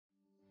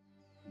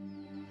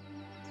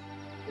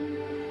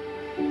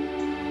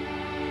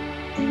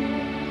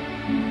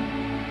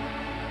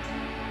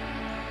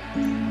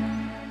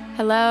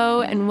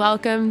Hello, and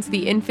welcome to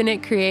the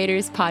Infinite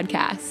Creators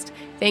Podcast.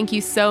 Thank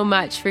you so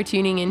much for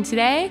tuning in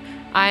today.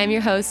 I am your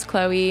host,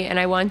 Chloe, and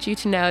I want you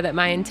to know that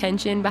my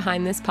intention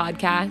behind this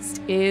podcast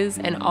is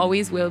and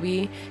always will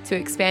be to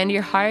expand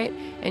your heart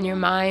and your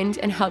mind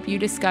and help you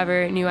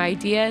discover new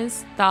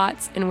ideas,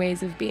 thoughts, and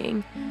ways of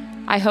being.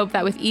 I hope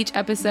that with each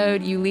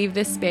episode, you leave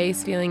this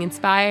space feeling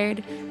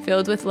inspired,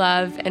 filled with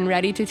love, and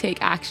ready to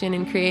take action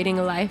in creating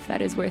a life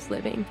that is worth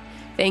living.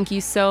 Thank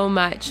you so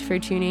much for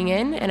tuning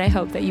in, and I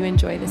hope that you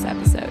enjoy this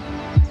episode.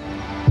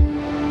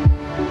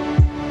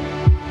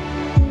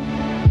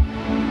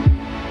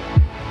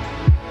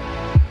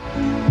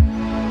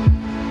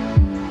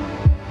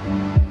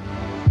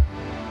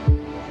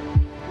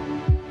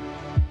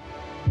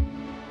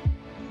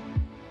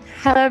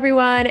 Hello,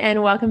 everyone,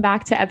 and welcome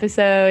back to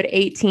episode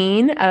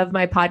 18 of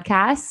my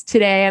podcast.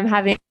 Today, I'm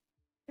having a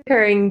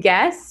recurring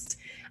guest,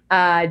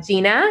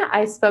 Gina.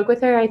 I spoke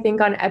with her, I think,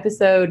 on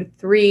episode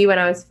 3 when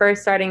I was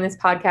first starting this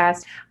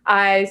podcast.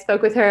 I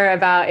spoke with her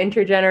about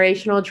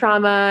intergenerational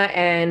trauma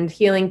and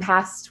healing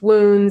past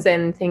wounds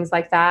and things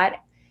like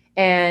that.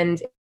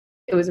 And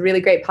it was a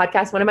really great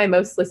podcast, one of my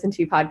most listened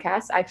to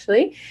podcasts,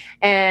 actually.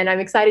 And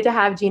I'm excited to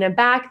have Gina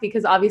back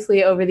because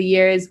obviously over the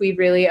years, we've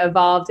really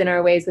evolved in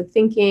our ways of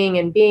thinking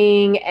and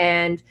being.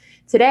 And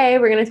today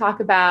we're going to talk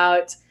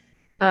about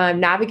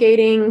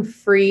navigating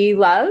free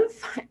love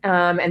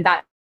and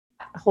that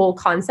whole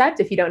concept,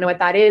 if you don't know what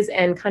that is,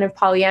 and kind of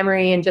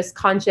polyamory and just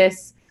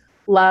conscious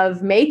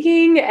love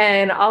making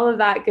and all of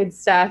that good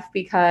stuff,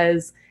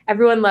 because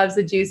everyone loves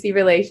a juicy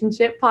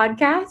relationship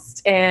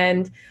podcast.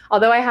 And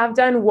although I have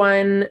done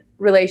one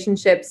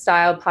relationship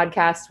style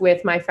podcast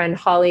with my friend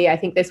Holly, I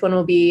think this one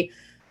will be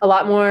a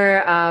lot more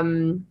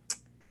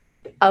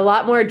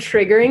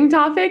triggering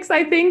topics,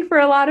 I think, for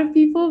a lot of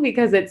people,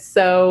 because it's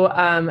so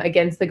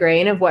against the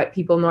grain of what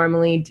people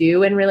normally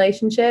do in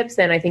relationships.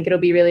 And I think it'll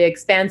be really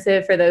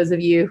expansive for those of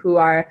you who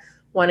are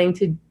wanting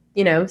to,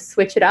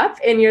 switch it up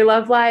in your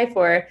love life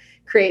or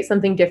create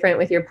something different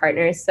with your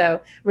partners. So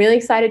I'm really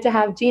excited to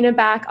have Gina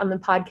back on the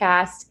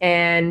podcast.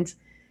 And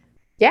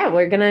yeah,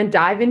 we're going to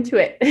dive into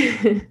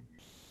it.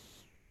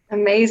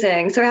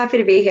 Amazing. So happy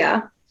to be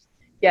here.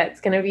 Yeah, it's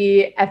going to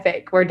be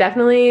epic. We're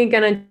definitely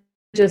going to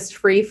just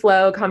free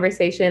flow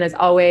conversation as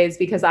always,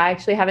 because I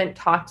actually haven't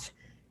talked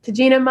to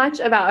Gina much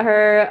about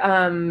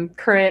her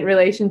current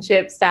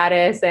relationship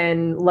status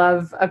and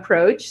love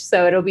approach.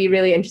 So it'll be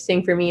really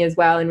interesting for me as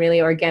well, and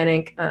really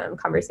organic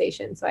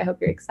conversation. So I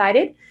hope you're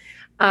excited.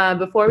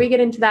 Before we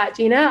get into that,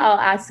 Gina, I'll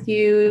ask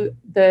you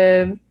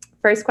the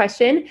first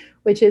question,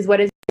 which is, what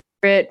is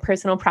your favorite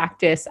personal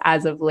practice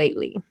as of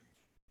lately?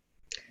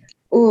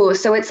 Ooh,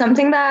 so it's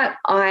something that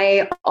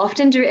I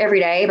often do every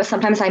day, but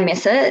sometimes I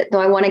miss it, though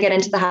I want to get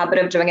into the habit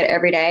of doing it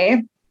every day.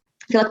 I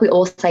feel like we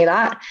all say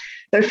that.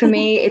 So for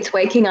me, it's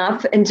waking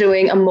up and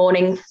doing a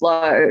morning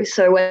flow.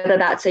 So whether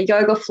that's a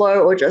yoga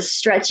flow or just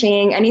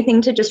stretching,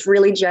 anything to just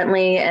really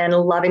gently and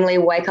lovingly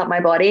wake up my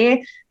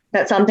body.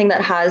 That's something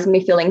that has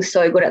me feeling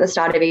so good at the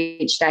start of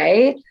each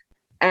day.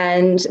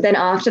 And then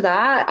after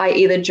that, I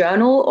either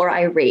journal or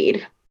I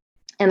read.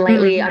 And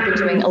lately I've been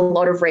doing a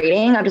lot of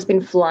reading. I've just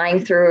been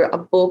flying through a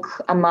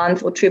book a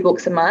month or 2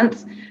 books a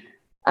month.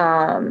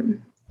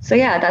 So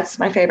yeah, that's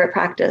my favorite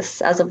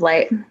practice as of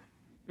late.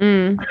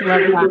 Love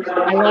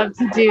that. I love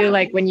to do,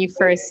 like, when you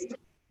first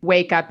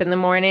wake up in the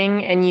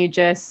morning and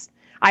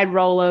I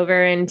roll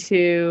over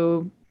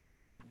into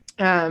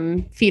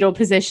fetal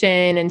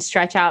position and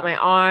stretch out my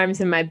arms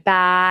and my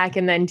back,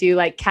 and then do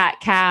like cat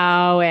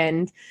cow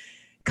and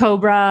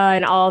cobra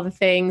and all the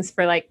things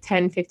for like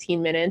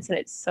 10-15 minutes, and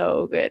it's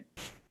so good.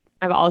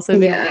 I've also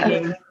been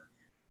reading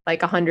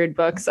like 100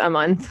 books a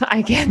month.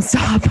 I can't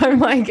stop. I'm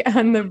like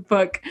I'm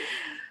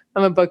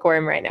a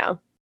bookworm right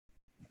now.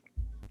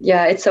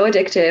 Yeah, it's so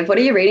addictive. What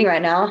are you reading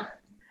right now?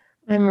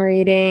 I'm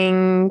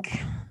reading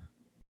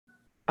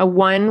A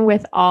One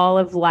with All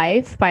of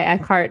Life by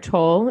Eckhart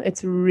Tolle.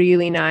 It's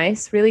really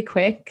nice, really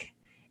quick.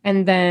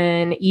 And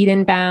then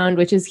Eden Bound,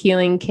 which is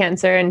healing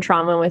cancer and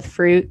trauma with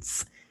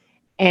fruits.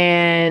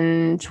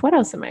 And what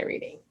else am I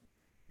reading?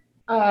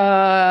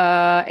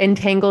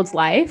 Entangled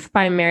Life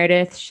by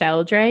Meredith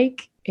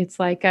Sheldrake. It's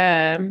like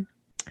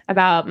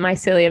about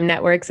mycelium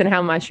networks and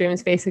how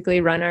mushrooms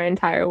basically run our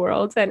entire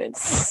world. And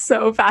it's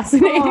so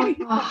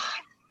fascinating.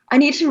 I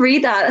need to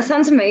read that. That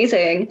sounds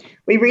amazing.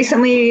 Not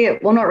recently,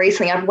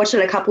 I've watched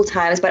it a couple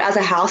times, but as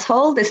a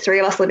household, there's 3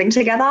 of us living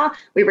together.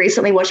 We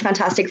recently watched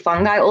Fantastic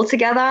Fungi all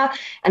together.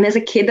 And there's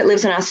a kid that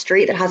lives on our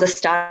street that has a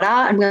starter.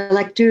 And we're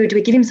like, dude, do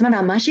we give him some of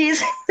our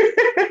mushies?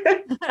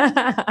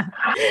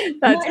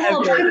 That's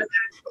epic.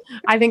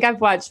 I think I've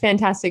watched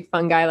Fantastic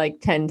Fungi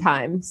like 10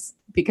 times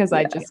because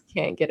I just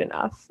can't get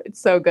enough.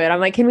 It's so good. I'm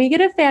like, can we get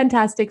a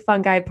Fantastic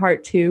Fungi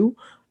part 2,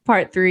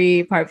 part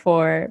 3, part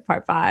 4,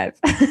 part 5?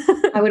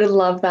 I would have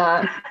loved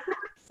that.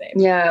 Same.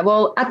 Yeah.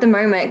 Well, at the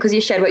moment, because you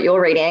shared what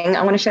you're reading,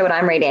 I want to share what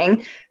I'm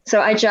reading.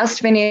 So I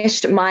just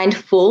finished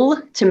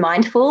Mindful to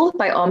Mindful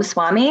by Om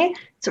Swami.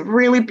 It's a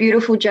really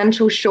beautiful,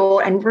 gentle,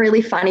 short, and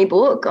really funny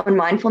book on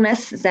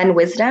mindfulness, Zen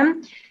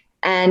wisdom.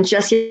 And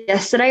just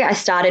yesterday, I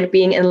started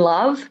Being in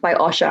Love by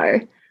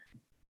Osho.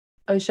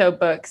 Osho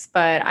books,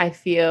 but I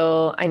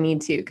feel I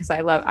need to because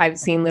I've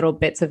seen little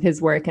bits of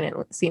his work and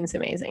it seems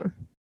amazing.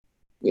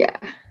 Yeah.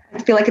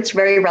 I feel like it's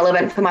very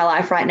relevant for my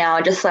life right now.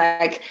 Just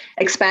like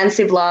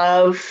expansive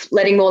love,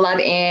 letting more love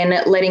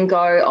in, letting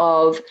go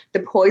of the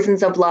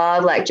poisons of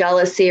love, like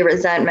jealousy,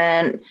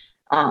 resentment,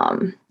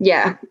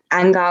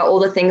 anger, all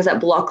the things that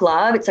block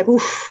love. It's like,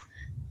 oof,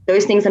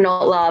 those things are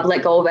not love,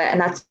 let go of it. And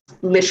that's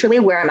literally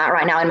where I'm at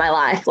right now in my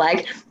life.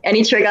 Like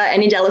any trigger,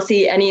 any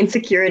jealousy, any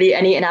insecurity,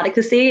 any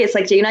inadequacy, it's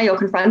like, Gina, you're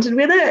confronted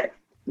with it.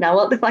 Now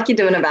what the fuck you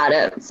doing about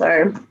it?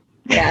 So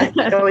yeah,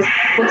 it always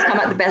books come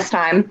at the best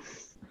time.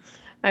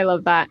 I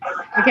love that.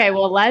 Okay,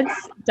 well,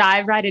 let's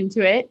dive right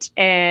into it.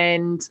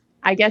 And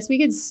I guess we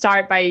could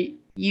start by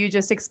you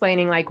just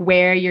explaining like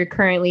where you're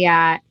currently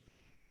at,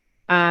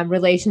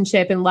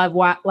 relationship and love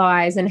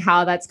wise, and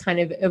how that's kind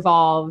of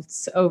evolved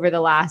over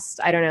the last,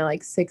 I don't know,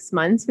 like 6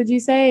 months, would you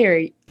say?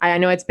 Or I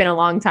know it's been a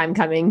long time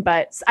coming,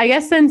 but I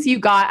guess since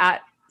you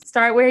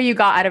start where you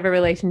got out of a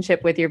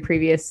relationship with your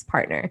previous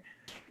partner.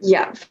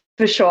 Yeah,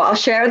 for sure. I'll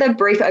share the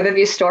brief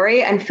overview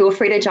story and feel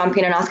free to jump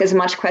in and ask as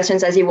much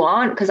questions as you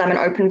want because I'm an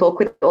open book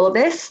with all of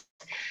this.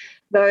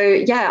 Though,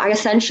 yeah, I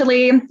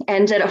essentially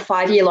ended a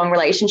 5-year-long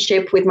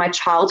relationship with my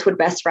childhood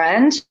best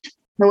friend.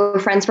 We were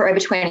friends for over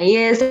 20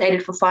 years,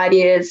 dated for 5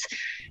 years.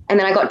 And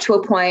then I got to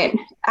a point,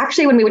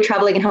 actually, when we were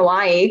traveling in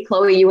Hawaii,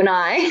 Chloe, you and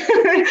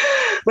I,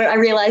 where I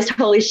realized,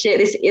 holy shit,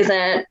 this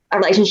isn't a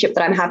relationship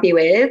that I'm happy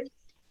with.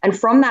 And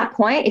from that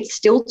point, it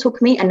still took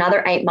me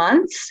another 8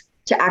 months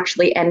to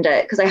actually end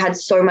it because I had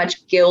so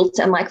much guilt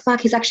and like,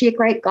 fuck, he's actually a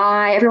great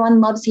guy.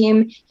 Everyone loves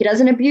him. He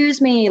doesn't abuse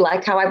me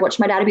like how I watched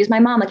my dad abuse my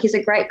mom. Like he's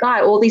a great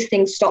guy. All these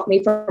things stopped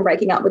me from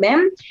breaking up with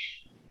him.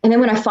 And then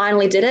when I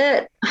finally did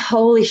it,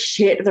 holy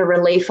shit, the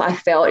relief I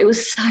felt. It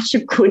was such a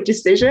good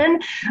decision.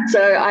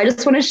 So I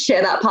just want to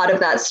share that part of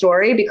that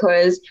story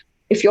because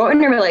if you're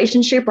in a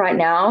relationship right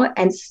now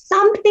and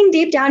something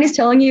deep down is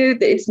telling you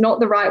that it's not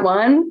the right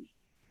one,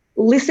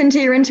 listen to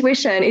your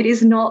intuition. It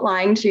is not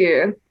lying to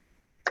you.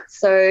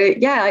 So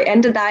yeah, I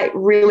ended that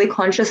really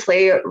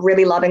consciously,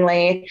 really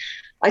lovingly.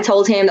 I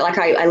told him that like,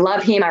 I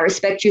love him. I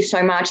respect you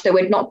so much that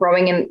we're not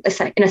growing in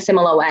a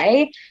similar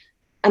way.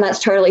 And that's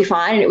totally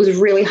fine. And it was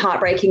really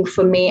heartbreaking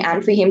for me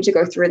and for him to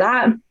go through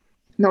that. And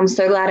I'm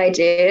so glad I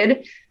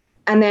did.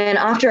 And then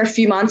after a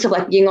few months of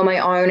like being on my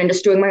own and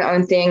just doing my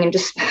own thing and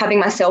just having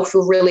myself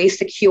feel really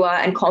secure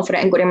and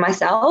confident and good in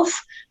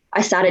myself,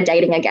 I started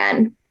dating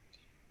again.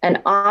 And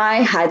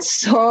I had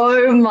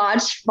so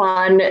much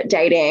fun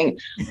dating.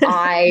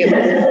 I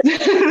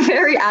was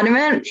very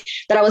adamant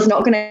that I was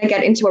not going to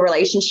get into a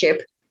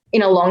relationship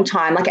in a long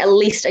time, like at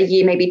least a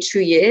year, maybe 2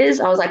 years.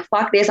 I was like,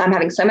 fuck this. I'm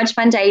having so much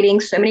fun dating,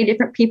 so many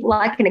different people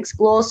I can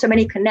explore, so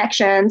many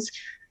connections.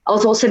 I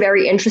was also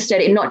very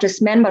interested in not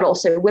just men, but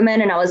also women.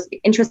 And I was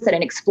interested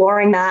in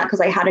exploring that because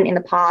I hadn't in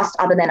the past,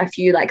 other than a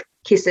few like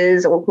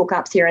kisses or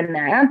hookups here and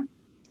there.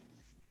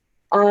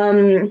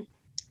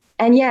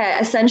 And yeah,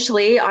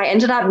 essentially I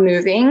ended up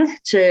moving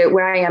to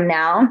where I am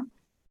now.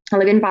 I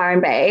live in Byron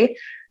Bay.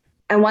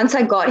 And once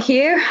I got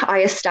here,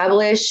 I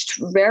established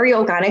very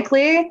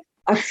organically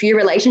a few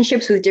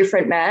relationships with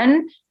different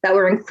men that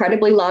were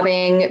incredibly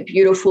loving,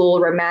 beautiful,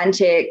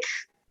 romantic,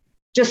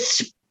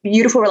 just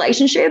beautiful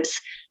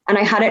relationships. And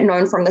I had it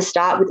known from the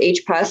start with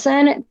each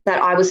person that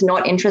I was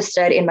not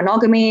interested in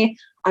monogamy.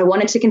 I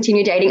wanted to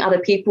continue dating other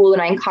people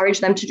and I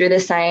encouraged them to do the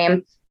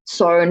same.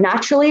 So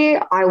naturally,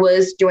 I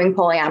was doing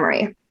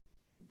polyamory.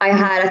 I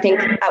had, I think,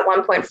 at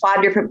one point,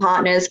 5 different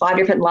partners, 5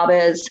 different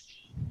lovers.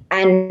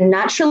 And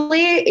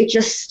naturally, it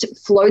just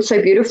flowed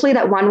so beautifully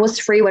that one was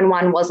free when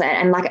one wasn't.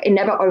 And like it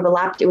never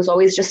overlapped. It was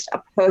always just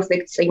a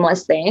perfect,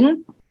 seamless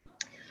thing.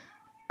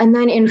 And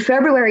then in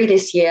February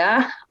this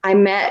year, I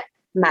met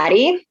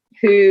Maddie,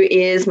 who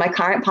is my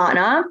current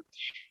partner.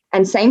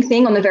 And same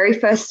thing, on the very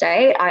first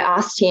date, I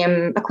asked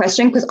him a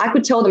question because I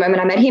could tell the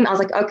moment I met him, I was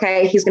like,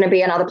 okay, he's going to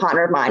be another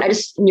partner of mine. I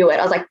just knew it.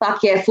 I was like,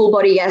 fuck yeah, full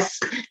body, yes,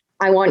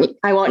 I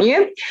want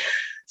you.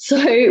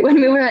 So when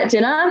we were at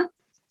dinner,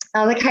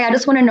 I was like, hey, I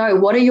just want to know,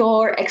 what are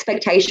your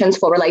expectations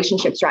for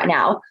relationships right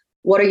now?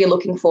 What are you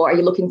looking for? Are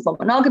you looking for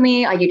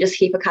monogamy? Are you just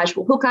here for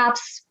casual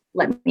hookups?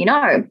 Let me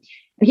know. And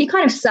he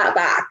kind of sat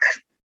back.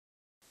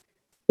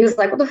 He was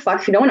like, what the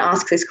fuck? No one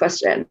asks this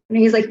question. And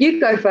he's like, you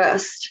go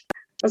first.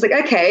 I was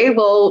like, okay,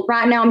 well,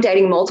 right now I'm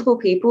dating multiple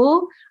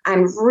people.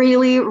 I'm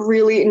really,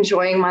 really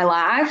enjoying my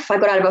life. I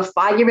got out of a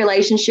 5-year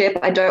relationship.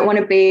 I don't want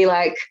to be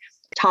like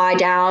tied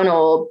down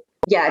or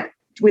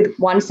with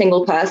one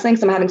single person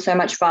because I'm having so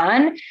much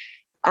fun.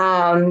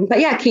 But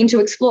yeah, keen to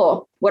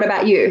explore. What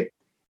about you?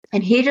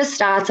 And he just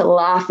starts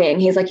laughing.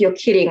 He's like, you're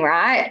kidding,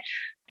 right?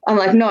 I'm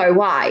like, no,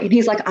 why? And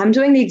he's like, I'm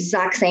doing the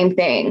exact same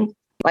thing.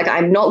 Like,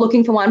 I'm not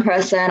looking for one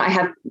person. I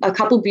have a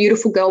couple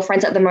beautiful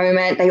girlfriends at the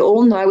moment. They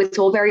all know it's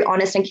all very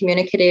honest and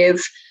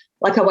communicative.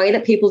 Like, a way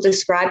that people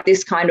describe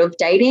this kind of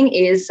dating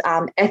is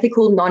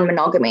ethical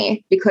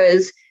non-monogamy,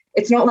 because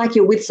it's not like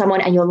you're with someone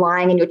and you're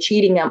lying and you're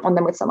cheating on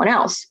them with someone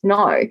else.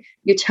 No,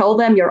 you tell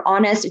them, you're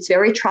honest. It's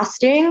very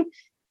trusting.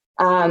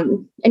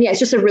 And yeah, it's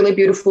just a really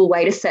beautiful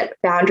way to set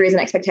boundaries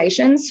and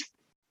expectations.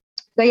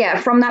 So yeah,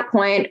 from that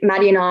point,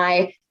 Maddie and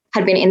I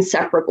had been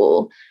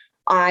inseparable.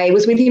 I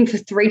was with him for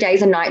 3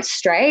 days and nights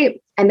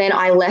straight. And then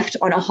I left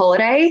on a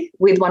holiday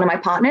with one of my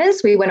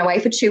partners. We went away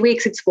for 2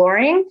 weeks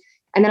exploring.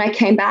 And then I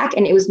came back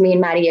and it was me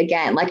and Maddie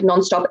again, like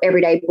nonstop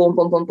every day, boom,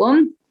 boom, boom, boom.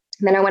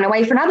 And then I went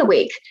away for another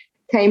week,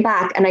 came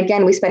back. And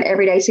again, we spent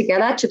every day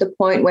together to the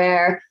point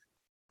where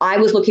I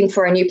was looking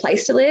for a new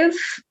place to live.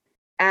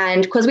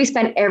 And because we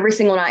spent every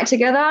single night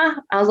together,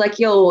 I was like,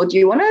 yo, do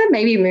you want to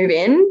maybe move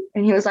in?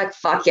 And he was like,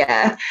 fuck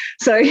yeah.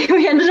 So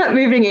we ended up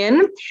moving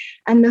in.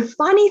 And the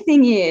funny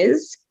thing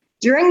is,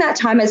 during that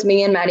time, as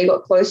me and Maddie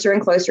got closer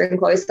and closer and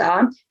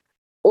closer,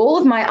 all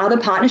of my other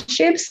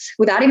partnerships,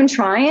 without even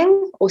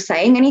trying or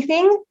saying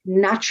anything,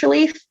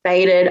 naturally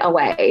faded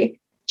away,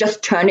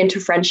 just turned into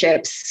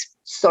friendships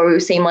so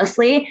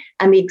seamlessly.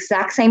 And the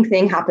exact same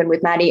thing happened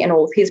with Maddie and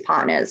all of his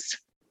partners.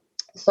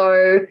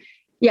 So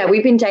yeah,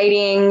 we've been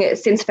dating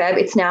since Feb.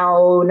 It's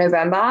now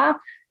November.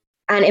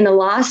 And in the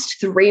last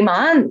 3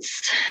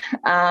 months,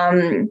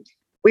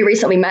 we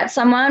recently met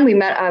someone. We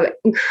met an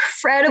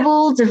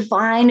incredible,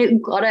 divine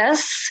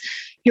goddess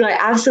who I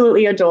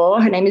absolutely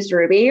adore. Her name is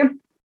Ruby.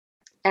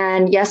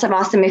 And yes, I've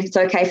asked them if it's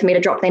okay for me to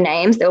drop their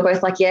names. They were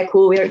both like, yeah,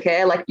 cool, we don't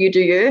care. Like, you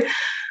do you.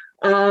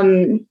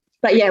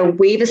 But yeah,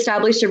 we've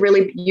established a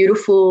really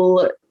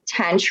beautiful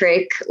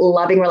tantric,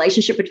 loving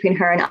relationship between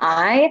her and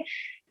I.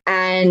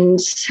 And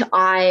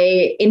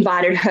I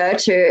invited her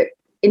to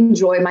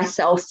enjoy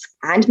myself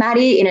and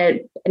Maddie in an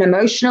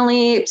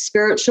emotionally,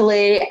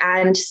 spiritually,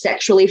 and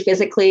sexually,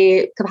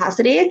 physically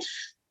capacity.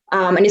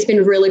 And it's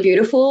been really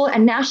beautiful.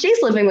 And now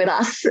she's living with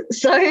us.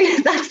 So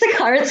that's the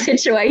current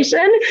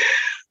situation.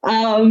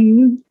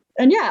 And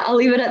yeah, I'll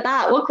leave it at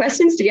that. What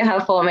questions do you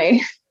have for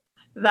me?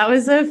 That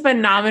was a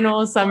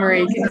phenomenal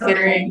summary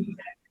considering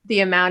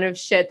the amount of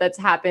shit that's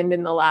happened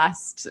in the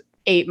last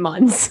 8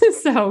 months.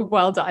 So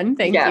well done.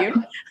 Thank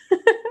you.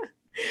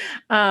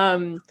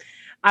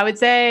 I would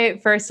say,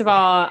 first of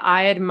all, what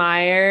I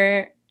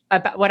admire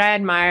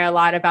a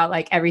lot about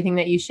like everything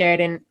that you shared,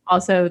 and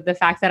also the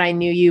fact that I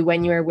knew you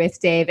when you were with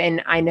Dave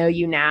and I know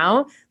you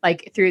now,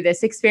 like through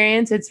this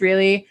experience, it's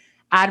really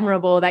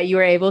admirable that you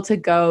were able to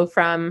go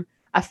from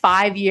a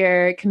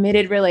 5-year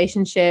committed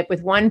relationship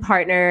with one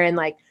partner, and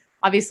like,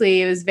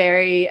 obviously it was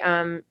very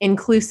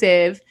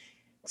inclusive,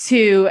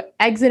 to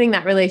exiting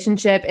that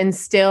relationship and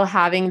still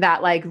having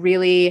that like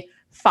really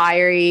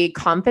fiery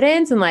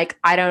confidence. And like,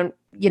 I'm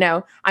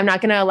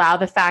not going to allow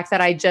the fact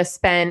that I just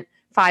spent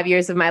 5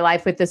 years of my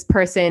life with this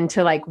person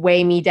to like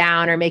weigh me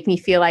down or make me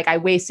feel like I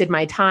wasted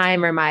my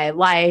time or my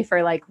life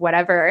or like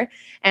whatever.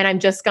 And I'm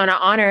just going to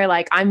honor,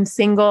 like, I'm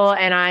single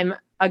and I'm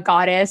a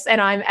goddess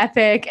and I'm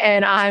epic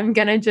and I'm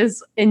going to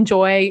just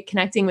enjoy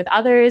connecting with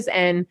others.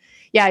 And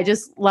yeah, I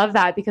just love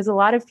that, because a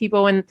lot of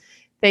people, when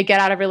they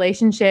get out of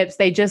relationships,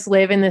 they just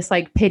live in this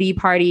like pity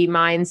party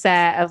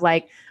mindset of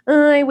like,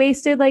 oh, I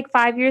wasted like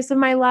 5 years of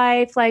my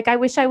life. Like, I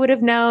wish I would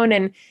have known.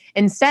 And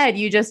instead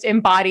you just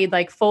embodied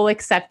like full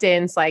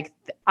acceptance. Like,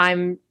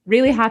 I'm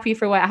really happy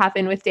for what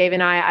happened with Dave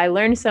and I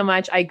learned so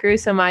much. I grew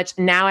so much.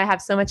 Now I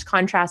have so much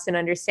contrast in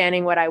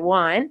understanding what I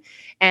want.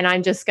 And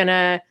I'm just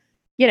gonna,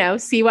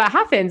 see what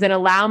happens and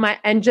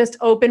and just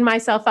open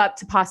myself up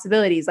to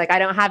possibilities. Like, I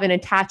don't have an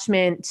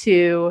attachment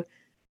to,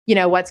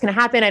 what's going to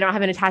happen. I don't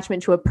have an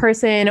attachment to a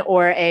person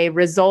or a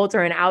result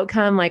or an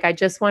outcome. Like, I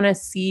just want to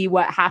see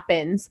what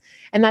happens.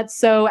 And that's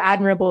so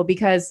admirable,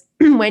 because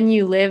when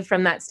you live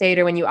from that state,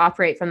 or when you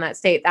operate from that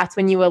state, that's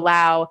when you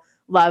allow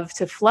love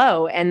to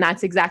flow. And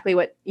that's exactly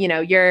what,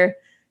 your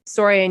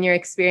story and your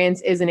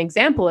experience is an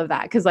example of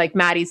that. Because like,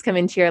 Maddie's come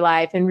into your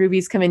life and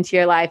Ruby's come into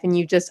your life, and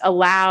you've just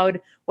allowed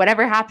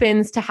whatever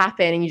happens to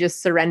happen, and you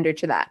just surrender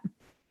to that.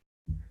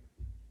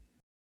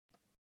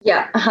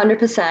 Yeah,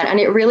 100%. And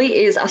it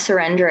really is a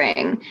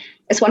surrendering.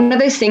 It's one of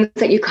those things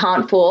that you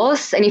can't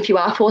force. And if you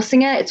are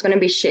forcing it, it's going to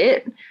be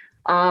shit.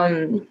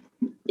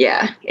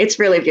 Yeah, it's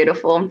really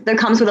beautiful. That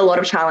comes with a lot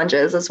of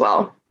challenges as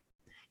well.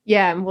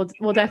 Yeah,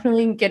 we'll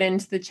definitely get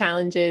into the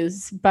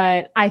challenges.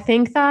 But I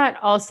think that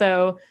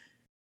also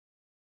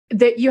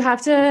that you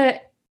have to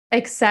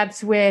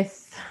accept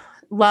with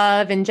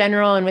love in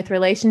general and with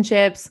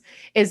relationships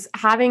is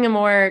having a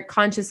more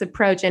conscious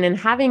approach. And in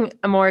having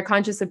a more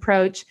conscious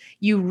approach,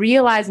 you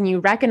realize and you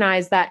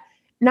recognize that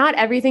not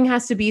everything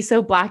has to be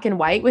so black and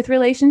white with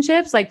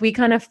relationships. Like, we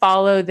kind of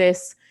follow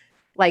this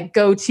like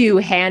go-to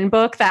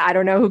handbook that I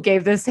don't know who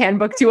gave this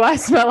handbook to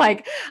us, but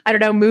like, I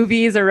don't know,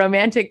 movies or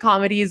romantic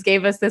comedies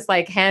gave us this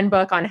like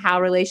handbook on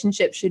how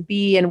relationships should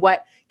be and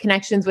what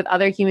connections with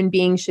other human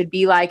beings should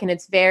be like. And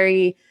it's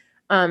very,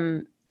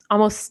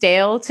 almost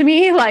stale to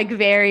me, like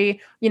very,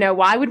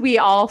 why would we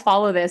all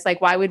follow this? Like,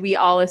 why would we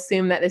all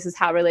assume that this is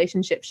how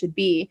relationships should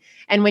be?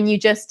 And when you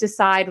just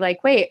decide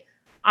like, wait,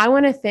 I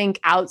want to think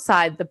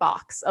outside the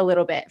box a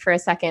little bit for a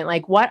second.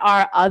 Like, what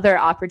are other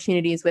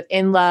opportunities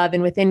within love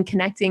and within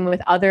connecting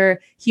with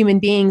other human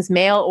beings,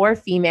 male or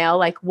female?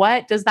 Like,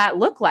 what does that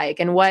look like?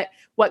 And what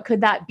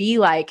could that be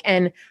like?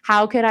 And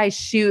how could I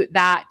shoot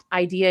that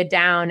idea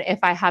down if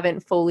I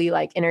haven't fully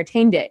like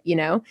entertained it, you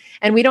know?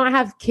 And we don't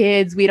have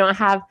kids, we don't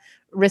have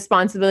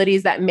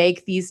responsibilities that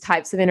make these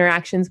types of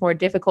interactions more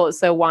difficult.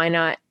 So why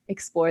not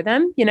explore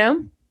them, you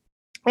know?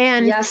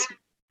 And yes,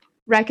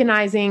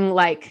 recognizing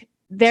like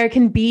there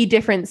can be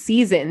different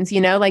seasons,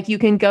 you know, like you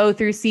can go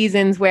through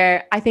seasons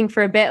where I think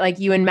for a bit, like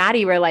you and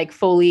Maddie were like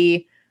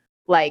fully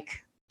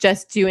like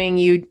just doing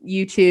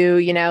you two,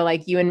 you know,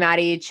 like you and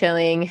Maddie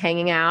chilling,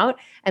 hanging out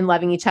and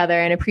loving each other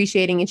and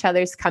appreciating each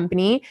other's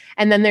company.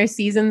 And then there's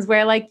seasons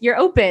where like you're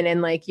open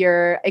and like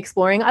you're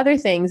exploring other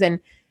things. And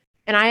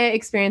I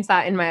experienced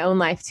that in my own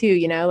life too,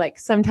 you know, like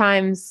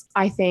sometimes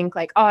I think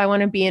like, oh, I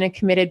want to be in a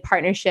committed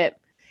partnership.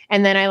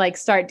 And then I like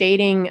start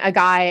dating a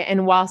guy.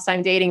 And whilst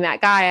I'm dating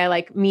that guy, I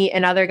like meet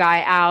another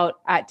guy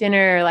out at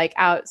dinner, or, like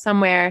out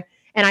somewhere.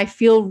 And I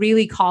feel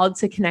really called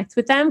to connect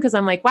with them because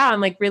I'm like, wow, I'm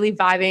like really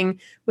vibing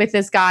with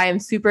this guy. I'm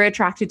super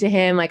attracted to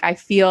him. Like I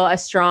feel a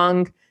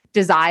strong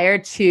desire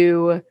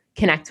to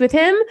connect with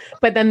him.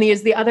 But then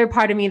there's the other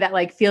part of me that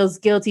like feels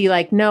guilty,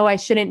 like, no, I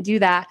shouldn't do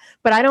that.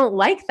 But I don't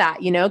like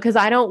that, you know, because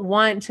I don't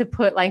want to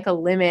put like a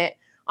limit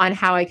on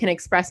how I can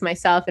express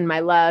myself and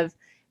my love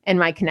and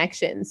my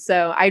connections.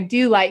 So I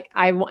do like,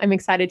 I'm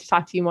excited to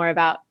talk to you more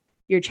about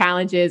your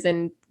challenges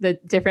and the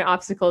different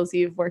obstacles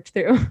you've worked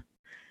through.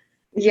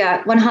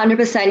 Yeah,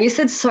 100%. You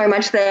said so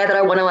much there that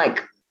I want to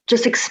like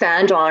just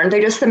expand on.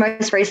 They're just the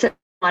most recent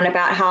one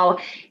about how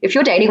if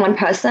you're dating one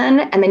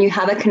person and then you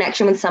have a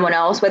connection with someone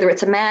else, whether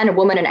it's a man, a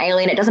woman, an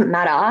alien, it doesn't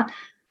matter.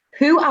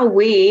 Who are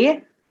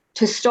we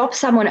to stop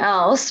someone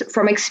else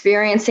from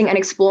experiencing and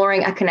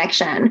exploring a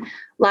connection?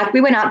 Like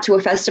we went out to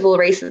a festival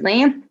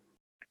recently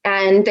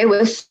and there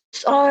were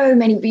so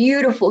many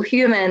beautiful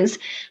humans.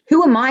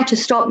 Who am I to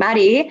stop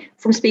Maddie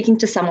from speaking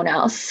to someone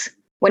else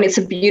when it's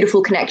a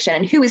beautiful connection?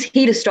 And who is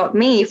he to stop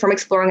me from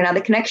exploring another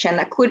connection?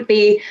 That could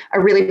be a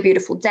really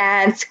beautiful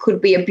dance,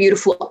 could be a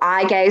beautiful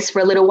eye gaze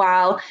for a little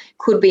while,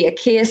 could be a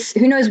kiss.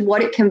 Who knows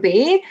what it can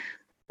be?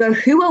 So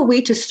who are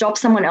we to stop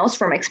someone else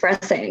from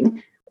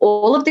expressing?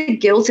 All of the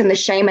guilt and the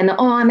shame and the,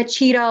 oh, I'm a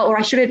cheater or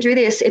I shouldn't do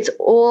this. It's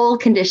all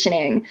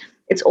conditioning.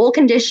 It's all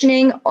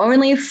conditioning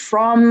only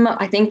from,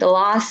 I think, the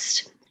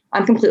last,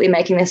 I'm completely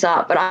making this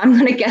up, but I'm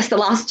going to guess the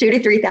last 2,000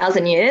 to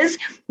 3,000 years,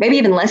 maybe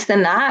even less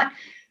than that.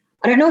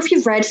 I don't know if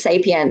you've read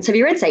Sapiens. Have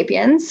you read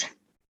Sapiens?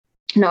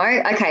 No?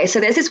 Okay. So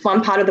there's this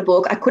one part of the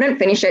book. I couldn't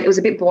finish it. It was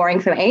a bit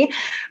boring for me.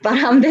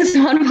 But there's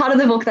one part of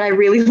the book that I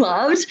really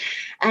loved.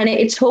 And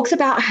it talks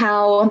about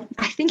how,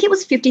 I think it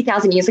was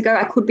 50,000 years ago.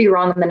 I could be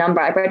wrong on the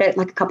number. I read it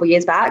like a couple of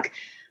years back.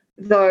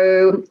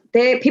 Though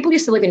people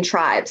used to live in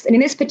tribes. And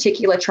in this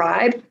particular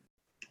tribe,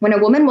 when a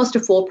woman was to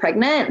fall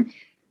pregnant,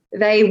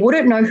 they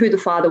wouldn't know who the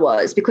father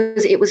was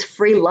because it was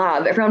free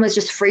love. Everyone was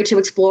just free to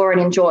explore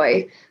and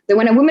enjoy. Then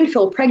when a woman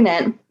fell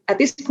pregnant, at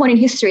this point in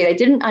history, they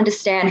didn't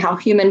understand how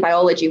human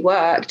biology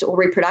worked or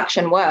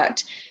reproduction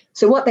worked.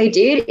 So what they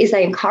did is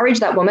they encouraged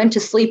that woman to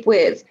sleep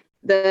with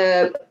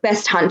the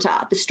best hunter,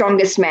 the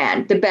strongest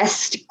man, the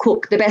best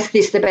cook, the best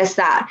this, the best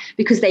that,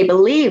 because they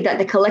believed that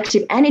the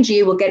collective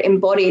energy will get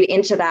embodied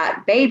into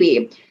that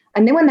baby.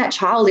 And then when that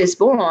child is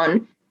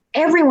born,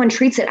 everyone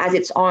treats it as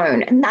its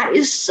own. And that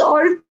is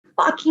so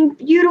fucking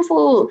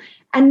beautiful.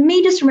 And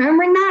me just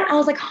remembering that, I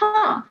was like,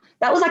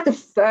 that was like the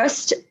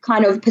first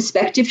kind of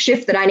perspective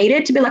shift that I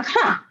needed to be like,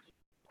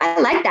 I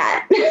like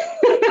that.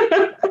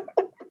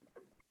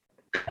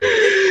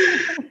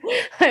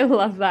 I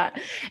love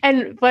that.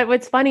 But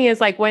what's funny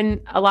is like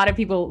when a lot of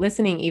people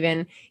listening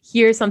even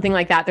hear something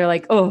like that, they're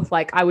like, oh,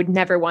 like I would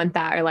never want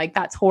that, or like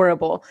that's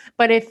horrible.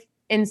 But if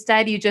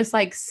instead you just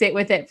like sit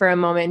with it for a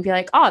moment and be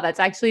like, oh, that's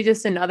actually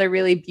just another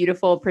really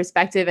beautiful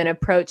perspective and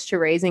approach to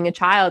raising a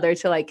child or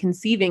to like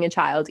conceiving a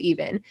child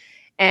even.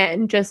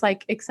 And just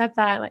like accept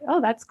that, like, oh,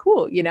 that's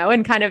cool, you know,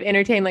 and kind of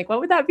entertain, like, what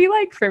would that be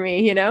like for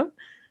me, you know?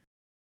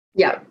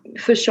 Yeah,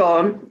 for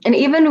sure. And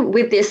even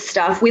with this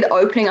stuff, with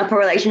opening up a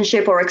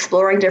relationship or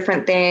exploring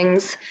different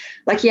things,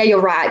 like, yeah,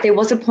 you're right. There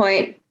was a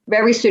point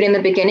very soon in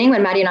the beginning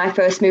when Maddie and I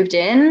first moved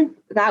in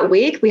that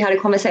week, we had a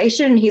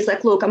conversation and he's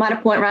like, look, I'm at a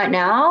point right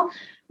now.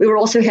 We were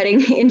also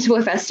heading into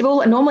a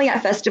festival. And normally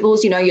at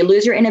festivals, you know, you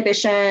lose your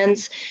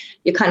inhibitions,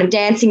 you're kind of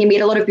dancing, you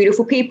meet a lot of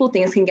beautiful people,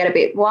 things can get a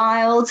bit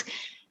wild.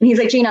 And he's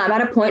like, Gina, I'm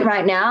at a point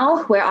right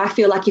now where I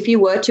feel like if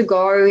you were to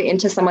go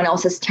into someone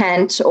else's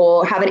tent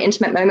or have an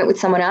intimate moment with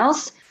someone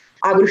else,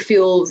 I would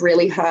feel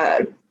really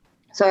hurt.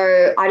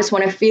 So I just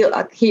want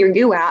to hear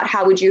you out.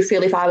 How would you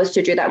feel if I was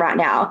to do that right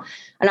now?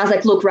 And I was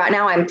like, look, right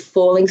now I'm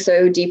falling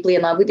so deeply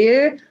in love with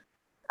you.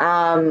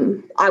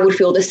 I would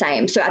feel the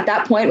same. So at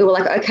that point we were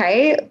like,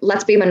 okay,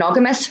 let's be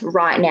monogamous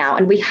right now.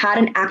 And we had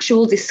an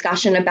actual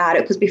discussion about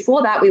it because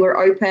before that we were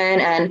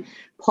open and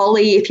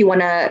poly, if you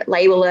want to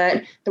label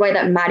it, the way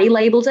that Maddie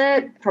labeled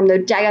it from the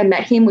day I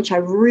met him, which I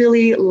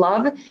really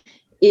love,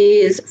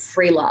 is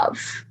free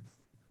love.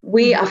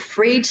 We are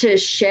free to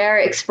share,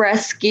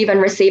 express, give,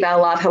 and receive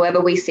our love however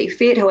we see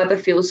fit, however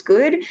feels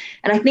good.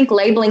 And I think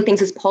labeling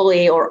things as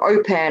poly or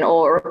open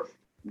or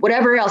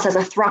whatever else, as a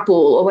throuple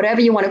or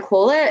whatever you want to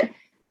call it,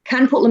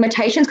 can put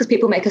limitations because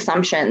people make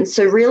assumptions.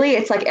 So really,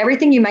 it's like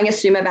everything you may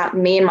assume about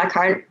me and my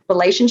current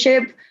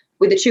relationship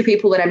with the two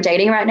people that I'm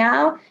dating right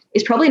now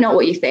is probably not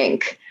what you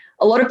think.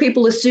 A lot of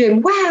people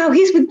assume, wow,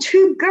 he's with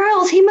two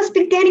girls. He must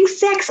be getting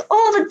sex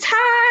all the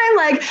time,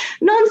 like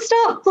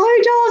nonstop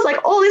blowjobs, like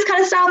all this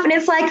kind of stuff. And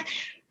it's like,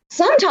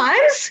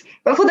 sometimes,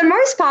 but for the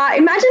most part,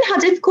 imagine how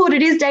difficult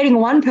it is dating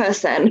one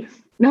person.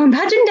 No,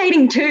 imagine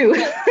dating two.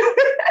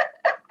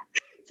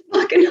 It's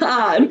fucking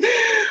hard.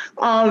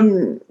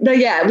 But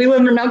yeah, we were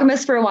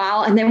monogamous for a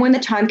while. And then when the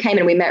time came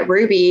and we met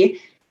Ruby,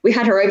 we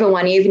had her over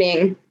one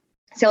evening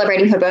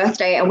celebrating her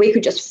birthday, and we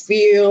could just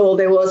feel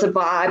there was a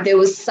vibe. There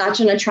was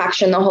such an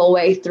attraction the whole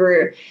way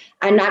through.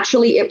 And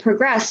naturally it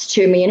progressed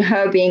to me and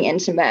her being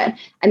intimate.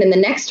 And then the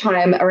next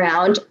time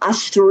around,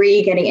 us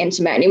three getting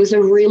intimate. And it was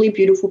a really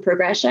beautiful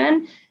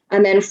progression.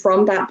 And then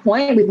from that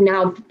point, we've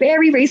now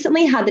very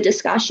recently had the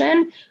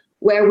discussion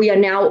where we are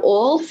now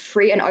all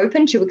free and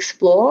open to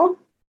explore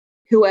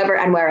whoever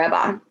and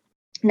wherever.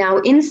 Now,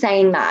 in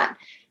saying that,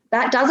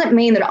 that doesn't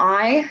mean that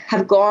I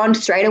have gone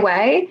straight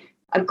away,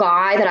 a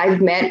guy that I've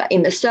met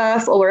in the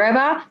surf or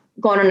wherever,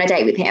 gone on a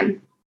date with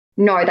him.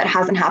 No, that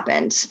hasn't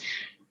happened.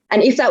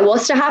 And if that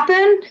was to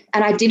happen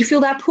and I did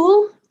feel that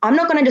pull, I'm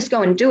not going to just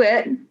go and do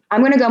it. I'm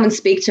going to go and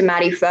speak to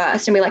Maddie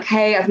first and be like,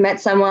 hey, I've met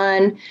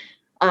someone.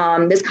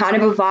 There's kind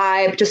of a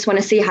vibe. Just want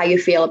to see how you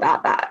feel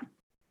about that.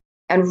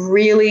 And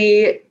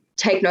really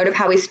take note of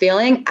how he's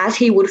feeling as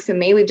he would for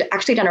me. We've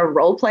actually done a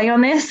role play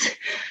on this.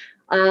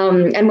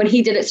 And when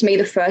he did it to me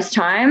the first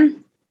time,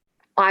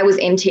 I was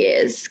in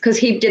tears because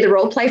he did the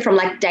role play from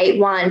like date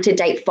 1 to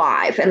date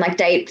 5, and like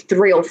date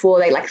 3 or 4,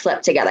 they like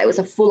slept together. It was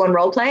a full on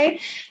role play.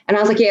 And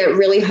I was like, yeah, it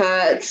really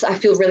hurts. I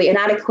feel really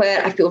inadequate.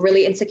 I feel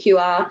really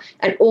insecure.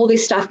 And all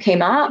this stuff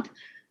came up,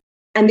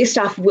 and this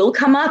stuff will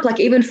come up. Like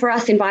even for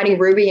us inviting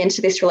Ruby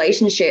into this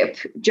relationship,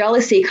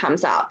 jealousy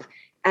comes up.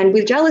 And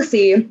with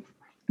jealousy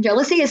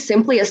is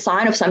simply a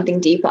sign of something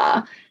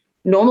deeper,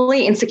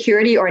 normally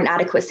insecurity or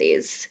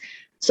inadequacies.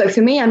 So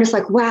for me, I'm just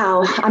like,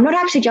 wow, I'm not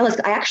actually jealous.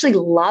 I actually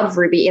love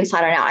Ruby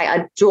inside and out.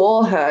 I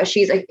adore her.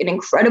 She's an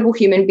incredible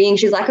human being.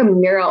 She's like a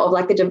mirror of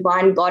like the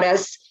divine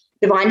goddess,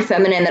 divine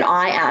feminine that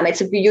I am.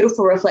 It's a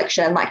beautiful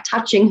reflection. Like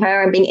touching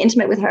her and being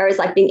intimate with her is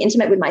like being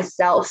intimate with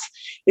myself.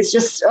 It's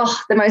just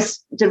the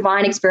most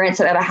divine experience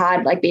I've ever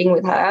had, like being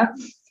with her.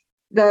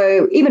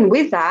 Though even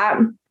with that,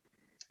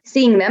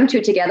 seeing them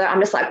two together, I'm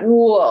just like,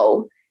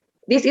 whoa.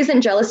 This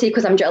isn't jealousy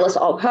because I'm jealous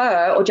of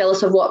her or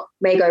jealous of what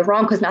may go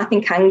wrong, because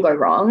nothing can go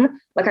wrong.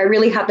 Like I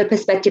really have the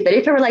perspective that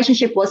if a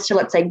relationship was to,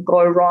 let's say,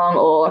 go wrong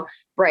or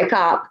break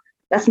up,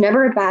 that's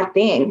never a bad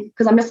thing.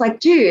 Because I'm just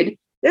like, dude,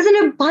 there's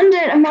an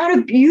abundant amount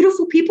of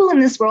beautiful people in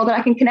this world that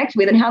I can connect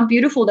with, and how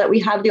beautiful that we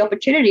have the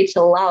opportunity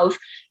to love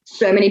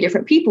so many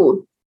different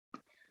people.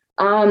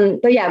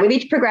 But yeah, with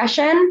each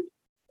progression,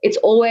 it's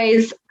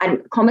always a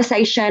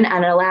conversation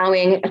and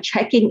allowing a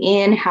checking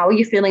in. How are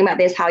you feeling about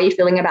this? How are you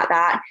feeling about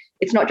that?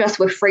 It's not just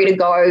we're free to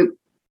go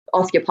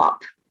off your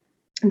pop.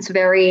 It's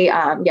very,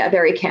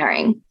 very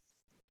caring.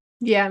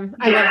 Yeah,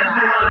 I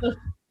love that.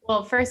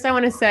 Well, first I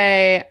want to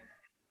say,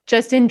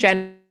 just in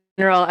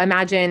general,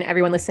 imagine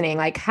everyone listening,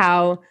 like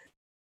how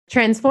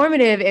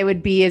transformative it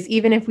would be is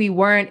even if we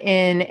weren't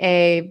in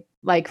a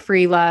like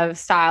free love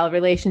style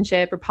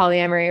relationship or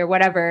polyamory or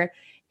whatever,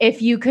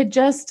 if you could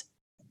just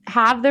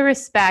have the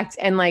respect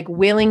and like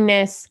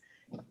willingness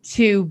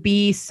to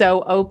be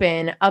so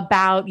open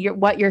about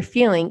what you're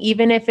feeling,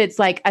 even if it's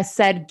like a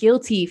said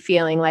guilty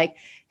feeling, like,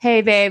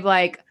 hey babe,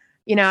 like,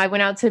 you know, I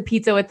went out to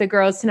pizza with the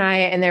girls tonight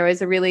and there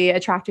was a really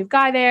attractive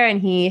guy there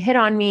and he hit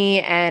on me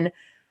and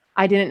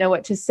I didn't know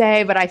what to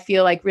say, but I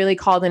feel like really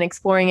called in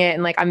exploring it.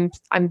 And like,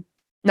 I'm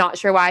not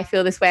sure why I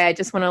feel this way. I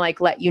just want to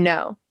like, let you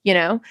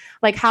know,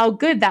 like how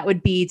good that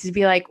would be to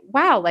be like,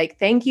 wow, like,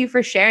 thank you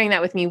for sharing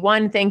that with me.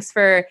 1, thanks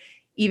for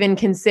even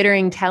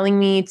considering telling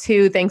me.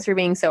 2, thanks for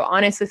being so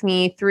honest with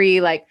me.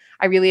 3, like,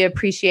 I really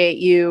appreciate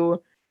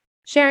you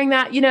sharing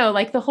that,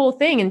 like the whole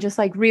thing, and just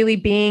like really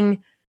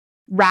being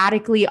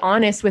radically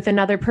honest with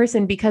another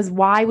person, because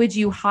why would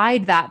you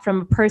hide that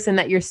from a person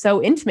that you're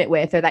so intimate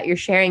with or that you're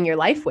sharing your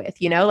life with,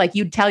 like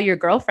you'd tell your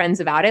girlfriends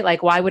about it.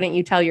 Like, why wouldn't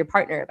you tell your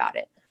partner about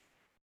it?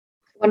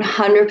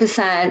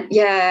 100%.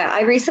 Yeah.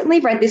 I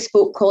recently read this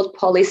book called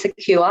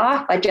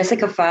Polysecure by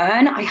Jessica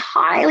Fern. I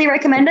highly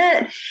recommend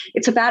it.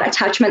 It's about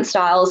attachment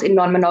styles in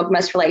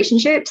non-monogamous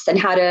relationships and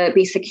how to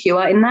be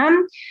secure in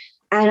them.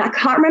 And I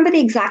can't remember the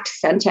exact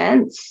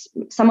sentence.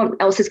 Someone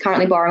else is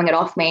currently borrowing it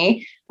off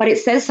me, but it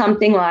says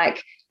something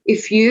like,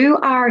 if you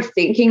are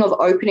thinking of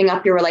opening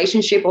up your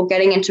relationship or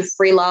getting into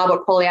free love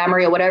or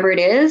polyamory or whatever it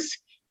is,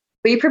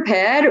 be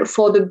prepared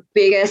for the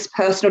biggest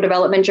personal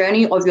development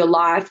journey of your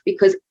life,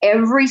 because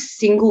every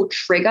single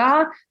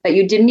trigger that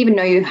you didn't even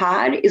know you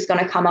had is going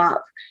to come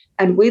up.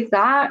 And with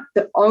that,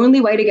 the only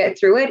way to get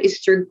through it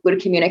is through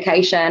good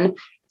communication.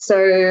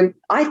 So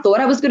I thought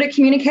I was good at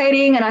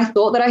communicating, and I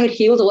thought that I had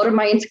healed a lot of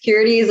my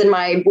insecurities and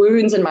my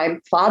wounds and my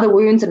father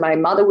wounds and my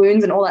mother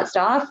wounds and all that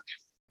stuff.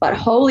 But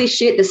holy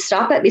shit, the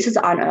stuff that this has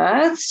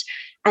unearthed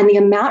and the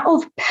amount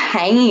of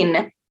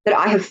pain that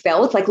I have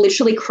felt, like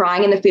literally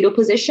crying in the fetal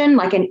position,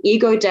 like an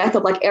ego death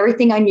of like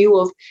everything I knew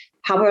of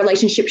how a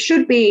relationship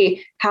should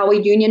be, how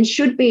a union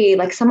should be,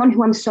 like someone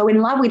who I'm so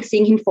in love with,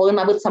 seeing him fall in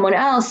love with someone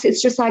else.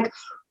 It's just like,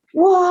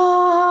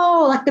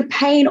 whoa, like the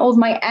pain of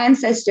my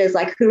ancestors,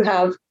 like who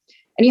have,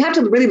 and you have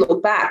to really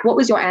look back. What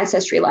was your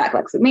ancestry like?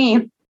 Like for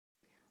me,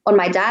 on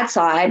my dad's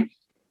side,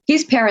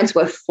 his parents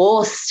were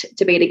forced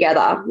to be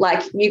together.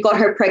 Like you got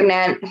her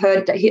pregnant,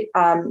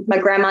 my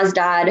grandma's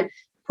dad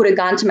put a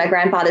gun to my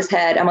grandfather's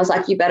head and was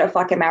like, you better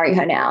fucking marry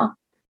her now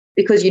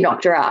because you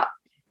knocked her up.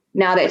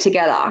 Now they're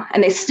together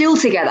and they're still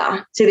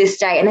together to this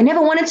day. And they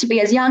never wanted to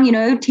be as young, you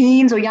know,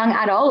 teens or young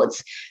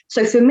adults.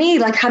 So for me,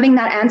 like having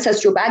that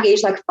ancestral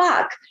baggage, like,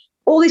 fuck,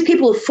 all these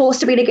people are forced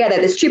to be together.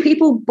 There's two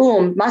people,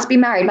 boom, must be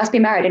married, must be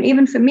married. And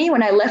even for me,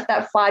 when I left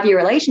that 5-year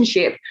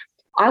relationship,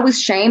 I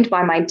was shamed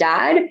by my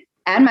dad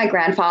and my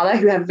grandfather,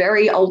 who have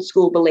very old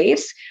school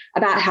beliefs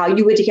about how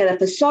you were together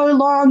for so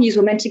long, you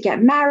were meant to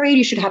get married,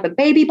 you should have a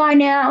baby by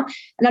now.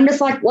 And I'm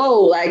just like, whoa,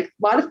 like,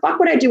 why the fuck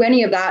would I do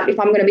any of that if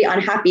I'm going to be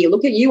unhappy?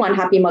 Look at you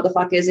unhappy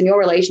motherfuckers in your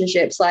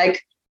relationships.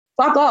 Like,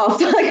 fuck off.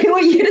 Like, who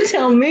are you to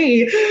tell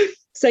me?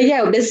 So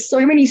yeah, there's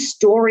so many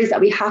stories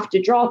that we have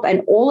to drop.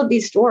 And all of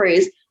these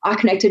stories are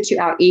connected to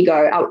our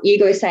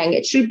ego saying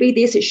it should be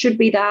this, it should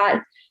be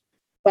that.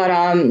 But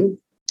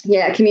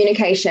yeah,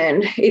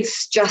 communication,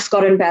 it's just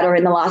gotten better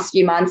in the last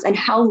few months. And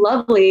how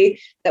lovely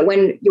that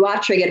when you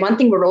are triggered, one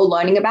thing we're all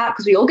learning about,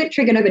 because we all get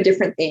triggered over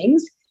different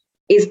things,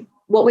 is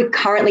what we're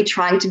currently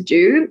trying to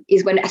do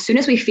is when, as soon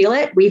as we feel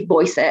it, we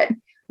voice it.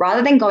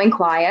 Rather than going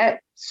quiet,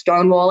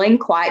 stonewalling,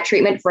 quiet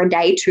treatment for a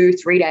day, 2,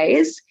 3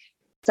 days.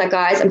 It's like,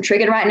 guys, I'm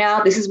triggered right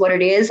now. This is what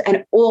it is.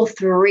 And all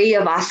 3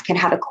 of us can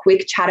have a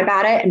quick chat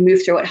about it and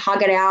move through it,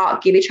 hug it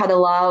out, give each other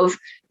love,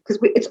 because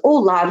it's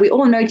all love. We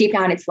all know deep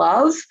down it's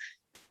love.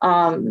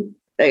 So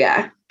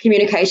yeah,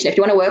 communication. If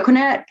you want to work on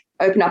it,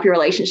 open up your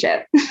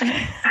relationship.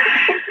 Yeah,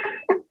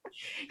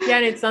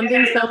 and it's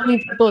something so many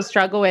people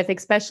struggle with,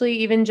 especially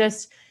even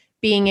just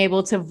being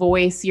able to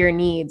voice your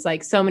needs.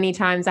 Like so many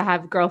times I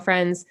have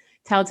girlfriends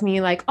tell to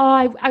me like,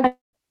 oh,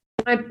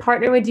 my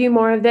partner would do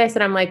more of this.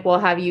 And I'm like, well,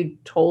 have you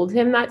told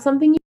him that's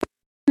something you do?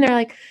 And they're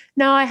like,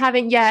 no, I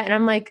haven't yet. And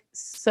I'm like,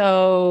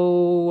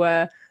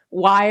 so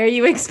why are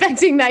you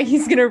expecting that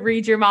he's going to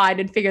read your mind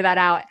and figure that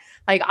out?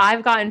 Like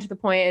I've gotten to the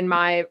point in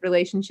my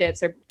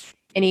relationships or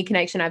any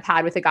connection I've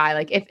had with a guy,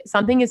 like if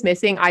something is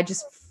missing, I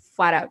just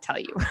flat out tell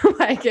you.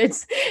 Like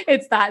it's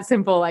that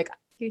simple. Like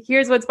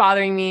here's what's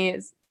bothering me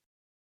is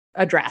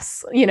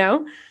address, you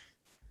know?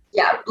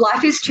 Yeah,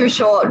 life is too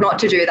short not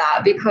to do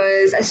that,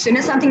 because as soon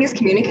as something is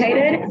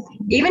communicated,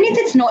 even if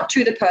it's not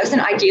to the person,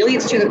 ideally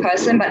it's to the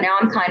person, but now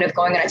I'm kind of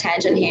going on a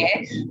tangent here.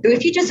 But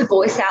if you just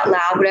voice out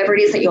loud whatever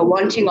it is that you're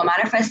wanting or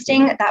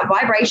manifesting, that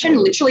vibration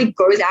literally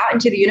goes out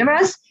into the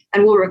universe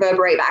and will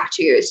reverberate back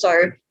to you.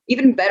 So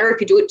even better if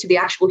you do it to the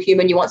actual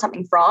human you want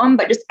something from,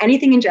 but just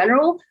anything in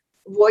general,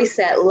 voice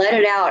it, let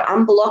it out,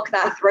 unblock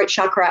that throat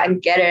chakra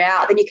and get it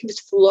out. Then you can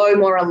just flow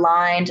more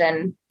aligned.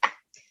 And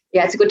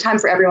yeah, it's a good time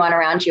for everyone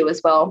around you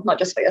as well, not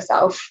just for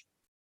yourself.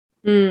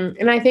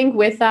 And I think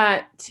with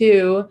that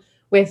too,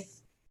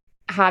 with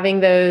having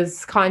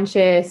those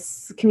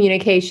conscious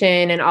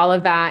communication and all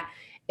of that,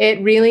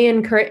 it really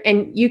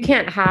and you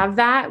can't have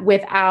that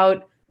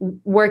without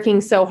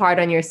working so hard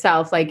on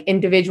yourself, like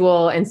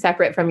individual and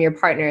separate from your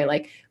partner,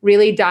 like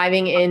really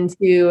diving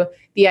into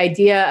the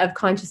idea of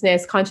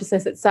consciousness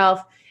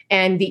itself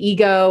and the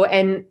ego,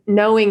 and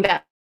knowing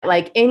that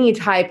like any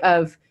type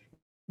of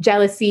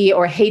jealousy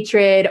or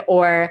hatred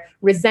or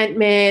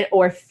resentment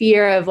or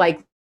fear of like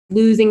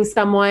losing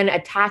someone,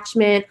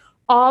 attachment,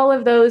 all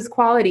of those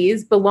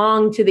qualities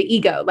belong to the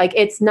ego. Like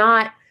it's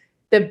not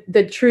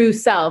the true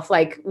self,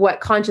 like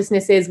what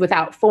consciousness is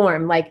without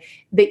form. Like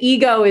the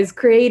ego is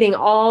creating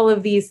all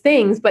of these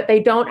things, but they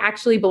don't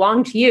actually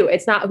belong to you.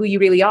 It's not who you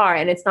really are.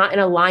 And it's not in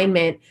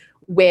alignment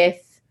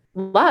with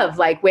love,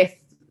 like with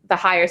the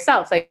higher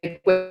self,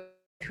 like with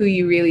who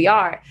you really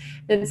are.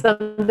 And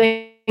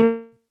something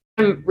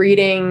I'm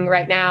reading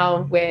right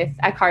now with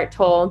Eckhart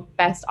Tolle,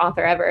 best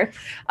author ever.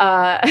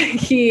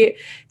 He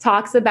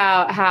talks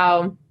about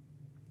how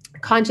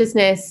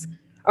consciousness,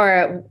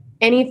 or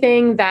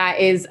anything that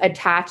is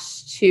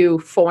attached to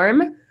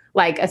form,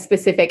 like a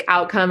specific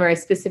outcome or a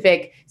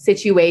specific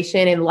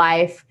situation in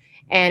life,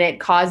 and it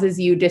causes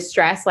you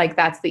distress, like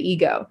that's the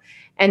ego.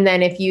 And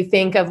then if you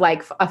think of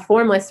like a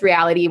formless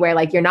reality where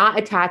like you're not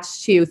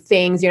attached to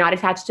things, you're not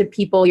attached to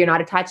people, you're not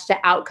attached to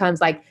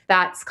outcomes, like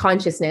that's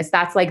consciousness.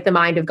 That's like the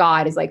mind of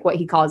God is like what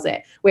he calls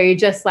it, where you're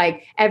just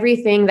like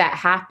everything that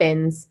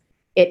happens,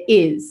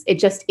 it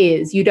just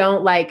is. You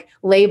don't like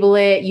label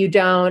it. You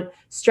don't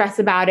stress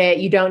about it.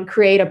 You don't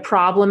create a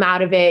problem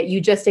out of it. You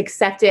just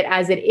accept it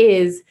as it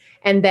is.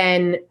 And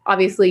then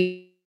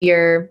obviously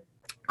your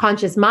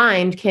conscious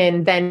mind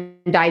can then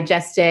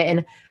digest it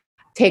and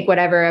take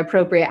whatever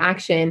appropriate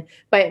action.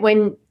 But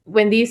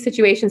when these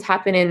situations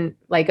happen in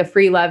like a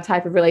free love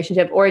type of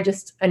relationship or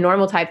just a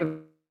normal type of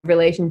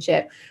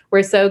relationship,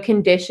 we're so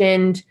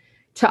conditioned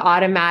to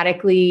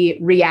automatically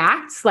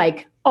react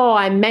like, oh,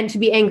 I'm meant to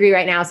be angry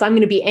right now, so I'm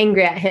going to be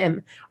angry at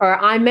him. Or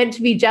I'm meant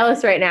to be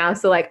jealous right now,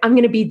 so like I'm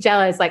going to be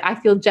jealous. Like I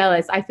feel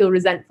jealous, I feel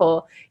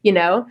resentful, you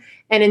know?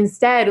 And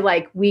instead,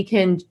 like we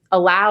can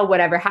allow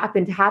whatever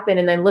happened to happen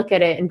and then look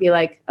at it and be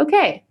like,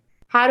 okay,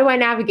 how do I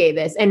navigate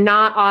this? And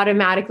not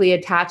automatically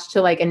attached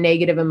to like a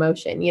negative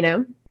emotion, you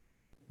know?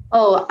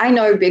 Oh, I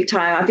know big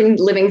time. I've been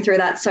living through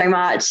that so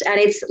much. And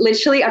it's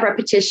literally a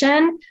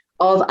repetition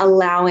of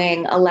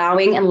allowing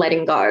and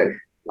letting go.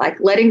 Like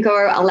letting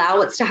go, allow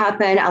what's to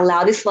happen,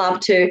 allow this love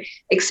to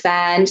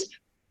expand.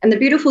 And the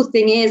beautiful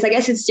thing is, I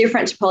guess it's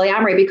different to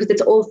polyamory because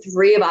it's all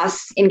three of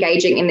us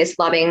engaging in this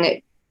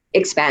loving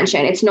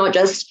expansion. It's not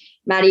just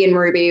Maddie and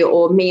Ruby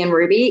or me and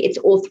Ruby. It's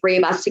all three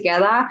of us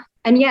together.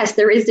 And yes,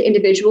 there is the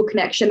individual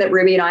connection that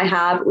Ruby and I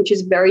have, which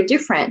is very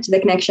different to the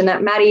connection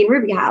that Maddie and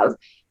Ruby have,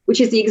 which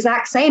is the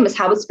exact same as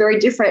how it's very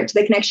different to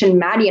the connection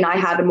Maddie and I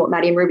have and what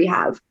Maddie and Ruby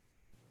have.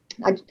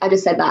 I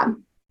just said that.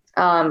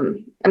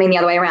 I mean, the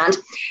other way around.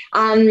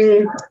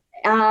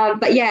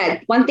 But yeah,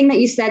 one thing that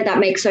you said that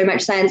makes so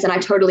much sense, and I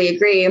totally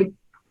agree,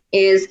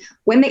 is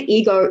when the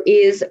ego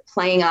is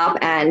playing up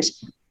and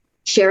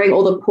sharing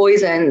all the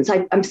poisons.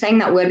 I'm saying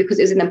that word because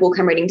it was in the book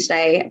I'm reading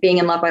today, Being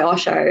in Love by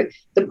Osho,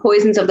 the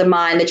poisons of the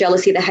mind, the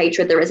jealousy, the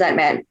hatred, the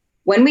resentment.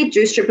 When we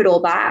do strip it all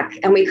back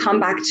and we come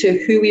back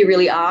to who we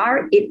really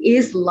are, it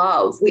is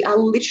love. We are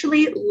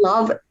literally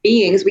love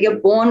beings. We are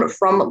born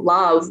from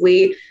love.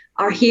 We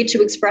are here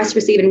to express,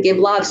 receive, and give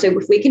love. So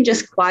if we can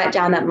just quiet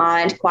down that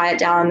mind, quiet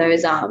down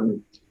those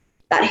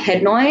that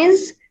head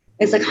noise,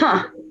 it's like,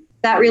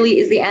 that really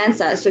is the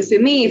answer. So for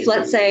me, if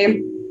let's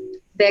say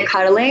they're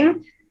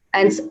cuddling,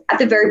 and at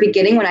the very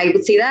beginning when I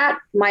would see that,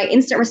 my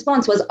instant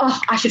response was,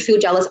 oh, I should feel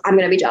jealous. I'm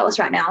going to be jealous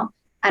right now.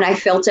 And I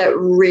felt it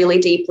really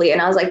deeply.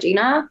 And I was like,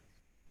 Gina,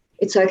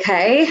 it's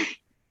okay.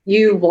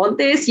 You want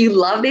this. You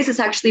love this. It's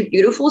actually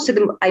beautiful.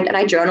 So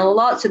I journal a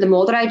lot. So the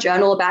more that I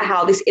journal about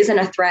how this isn't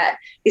a threat,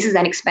 this is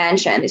an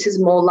expansion. This is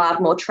more love,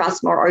 more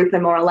trust, more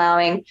open, more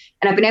allowing.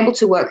 And I've been able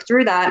to work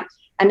through that.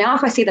 And now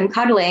if I see them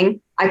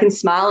cuddling, I can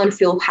smile and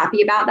feel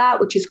happy about that,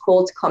 which is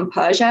called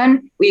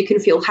compersion, where you can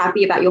feel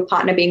happy about your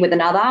partner being with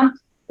another.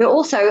 But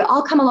also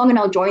I'll come along and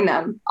I'll join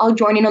them. I'll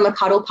join in on the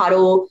cuddle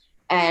puddle,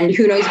 and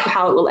who knows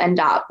how it will end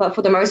up. But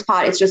for the most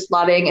part, it's just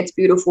loving. It's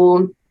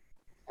beautiful.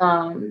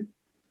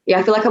 Yeah,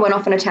 I feel like I went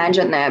off on a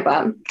tangent there,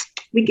 but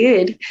we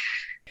good.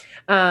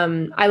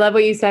 I love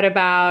what you said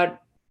about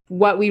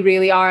what we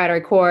really are at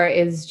our core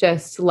is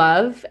just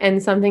love.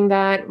 And something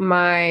that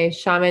my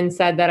shaman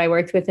said that I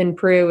worked with in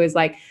Peru is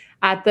like,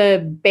 at the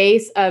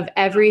base of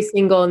every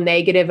single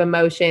negative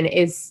emotion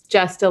is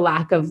just a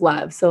lack of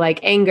love. So like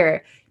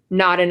anger,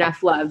 not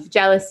enough love,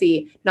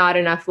 jealousy, not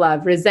enough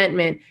love,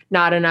 resentment,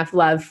 not enough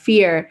love,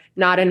 fear,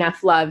 not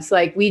enough love. So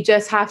like we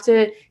just have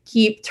to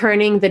keep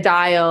turning the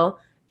dial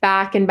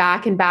back and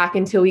back and back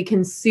until we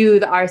can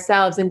soothe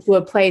ourselves into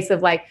a place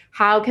of like,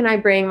 how can I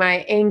bring my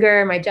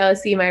anger, my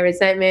jealousy, my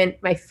resentment,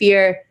 my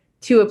fear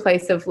to a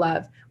place of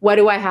love? What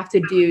do I have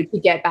to do to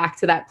get back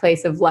to that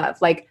place of love?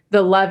 Like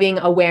the loving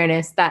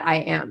awareness that I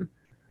am.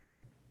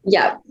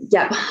 Yeah,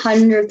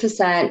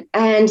 100%.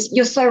 And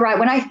you're so right.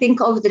 When I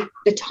think of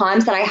the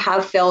times that I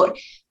have felt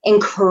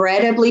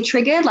incredibly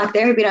triggered, like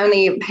there have been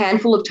only a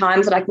handful of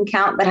times that I can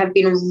count that have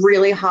been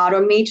really hard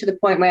on me to the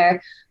point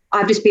where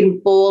I've just been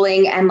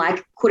bawling and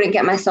like couldn't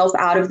get myself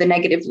out of the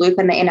negative loop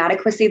and the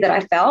inadequacy that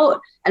I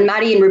felt. And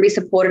Maddie and Ruby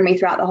supported me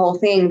throughout the whole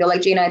thing. They're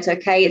like, Gina, it's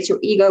okay. It's your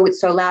ego.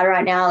 It's so loud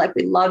right now. Like,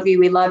 we love you.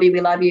 We love you.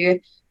 We love you.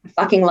 I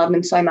fucking love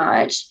them so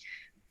much.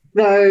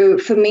 Though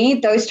for me,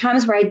 those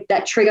times where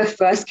that trigger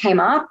first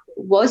came up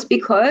was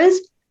because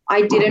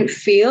I didn't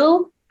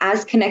feel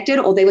as connected,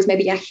 or there was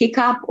maybe a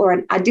hiccup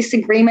or a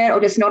disagreement or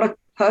just not a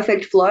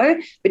perfect flow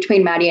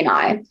between Maddie and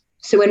I.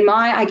 So in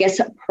my, I guess,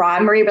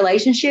 primary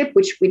relationship,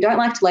 which we don't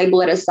like to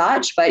label it as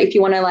such, but if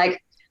you want to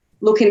like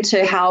look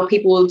into how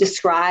people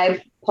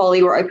describe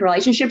poly or open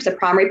relationships, the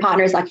primary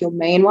partner is like your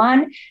main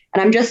one.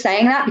 And I'm just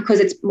saying that because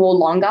it's more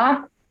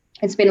longer.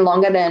 It's been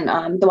longer than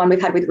the one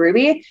we've had with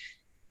Ruby.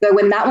 But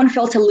when that one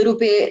felt a little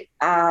bit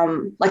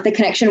like the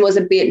connection was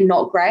a bit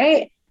not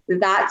great,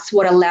 that's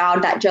what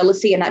allowed that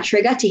jealousy and that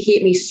trigger to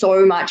hit me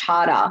so much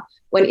harder.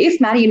 When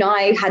if Maddie and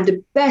I had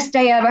the best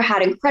day ever,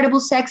 had incredible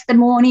sex the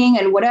morning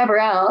and whatever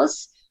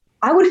else,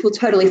 I would feel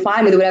totally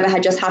fine with whatever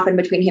had just happened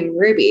between him and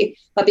Ruby.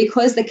 But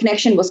because the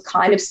connection was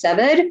kind of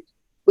severed,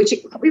 which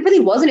it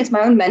really wasn't, it's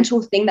my own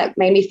mental thing that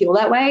made me feel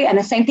that way. And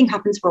the same thing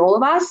happens for all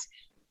of us.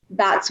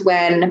 That's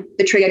when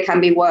the trigger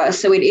can be worse.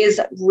 So it is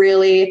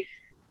really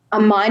a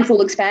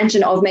mindful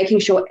expansion of making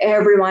sure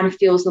everyone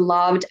feels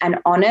loved and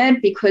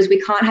honored, because we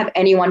can't have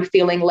anyone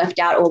feeling left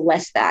out or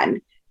less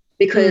than,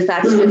 because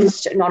that's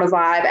just not a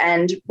vibe.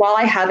 And while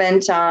I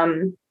haven't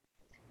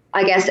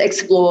I guess,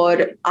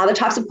 explored other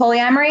types of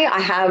polyamory. I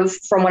have,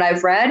 from what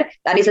I've read,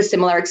 that is a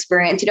similar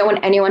experience. You don't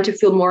want anyone to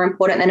feel more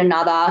important than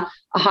another.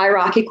 A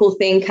hierarchical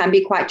thing can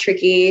be quite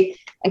tricky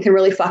and can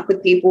really fuck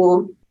with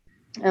people.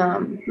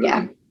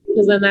 Yeah.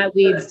 Because then that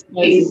leads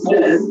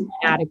to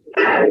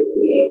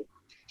inadequate.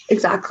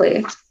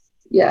 Exactly.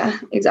 Yeah,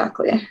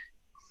 exactly.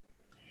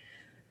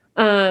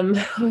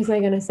 What was I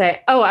going to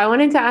say? Oh, I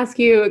wanted to ask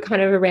you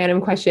kind of a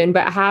random question,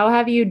 but how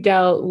have you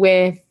dealt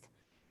with,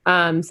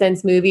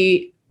 since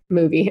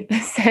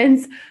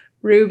since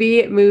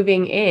Ruby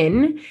moving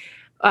in,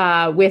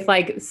 with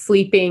like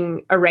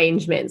sleeping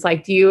arrangements?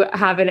 Like, do you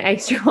have an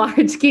extra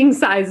large king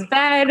size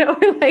bed, or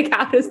like,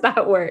 how does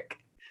that work?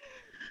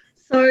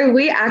 So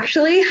we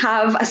actually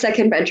have a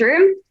second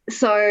bedroom.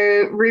 So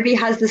Ruby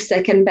has the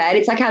second bed.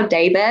 It's like our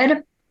day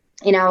bed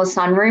in our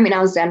sunroom, in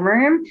our Zen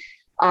room.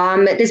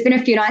 There's been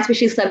a few nights where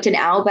she slept in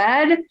our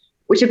bed,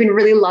 which have been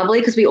really lovely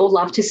because we all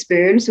love to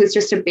spoon. So it's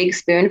just a big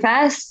spoon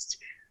fest.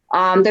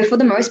 Though for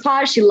the most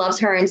part, she loves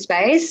her own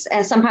space.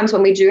 And sometimes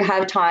when we do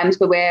have times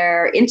where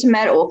we're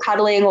intimate or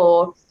cuddling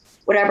or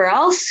whatever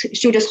else,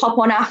 she'll just hop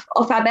on off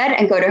our bed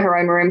and go to her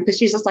own room because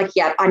she's just like,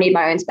 yeah, I need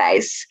my own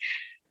space.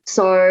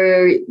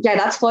 So yeah,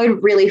 that's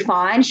flowed really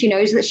fine. She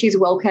knows that she's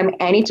welcome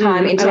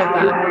anytime into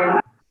our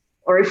room.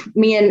 Or if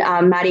me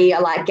and Maddie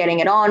are like getting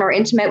it on or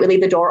intimate, we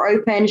leave the door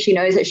open. She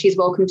knows that she's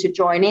welcome to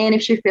join in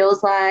if she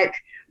feels like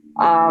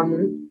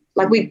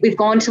we've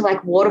gone to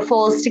like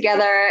waterfalls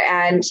together,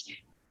 and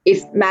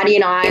if Maddie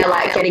and I are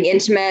like getting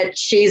intimate,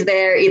 she's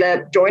there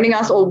either joining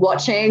us or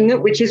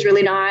watching, which is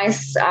really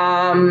nice.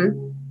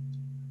 And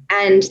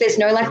there's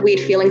no like weird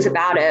feelings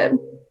about it.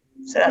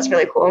 So that's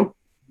really cool.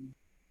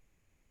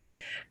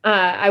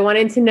 I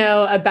wanted to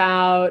know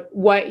about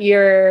what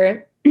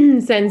your,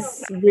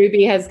 since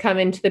Ruby has come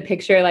into the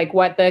picture, like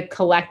what the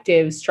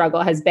collective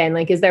struggle has been.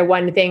 Like, is there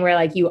one thing where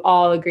like you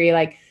all agree,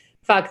 like,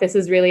 fuck, this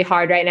is really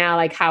hard right now.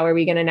 Like, how are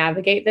we going to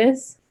navigate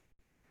this?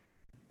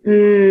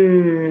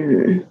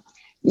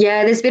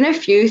 Yeah, there's been a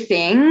few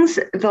things,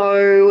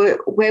 though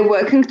we're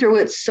working through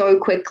it so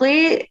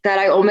quickly that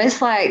I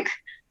almost like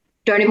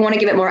don't even want to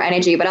give it more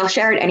energy, but I'll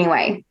share it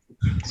anyway.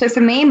 So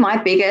for me, my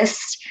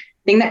biggest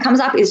thing that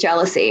comes up is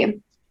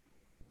jealousy.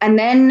 And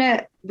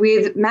then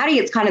with Maddie,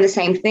 it's kind of the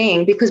same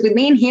thing, because with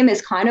me and him,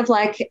 is kind of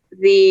like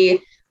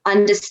the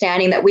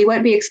understanding that we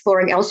won't be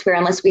exploring elsewhere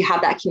unless we have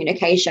that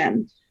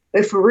communication.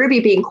 But for Ruby,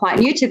 being quite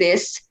new to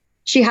this,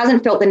 she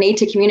hasn't felt the need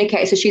to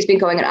communicate. So she's been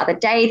going on other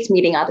dates,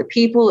 meeting other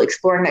people,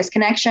 exploring those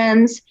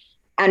connections.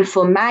 And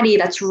for Maddie,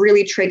 that's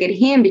really triggered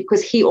him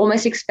because he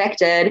almost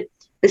expected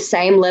the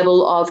same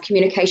level of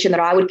communication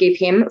that I would give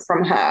him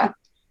from her,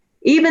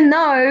 even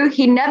though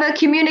he never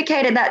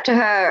communicated that to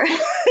her.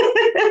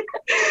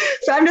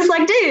 So I'm just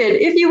like,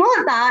 dude, if you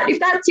want that, if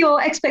that's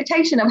your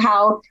expectation of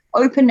how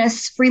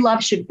openness, free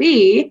love should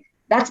be,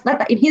 that's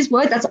in his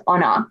words, that's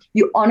honor.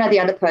 You honor the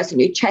other person.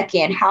 You check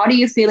in. How do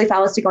you feel if I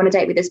was to go on a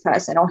date with this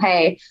person? Or,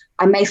 hey,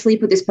 I may sleep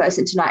with this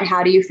person tonight.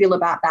 How do you feel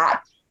about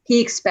that?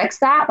 He expects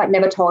that, but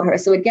never told her.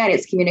 So again,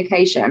 it's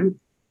communication.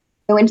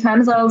 So in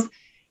terms of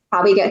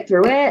how we get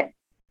through it,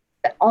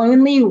 the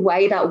only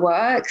way that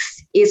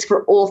works is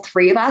for all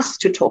three of us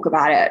to talk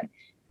about it.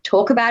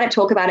 Talk about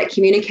it,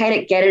 communicate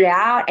it, get it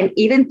out. And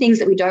even things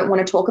that we don't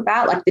want to talk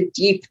about, like the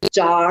deep,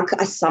 dark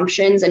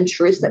assumptions and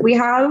truths that we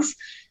have.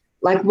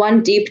 Like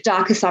one deep,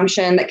 dark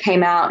assumption that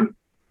came out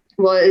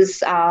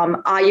was,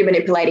 are you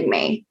manipulating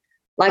me?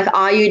 Like,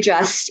 are you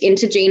just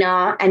into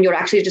Gina and you're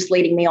actually just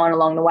leading me on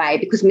along the way?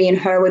 Because me and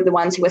her were the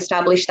ones who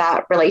established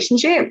that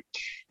relationship.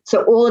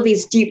 So all of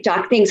these deep,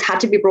 dark things had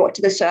to be brought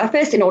to the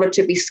surface in order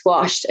to be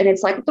squashed. And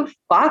it's like, what the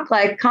fuck?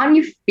 Like, can't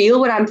you feel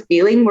what I'm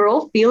feeling? We're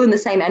all feeling the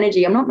same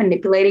energy. I'm not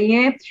manipulating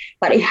you,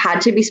 but it had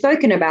to be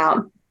spoken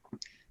about.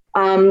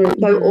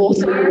 Though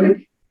also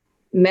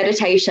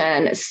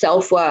meditation,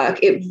 self-work,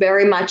 it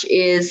very much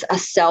is a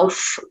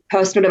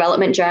personal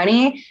development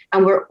journey.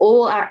 And we're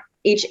all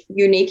each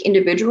unique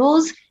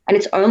individuals. And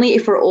it's only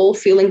if we're all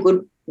feeling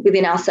good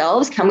within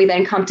ourselves can we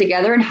then come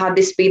together and have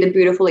this be the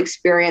beautiful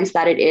experience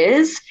that it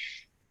is.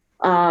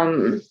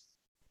 And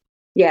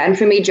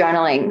for me,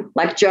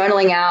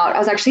 journaling out, I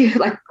was actually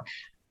like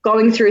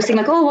going through saying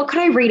like, oh, what could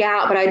I read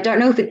out? But I don't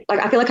know if it, like,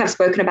 I feel like I've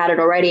spoken about it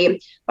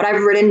already, but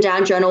I've written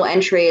down journal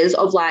entries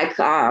of like,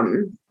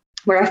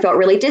 where I felt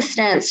really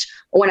distanced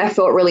or when I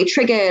felt really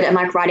triggered, and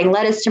like writing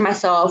letters to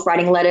myself,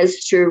 writing letters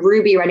to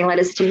Ruby, writing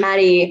letters to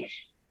Maddie.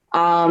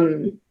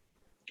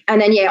 And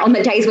then, on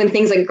the days when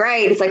things are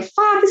great, it's like,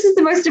 fuck, this is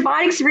the most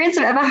divine experience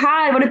I've ever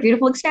had. What a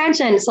beautiful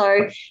expansion.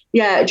 So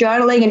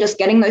journaling and just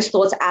getting those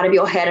thoughts out of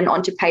your head and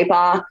onto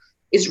paper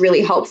is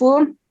really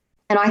helpful.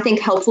 And I think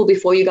helpful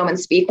before you go and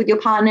speak with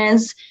your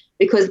partners,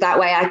 because that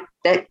way I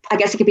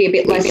guess it could be a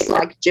bit less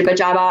like jibber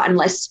jabber and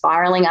less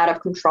spiraling out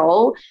of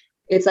control.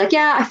 It's like,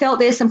 I felt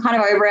this, I'm kind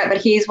of over it,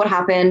 but here's what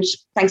happened.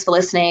 Thanks for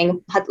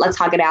listening. Let's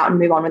hug it out and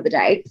move on with the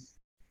day.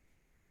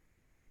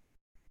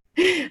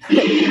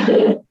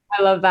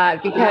 I love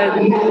that,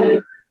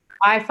 because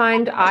I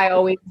find I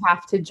always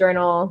have to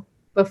journal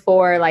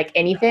before like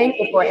anything,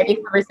 before any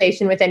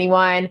conversation with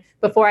anyone,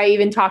 before I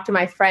even talk to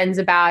my friends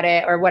about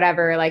it or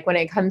whatever. Like when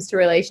it comes to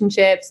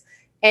relationships,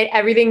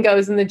 everything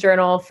goes in the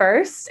journal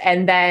first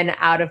and then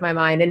out of my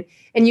mind.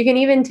 And you can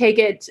even take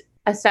it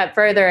a step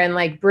further and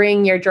like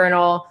bring your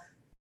journal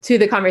to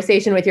the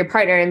conversation with your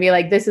partner and be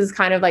like, this is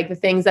kind of like the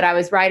things that I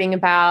was writing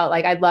about.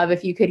 Like, I'd love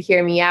if you could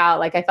hear me out.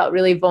 Like, I felt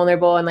really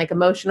vulnerable and like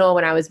emotional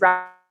when I was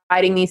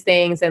writing these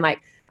things. And like,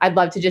 I'd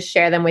love to just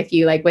share them with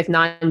you, like with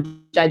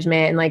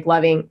non-judgment and like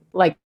loving,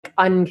 like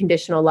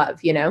unconditional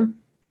love, you know?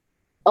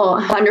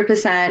 Oh,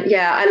 100%.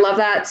 Yeah, I love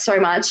that so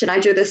much. And I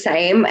do the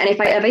same. And if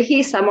I ever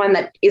hear someone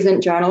that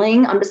isn't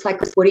journaling, I'm just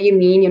like, what do you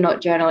mean you're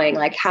not journaling?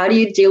 Like, how do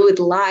you deal with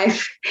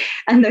life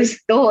and those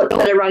thoughts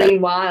that are running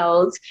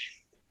wild?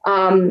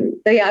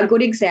 But yeah, a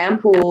good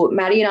example,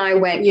 Maddie and I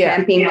went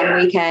camping one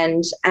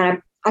weekend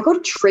and I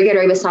got triggered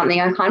over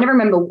something. I can't even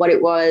remember what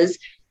it was,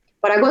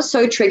 but I got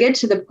so triggered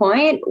to the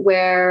point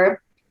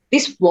where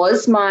this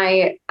was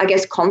my, I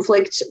guess,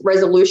 conflict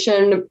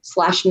resolution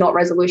 / not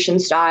resolution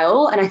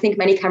style. And I think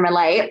many can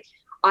relate.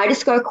 I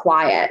just go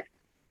quiet.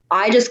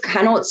 I just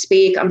cannot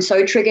speak. I'm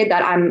so triggered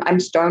that I'm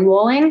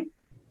stonewalling.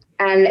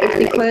 And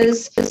it's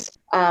because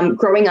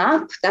growing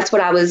up, that's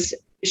what I was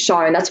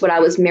shown. That's what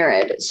I was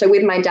mirrored. So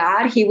with my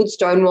dad, he would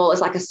stonewall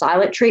as like a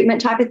silent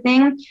treatment type of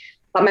thing.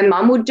 But my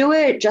mum would do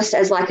it just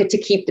as like to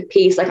keep the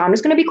peace. Like, I'm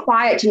just going to be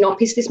quiet to not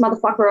piss this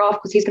motherfucker off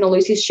because he's going to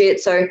lose his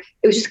shit. So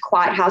it was just a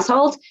quiet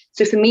household.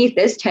 So for me, if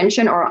there's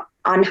tension or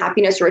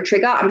unhappiness or a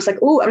trigger, I'm just like,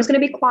 oh, I'm just going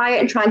to be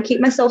quiet and try and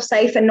keep myself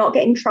safe and not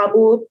get in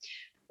trouble.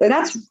 So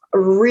that's a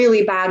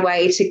really bad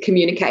way to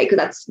communicate because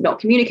that's not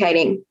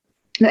communicating.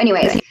 But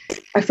anyways,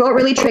 I felt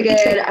really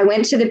triggered. I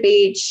went to the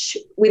beach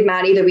with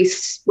Maddie. That we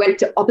went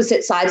to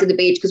opposite sides of the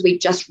beach because we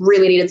just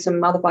really needed some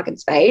motherfucking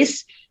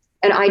space.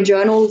 And I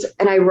journaled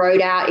and I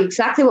wrote out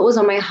exactly what was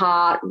on my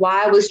heart,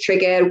 why I was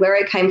triggered, where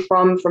it came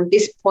from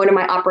this point of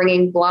my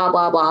upbringing, blah,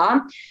 blah,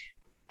 blah.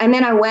 And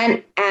then I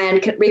went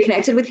and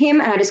reconnected with him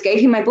and I just gave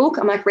him my book.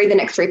 I'm like, read the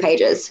next 3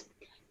 pages.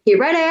 He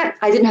read it.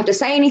 I didn't have to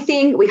say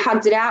anything. We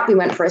hugged it out. We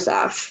went for a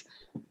surf.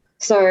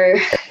 So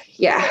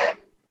yeah,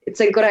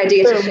 it's a good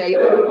idea to share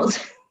your journals.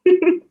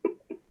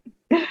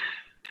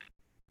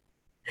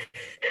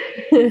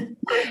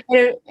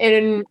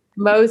 In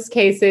most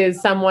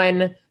cases,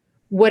 someone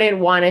wouldn't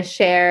want to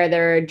share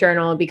their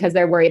journal because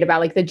they're worried about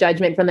like the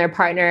judgment from their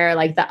partner,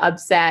 like the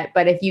upset.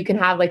 But if you can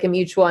have like a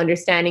mutual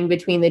understanding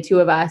between the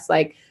two of us,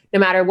 like no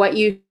matter what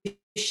you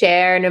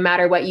share, no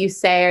matter what you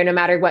say, or no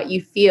matter what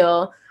you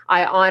feel,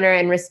 I honor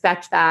and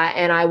respect that.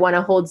 And I want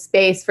to hold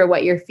space for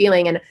what you're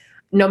feeling. And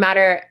no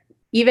matter,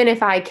 even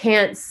if I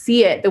can't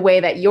see it the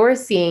way that you're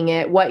seeing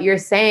it, what you're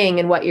saying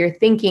and what you're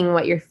thinking,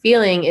 what you're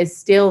feeling is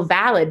still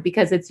valid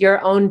because it's your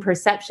own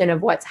perception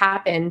of what's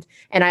happened.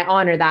 And I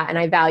honor that and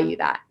I value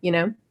that, you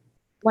know?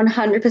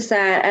 100%.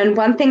 And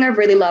one thing I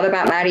really love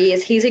about Maddie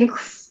is he's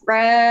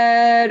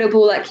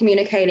incredible at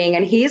communicating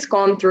and he's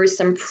gone through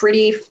some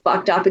pretty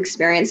fucked up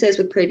experiences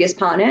with previous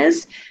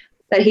partners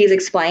that he's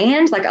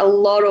explained, like a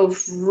lot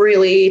of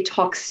really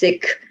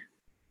toxic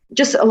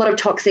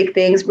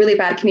things, really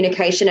bad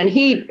communication. And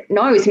he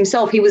knows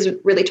himself, he was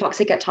really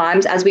toxic at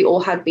times, as we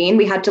all have been.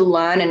 We had to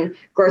learn and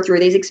go through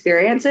these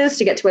experiences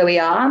to get to where we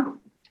are.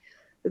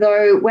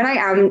 Though when I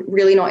am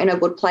really not in a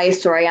good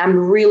place or I am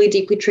really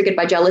deeply triggered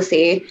by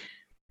jealousy,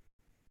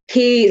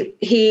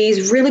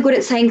 he's really good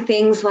at saying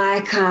things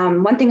like,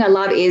 one thing I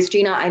love is,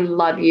 Gina, I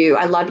love you.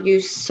 I love you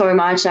so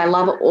much. I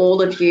love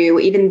all of you,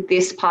 even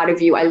this part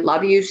of you. I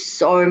love you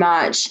so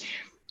much.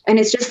 And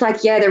it's just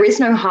like, yeah, there is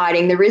no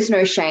hiding. There is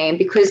no shame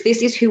because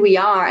this is who we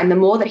are. And the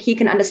more that he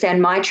can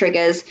understand my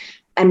triggers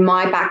and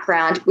my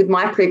background with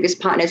my previous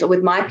partners or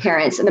with my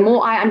parents, and the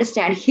more I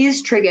understand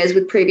his triggers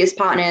with previous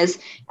partners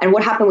and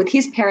what happened with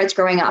his parents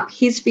growing up,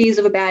 his fears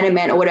of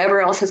abandonment or whatever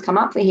else has come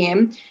up for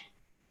him,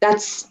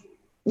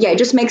 it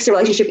just makes the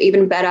relationship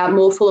even better,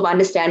 more full of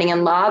understanding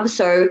and love.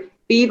 So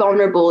be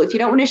vulnerable. If you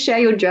don't want to share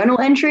your journal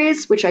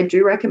entries, which I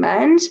do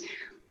recommend,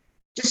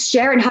 just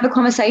share and have a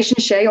conversation,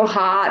 share your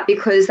heart,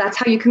 because that's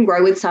how you can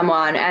grow with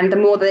someone. And the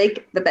more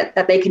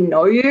that they can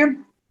know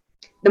you,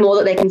 the more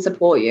that they can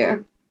support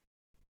you.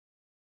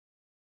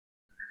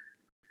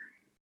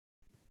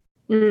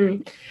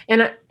 And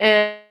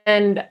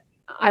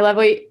I love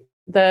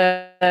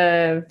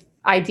the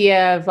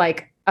idea of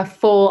like a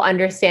full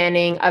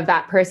understanding of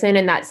that person.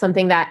 And that's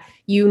something that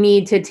you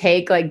need to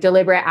take like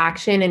deliberate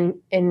action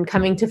in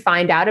coming to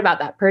find out about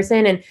that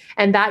person.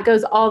 And that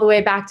goes all the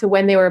way back to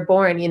when they were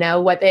born, you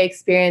know, what they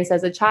experienced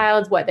as a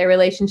child, what their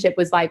relationship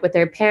was like with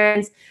their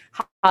parents,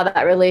 how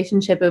that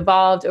relationship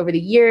evolved over the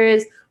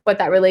years, what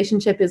that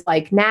relationship is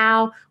like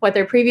now, what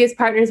their previous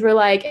partners were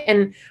like.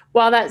 And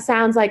while that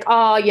sounds like,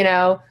 oh, you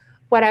know,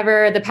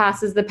 whatever, the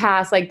past is the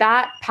past, like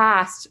that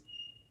past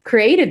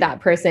created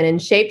that person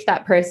and shaped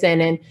that person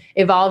and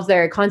evolves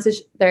their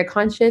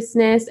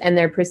consciousness and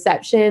their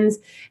perceptions.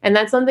 And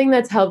that's something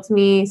that's helped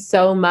me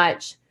so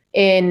much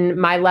in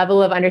my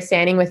level of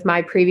understanding with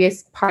my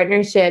previous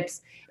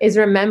partnerships, is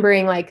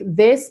remembering like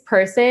this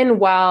person,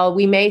 while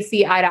we may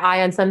see eye to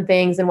eye on some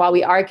things and while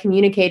we are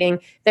communicating,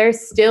 they're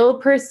still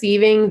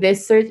perceiving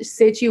this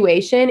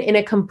situation in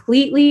a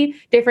completely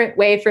different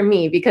way from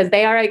me, because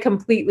they are a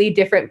completely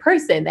different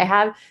person.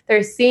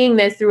 They're seeing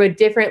this through a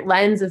different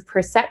lens of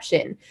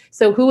perception.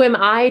 So who am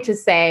I to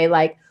say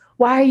like,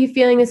 why are you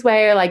feeling this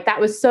way? Or like,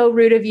 that was so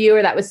rude of you,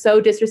 or that was so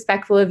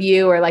disrespectful of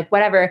you, or like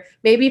whatever.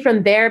 Maybe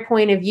from their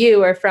point of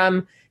view or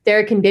from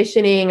their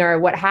conditioning or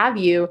what have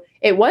you,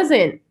 it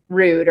wasn't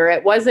rude or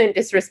it wasn't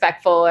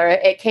disrespectful, or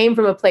it came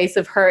from a place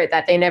of hurt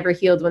that they never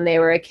healed when they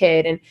were a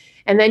kid.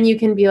 And then you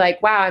can be like,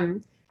 wow,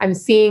 I'm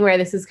seeing where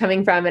this is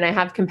coming from, and I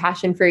have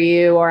compassion for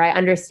you, or I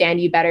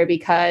understand you better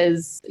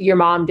because your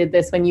mom did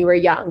this when you were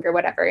young, or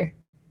whatever.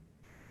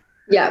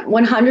 Yeah,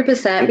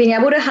 100%. Being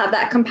able to have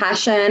that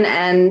compassion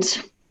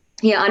and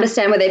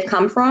understand where they've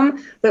come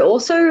from, but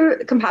also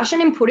compassion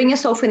in putting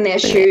yourself in their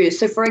shoes.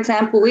 So for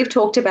example, we've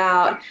talked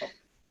about,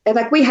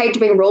 like, we hate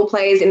doing role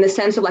plays in the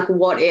sense of like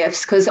what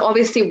ifs, because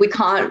obviously we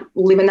can't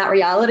live in that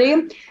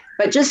reality.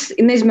 But just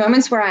in these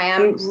moments where I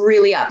am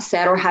really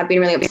upset or have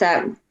been really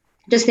upset,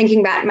 just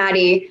thinking back,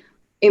 Maddie,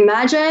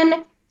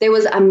 imagine there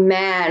was a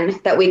man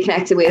that we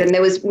connected with, and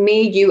there was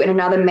me, you, and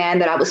another man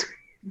that I was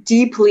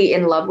deeply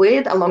in love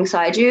with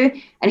alongside you,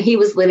 and he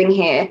was living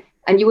here.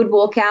 And you would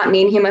walk out,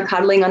 me and him are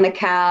cuddling on the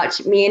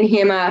couch, me and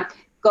him are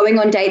going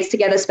on dates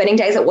together, spending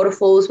days at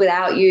waterfalls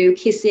without you,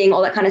 kissing,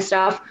 all that kind of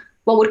stuff.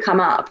 What would come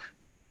up?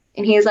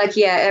 And he's like,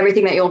 yeah,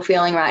 everything that you're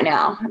feeling right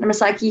now. And I'm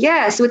just like,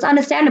 yeah, so it's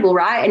understandable,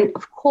 right? And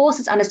of course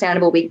it's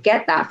understandable. We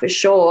get that for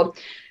sure.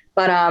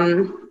 But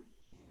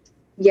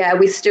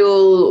we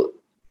still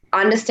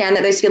understand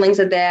that those feelings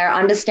are there,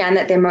 understand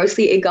that they're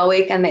mostly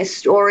egoic and they're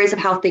stories of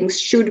how things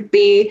should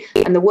be.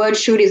 And the word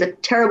should is a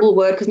terrible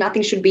word, because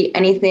nothing should be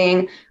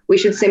anything. We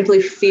should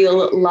simply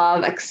feel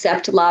love,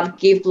 accept love,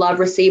 give love,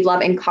 receive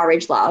love,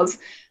 encourage love.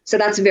 So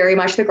that's very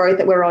much the growth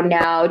that we're on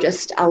now,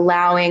 just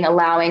allowing,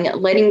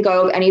 letting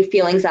go of any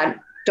feelings that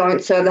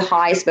don't serve the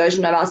highest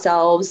version of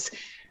ourselves.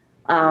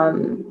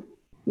 And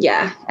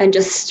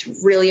just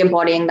really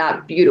embodying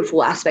that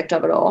beautiful aspect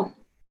of it all.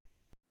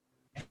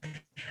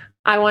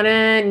 I want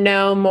to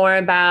know more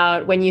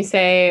about when you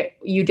say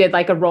you did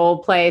like a role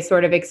play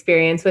sort of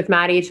experience with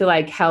Maddie to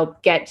like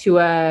help get to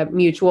a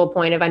mutual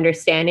point of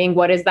understanding.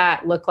 What does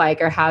that look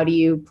like, or how do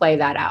you play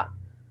that out?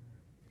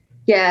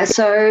 Yeah,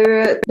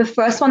 so the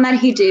first one that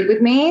he did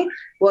with me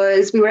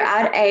was we were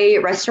at a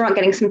restaurant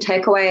getting some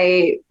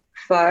takeaway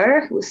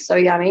pho. It was so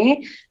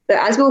yummy. But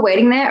as we were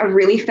waiting there, a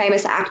really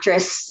famous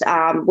actress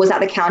was at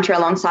the counter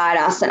alongside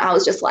us. And I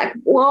was just like,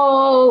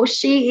 whoa,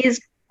 she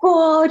is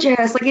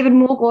gorgeous, like even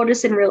more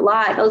gorgeous in real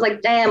life. I was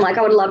like, damn, like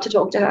I would love to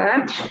talk to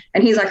her.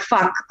 And he's like,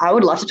 fuck, I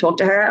would love to talk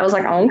to her. I was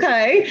like,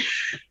 okay.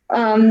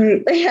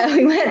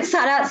 We went,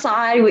 sat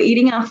outside, we were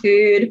eating our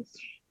food,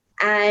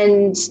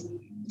 and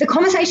the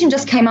conversation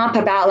just came up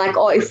about like,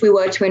 oh, if we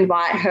were to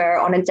invite her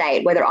on a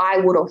date, whether I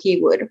would or he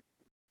would.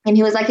 And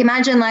he was like,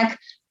 imagine like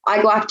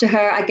I go up to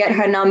her, I get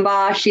her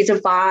number, she's a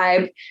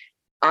vibe.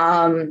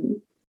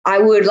 I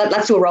would,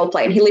 let's do a role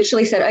play. And he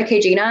literally said, okay,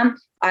 Gina,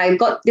 I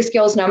got this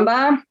girl's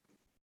number.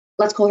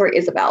 Let's call her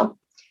Isabel.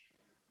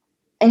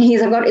 And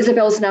I've got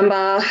Isabel's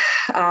number.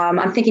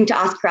 I'm thinking to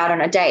ask her out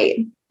on a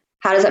date.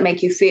 How does that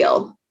make you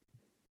feel?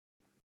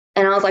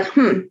 And I was like,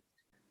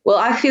 well,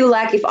 I feel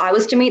like if I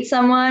was to meet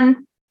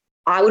someone,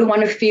 I would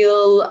want to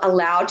feel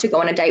allowed to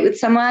go on a date with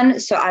someone.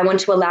 So I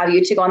want to allow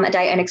you to go on that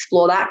date and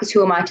explore that, because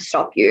who am I to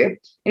stop you? And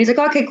he's like,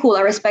 okay, cool.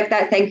 I respect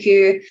that. Thank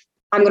you.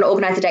 I'm going to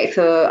organize a date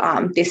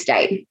for this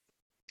date.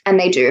 And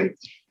they do.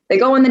 They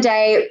go on the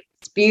date.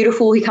 It's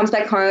beautiful. He comes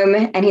back home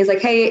and he's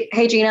like, hey,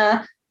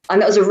 Gina,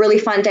 that was a really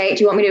fun date.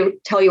 Do you want me to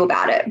tell you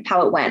about it,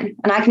 how it went?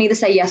 And I can either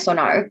say yes or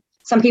no.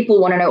 Some people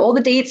want to know all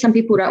the deets. Some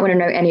people don't want to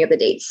know any of the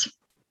deets.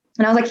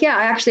 And I was like, yeah,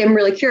 I actually am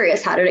really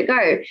curious. How did it go?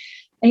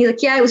 And he's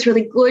like, yeah, it was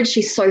really good.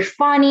 She's so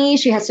funny.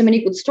 She has so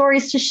many good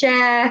stories to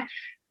share.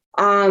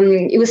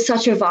 It was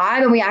such a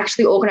vibe. And we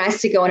actually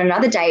organized to go on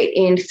another date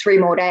in 3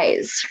 more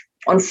days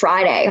on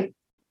Friday.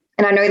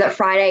 And I know that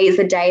Friday is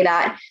the day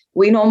that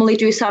we normally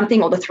do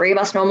something, or the 3 of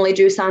us normally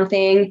do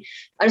something.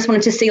 I just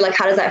wanted to see, like,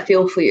 how does that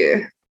feel for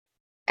you?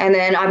 And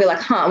then I'd be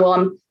like, well,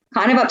 I'm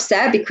kind of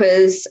upset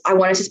because I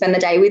wanted to spend the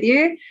day with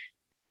you.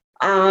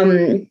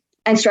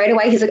 And straight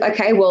away he's like,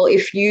 okay, well,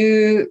 if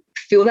you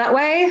feel that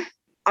way,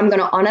 I'm going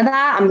to honor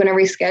that. I'm going to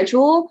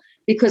reschedule,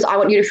 because I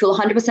want you to feel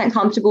 100%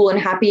 comfortable and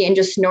happy, and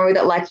just know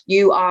that like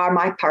you are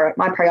my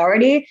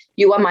priority.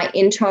 You are my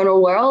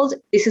internal world.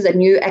 This is a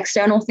new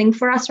external thing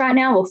for us right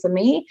now, or for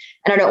me,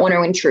 and I don't want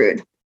to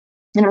intrude.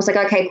 And I was like,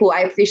 okay, cool. I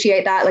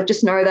appreciate that. Like,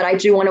 just know that I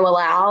do want to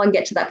allow and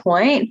get to that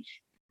point.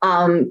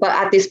 But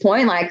at this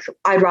point, like,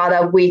 I'd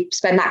rather we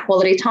spend that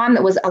quality time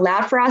that was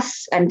allowed for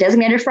us and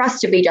designated for us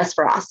to be just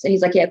for us. And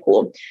he's like, yeah,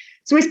 cool.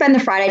 So we spend the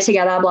Friday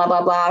together, blah,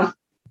 blah, blah.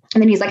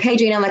 And then he's like, hey,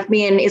 Gina, like,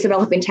 me and Isabel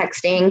have been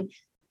texting,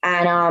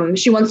 and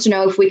she wants to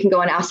know if we can go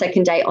on our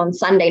second date on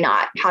Sunday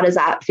night. How does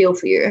that feel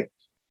for you?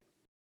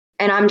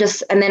 And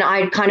then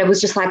I kind of was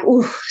just like,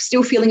 ooh,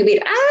 still feeling a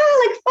bit,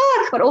 like,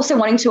 fuck, but also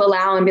wanting to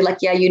allow and be like,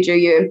 yeah, you do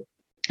you.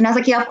 And I was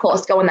like, yeah, of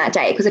course, go on that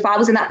date. Because if I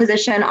was in that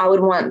position, I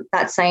would want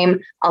that same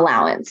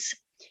allowance.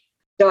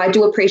 So I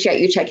do appreciate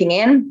you checking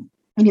in.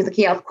 And he's like,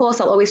 yeah, of course,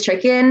 I'll always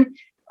check in.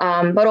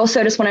 But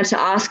also just wanted to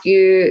ask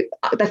you,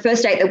 the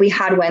first date that we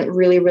had went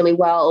really, really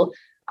well.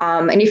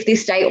 And if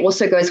this date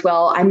also goes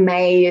well, I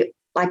may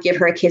like give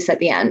her a kiss at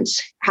the end.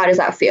 How does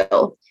that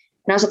feel?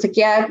 And I was just like,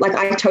 yeah, like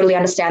I totally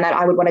understand that.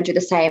 I would want to do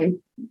the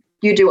same.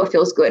 You do what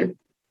feels good.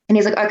 And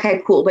he's like,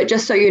 okay, cool. But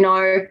just so you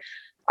know,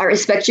 I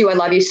respect you. I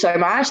love you so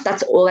much.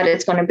 That's all that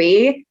it's going to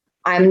be.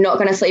 I'm not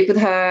going to sleep with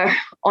her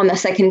on the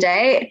second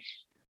date.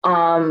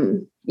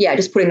 Yeah,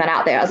 just putting that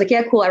out there. I was like,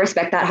 yeah, cool. I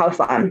respect that. Have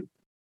fun.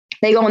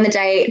 They go on the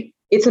date.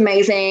 It's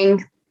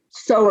amazing.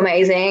 So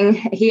amazing.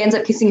 He ends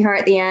up kissing her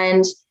at the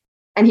end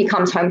and he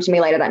comes home to me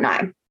later that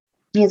night.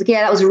 He's like,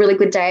 yeah, that was a really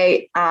good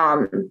date.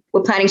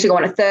 We're planning to go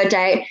on a third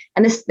date.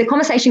 And the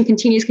conversation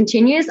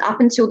continues up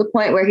until the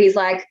point where he's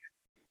like,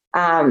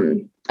 I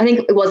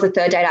think it was the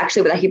third date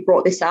actually, where he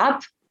brought this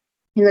up.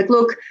 He's like,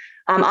 look,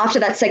 after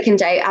that second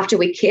date, after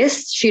we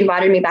kissed, she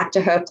invited me back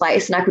to her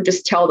place and I could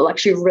just tell that like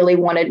she really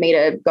wanted me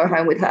to go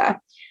home with her.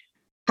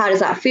 How does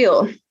that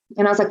feel?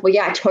 And I was like, well,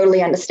 yeah, I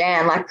totally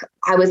understand. Like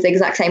I was the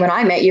exact same when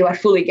I met you. I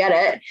fully get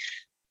it.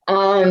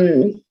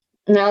 And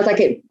I was like,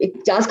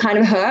 it does kind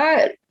of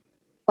hurt,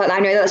 but I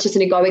know that's just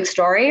an egoic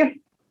story.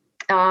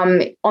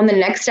 On the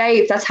next day,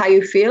 if that's how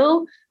you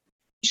feel,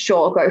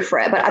 sure, go for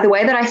it. But the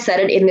way that I said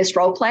it in this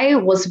role play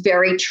was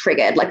very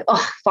triggered. Like,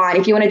 oh, fine.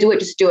 If you want to do it,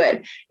 just do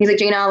it. He's like,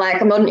 Gina,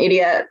 like, I'm not an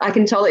idiot. I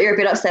can tell that you're a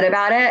bit upset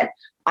about it.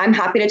 I'm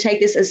happy to take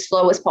this as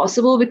slow as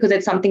possible because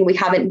it's something we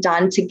haven't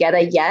done together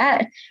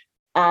yet.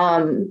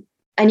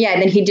 And yeah,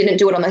 then he didn't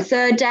do it on the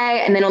third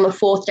day. And then on the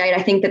fourth date,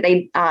 I think that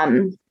they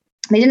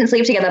didn't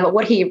sleep together. But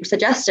what he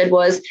suggested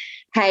was,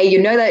 hey,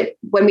 you know that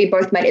when we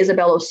both met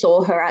Isabel or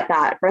saw her at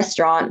that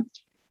restaurant,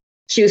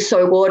 she was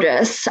so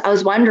gorgeous. I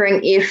was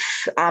wondering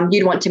if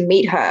you'd want to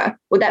meet her.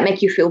 Would that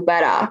make you feel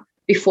better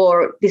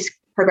before this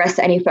progressed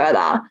any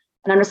further?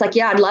 And I'm just like,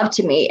 yeah, I'd love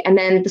to meet. And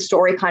then the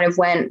story kind of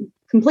went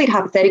complete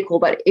hypothetical,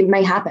 but it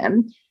may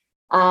happen,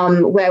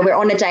 where we're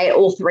on a date,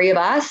 all three of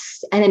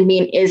us, and then me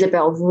and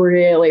Isabel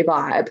really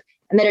vibe.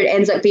 And then it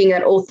ends up being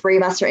that all three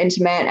of us are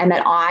intimate and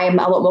that I'm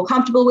a lot more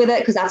comfortable with it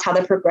because that's how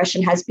the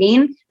progression has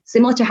been,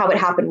 similar to how it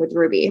happened with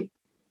Ruby.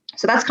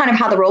 So that's kind of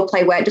how the role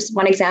play went. Just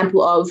one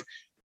example of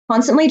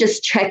constantly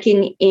just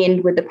checking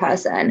in with the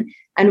person.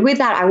 And with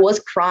that, I was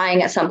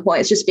crying at some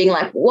points, just being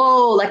like,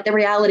 whoa, like the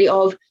reality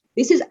of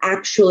this is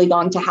actually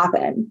going to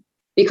happen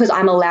because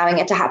I'm allowing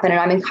it to happen and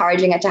I'm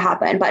encouraging it to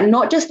happen. But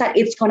not just that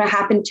it's going to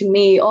happen to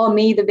me or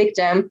me, the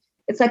victim.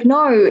 It's like,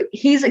 no,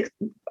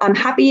 I'm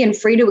happy and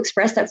free to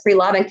express that free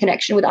love and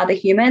connection with other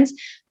humans.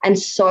 And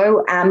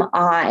so am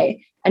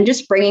I. And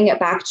just bringing it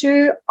back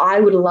to, I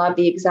would love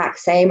the exact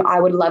same. I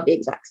would love the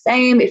exact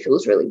same. It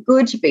feels really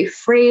good to be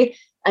free.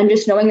 And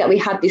just knowing that we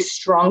have this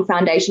strong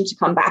foundation to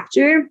come back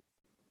to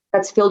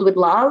that's filled with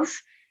love.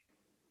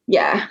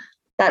 Yeah,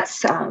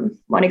 that's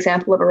one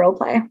example of a role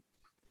play.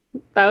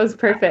 That was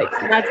perfect.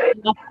 That's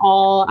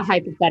all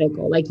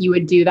hypothetical. Like you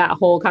would do that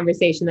whole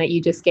conversation that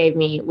you just gave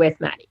me with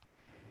Maddie.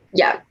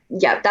 Yeah,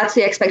 that's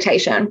the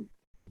expectation.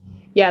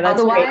 Yeah, that's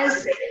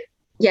otherwise great.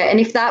 Yeah, and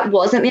if that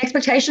wasn't the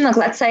expectation, like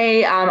let's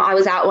say I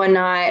was out one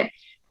night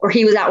or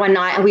he was out one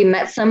night and we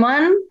met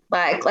someone,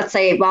 like let's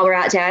say while we're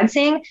out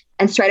dancing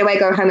and straight away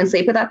go home and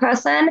sleep with that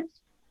person,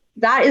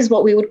 that is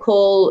what we would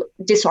call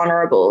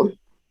dishonorable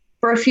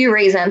for a few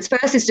reasons.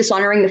 First is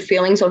dishonoring the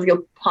feelings of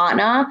your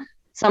partner,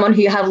 someone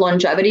who you have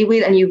longevity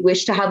with and you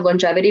wish to have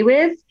longevity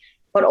with,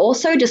 but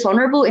also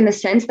dishonorable in the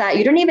sense that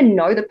you don't even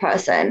know the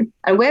person.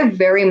 And we're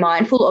very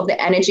mindful of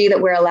the energy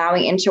that we're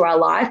allowing into our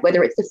life,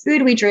 whether it's the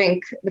food we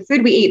drink, the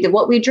food we eat,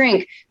 what we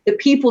drink, the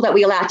people that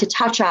we allow to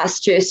touch us,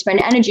 to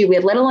spend energy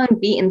with, let alone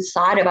be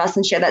inside of us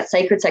and share that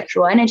sacred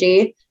sexual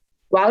energy.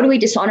 Why would we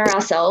dishonor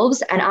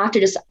ourselves? And after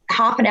just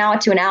half an hour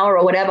to an hour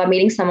or whatever,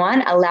 meeting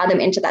someone, allow them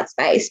into that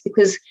space?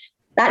 Because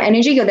that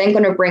energy you're then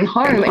going to bring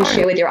home and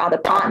share with your other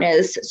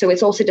partners. So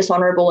it's also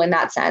dishonorable in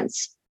that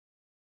sense.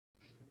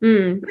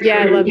 Yeah,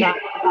 I love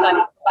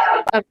that.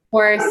 Of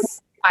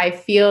course, I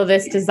feel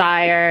this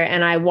desire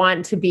and I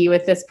want to be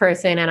with this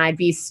person and I'd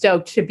be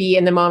stoked to be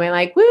in the moment,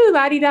 like, woo,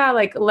 la-di-da,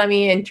 like, let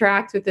me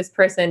interact with this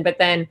person. But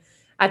then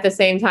at the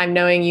same time,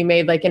 knowing you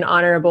made like an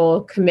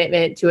honorable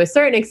commitment to a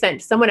certain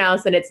extent to someone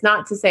else. And it's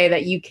not to say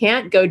that you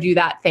can't go do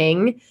that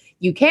thing.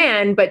 You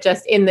can, but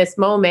just in this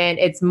moment,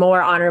 it's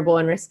more honorable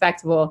and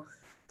respectable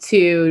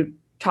to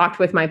talk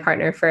with my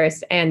partner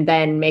first and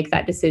then make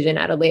that decision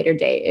at a later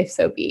date, if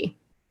so be.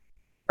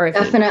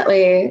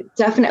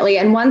 Definitely.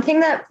 And one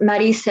thing that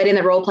Maddie said in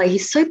the role play,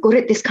 he's so good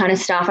at this kind of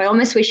stuff. I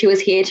almost wish he was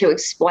here to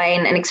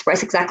explain and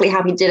express exactly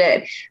how he did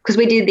it, because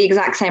we did the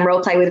exact same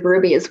role play with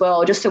Ruby as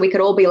well, just so we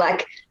could all be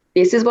like,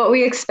 this is what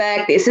we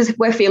expect. This is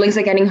where feelings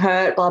are getting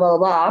hurt, blah, blah,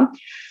 blah.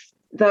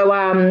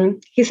 Though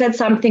he said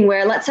something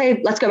where, let's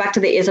go back to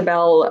the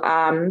Isabel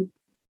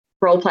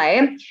role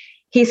play.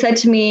 He said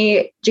to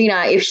me,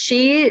 Gina, if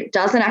she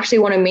doesn't actually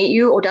want to meet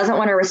you or doesn't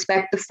want to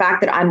respect the fact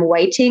that I'm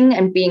waiting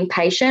and being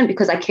patient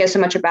because I care so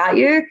much about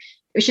you,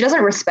 if she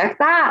doesn't respect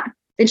that,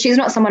 then she's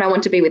not someone I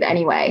want to be with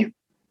anyway.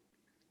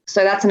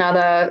 So that's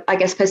another, I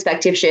guess,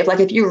 perspective shift. Like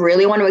if you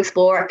really want to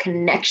explore a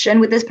connection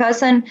with this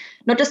person,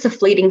 not just a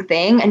fleeting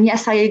thing. And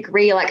yes, I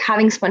agree, like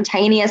having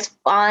spontaneous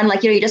fun,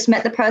 like, you just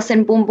met the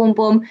person, boom, boom,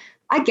 boom.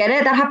 I get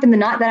it. That happened the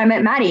night that I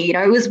met Maddie.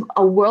 It was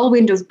a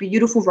whirlwind of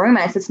beautiful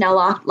romance that's now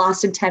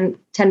lasted 10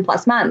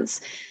 plus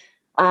months.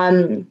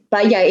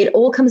 But yeah, it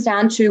all comes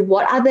down to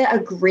what are the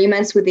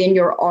agreements within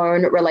your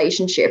own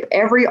relationship.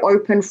 Every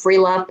open, free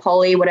love,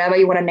 poly, whatever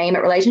you want to name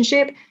it,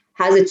 relationship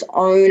has its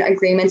own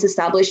agreements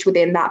established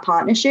within that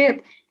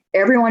partnership.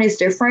 Everyone is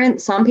different.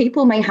 Some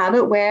people may have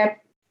it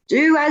where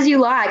do as you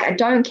like. I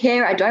don't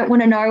care. I don't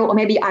want to know. Or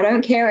maybe I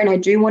don't care and I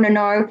do want to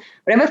know.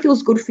 Whatever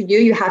feels good for you,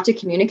 you have to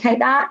communicate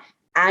that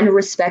and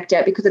respect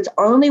it, because it's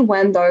only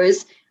when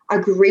those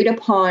agreed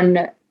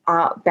upon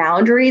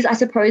boundaries, I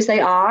suppose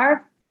they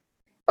are,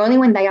 only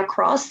when they are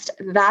crossed,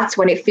 that's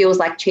when it feels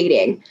like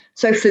cheating.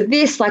 So for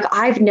this, like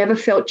I've never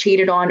felt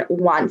cheated on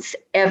once,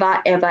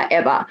 ever, ever,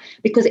 ever,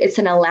 because it's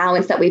an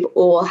allowance that we've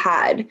all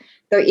had.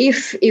 So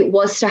if it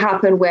was to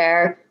happen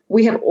where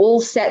we have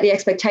all set the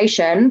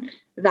expectation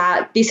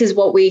that this is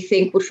what we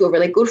think would feel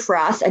really good for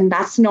us, and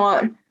that's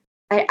not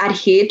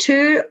adhered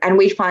to, and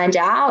we find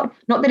out,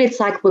 not that it's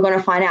like we're going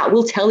to find out,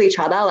 we'll tell each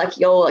other like,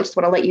 yo, I just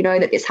want to let you know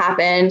that this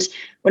happened.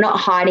 We're not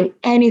hiding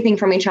anything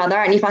from each other.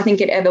 And if I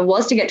think it ever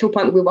was to get to a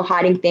point where we were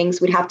hiding things,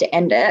 we'd have to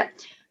end it,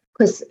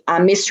 because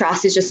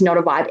mistrust is just not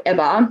a vibe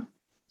ever.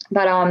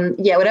 But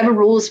yeah, whatever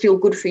rules feel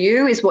good for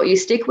you is what you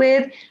stick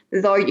with,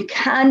 though you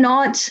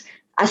cannot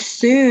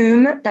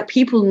assume that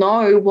people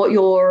know what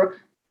your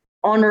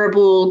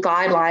honorable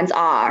guidelines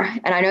are.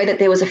 And I know that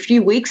there was a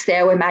few weeks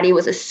there where Maddie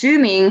was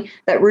assuming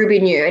that Ruby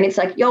knew, and it's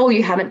like, yo,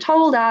 you haven't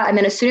told her. And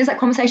then as soon as that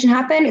conversation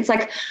happened, it's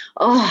like,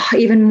 oh,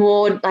 even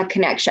more like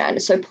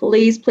connection. So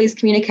please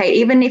communicate.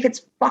 Even if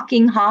it's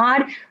fucking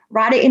hard,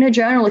 write it in a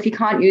journal. If you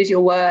can't use your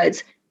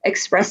words,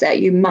 express it.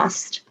 You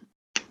must.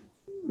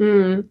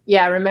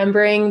 Yeah,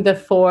 remembering the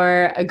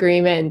 4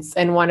 agreements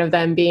and one of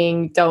them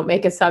being don't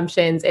make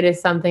assumptions. It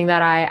is something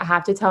that I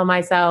have to tell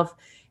myself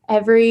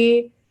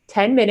every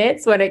 10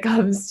 minutes when it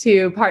comes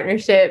to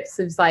partnerships.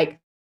 It's like,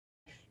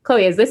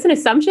 Chloe, is this an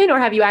assumption, or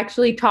have you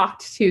actually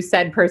talked to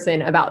said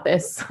person about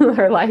this?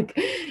 Or like,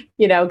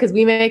 because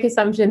we make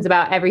assumptions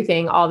about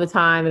everything all the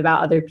time,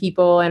 about other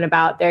people and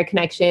about their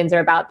connections or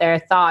about their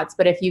thoughts.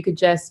 But if you could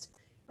just,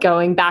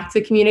 going back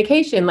to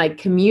communication, like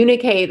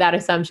communicate that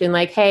assumption,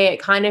 like, hey, it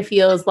kind of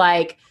feels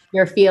like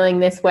you're feeling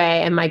this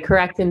way. Am I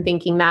correct in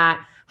thinking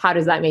that? How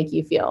does that make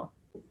you feel?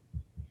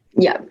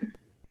 Yeah.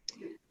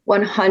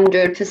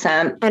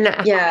 100%.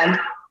 And yeah.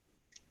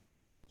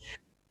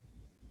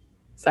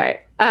 Sorry.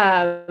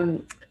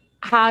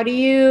 How do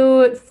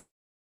you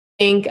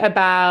think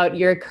about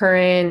your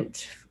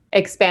current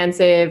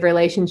expansive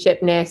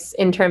relationshipness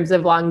in terms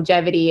of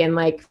longevity and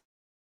like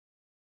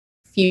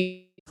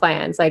future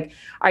plans? Like,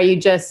 are you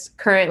just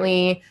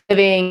currently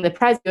living the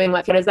present, doing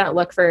what does that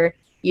look for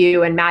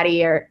you and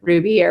Maddie or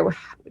Ruby, or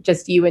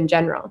just you in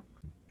general?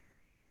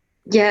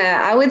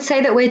 Yeah, I would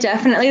say that we're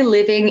definitely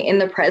living in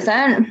the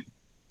present.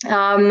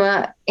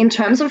 In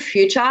terms of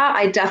future,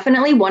 I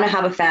definitely want to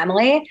have a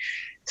family.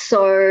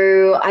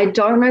 So I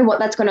don't know what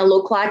that's going to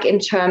look like in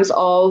terms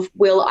of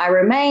will I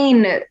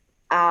remain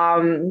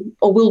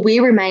or will we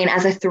remain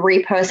as a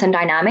 3-person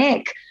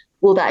dynamic?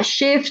 Will that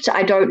shift?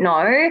 I don't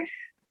know.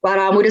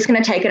 But we're just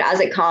going to take it as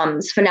it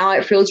comes. For now,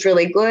 it feels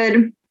really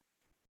good.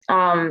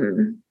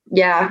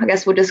 Yeah, I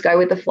guess we'll just go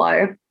with the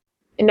flow.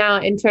 Now,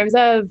 in terms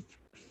of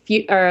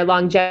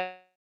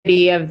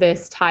longevity of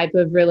this type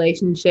of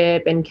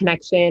relationship and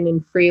connection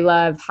and free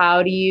love,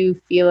 how do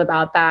you feel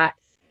about that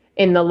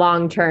in the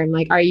long term?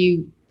 Like, are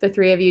you, the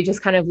 3 of you,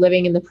 just kind of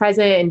living in the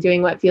present and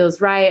doing what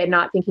feels right and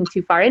not thinking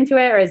too far into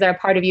it? Or is there a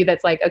part of you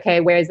that's like, okay,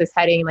 where is this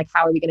heading? Like,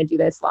 how are we going to do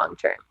this long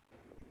term?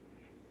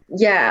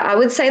 Yeah, I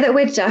would say that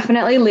we're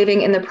definitely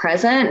living in the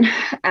present.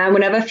 And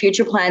whenever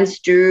future plans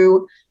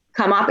do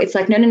come up, it's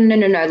like, no,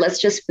 let's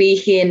just be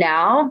here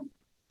now.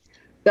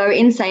 Though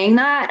in saying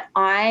that,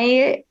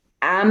 I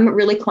am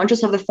really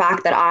conscious of the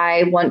fact that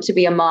I want to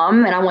be a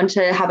mom and I want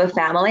to have a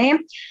family.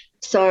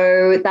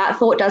 So that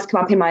thought does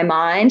come up in my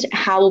mind.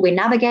 How will we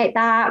navigate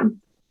that?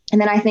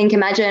 And then I think,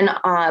 imagine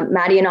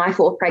Maddie and I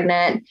fall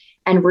pregnant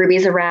and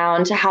Ruby's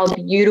around, how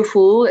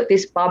beautiful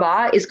this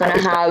Baba is going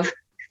to have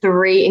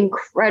 3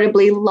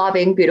 incredibly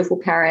loving, beautiful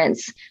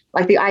parents.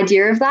 Like, the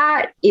idea of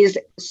that is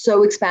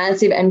so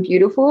expansive and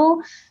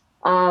beautiful.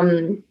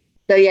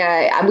 So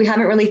yeah, we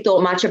haven't really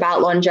thought much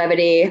about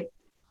longevity.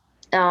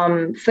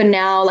 For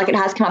now, like, it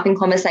has come up in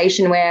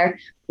conversation where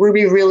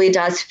Ruby really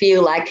does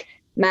feel like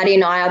Maddie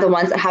and I are the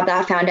ones that have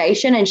that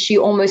foundation, and she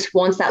almost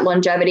wants that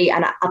longevity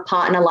and a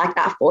partner like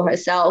that for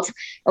herself.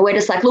 And we're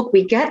just like, look,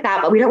 we get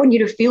that, but we don't want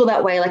you to feel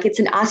that way. Like, it's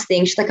an us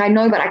thing. She's like, I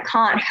know, but I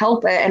can't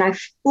help it. And I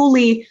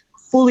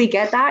fully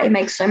get that. It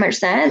makes so much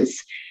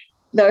sense.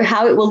 Though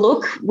how it will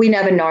look, we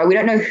never know. We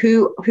don't know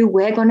who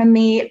we're going to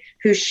meet,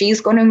 who she's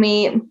going to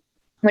meet.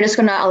 We're just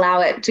going to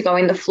allow it to go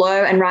in the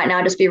flow. And right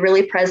now, just be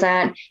really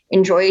present,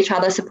 enjoy each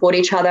other, support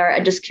each other,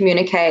 and just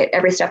communicate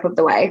every step of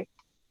the way.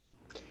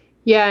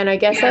 Yeah. And I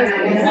guess as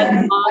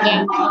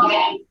long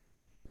as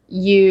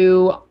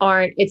you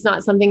aren't, it's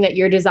not something that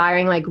you're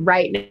desiring like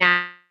right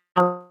now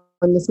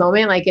in this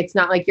moment, like it's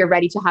not like you're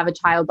ready to have a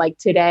child like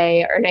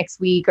today or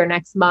next week or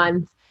next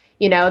month,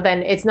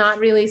 then it's not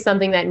really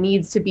something that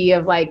needs to be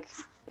of like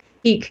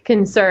peak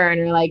concern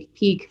or like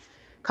peak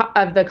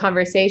of the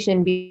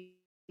conversation,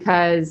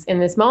 because in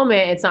this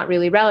moment it's not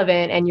really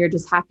relevant and you're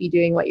just happy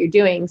doing what you're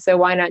doing. So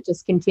why not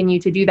just continue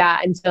to do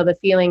that until the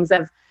feelings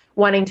of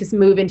wanting to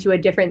move into a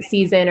different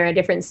season or a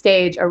different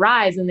stage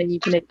arise, and then you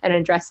can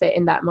address it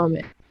in that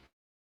moment.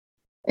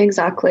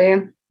 Exactly.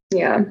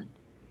 Yeah.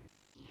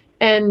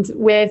 And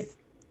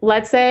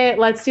let's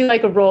do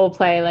like a role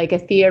play, like a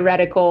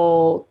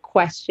theoretical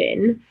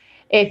question.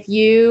 If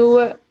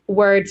you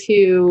were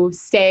to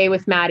stay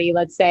with Maddie,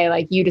 let's say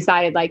like you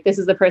decided like this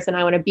is the person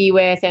I want to be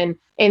with, and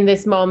in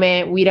this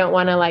moment we don't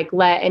want to like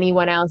let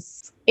anyone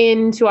else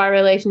into our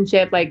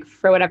relationship, like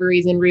for whatever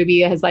reason Ruby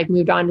has like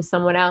moved on to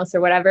someone else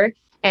or whatever,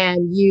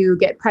 and you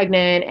get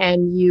pregnant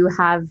and you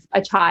have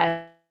a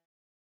child,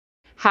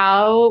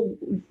 how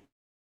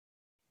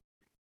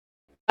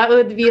that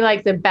would be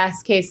like the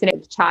best case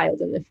scenario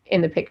child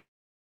in the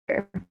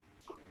picture.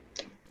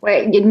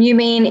 Wait, you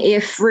mean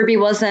if Ruby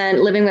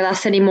wasn't living with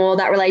us anymore,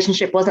 that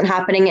relationship wasn't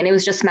happening and it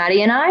was just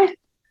Maddie and I?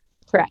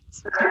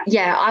 Correct.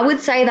 Yeah, I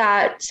would say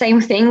that same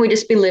thing. We'd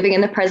just be living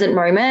in the present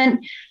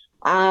moment.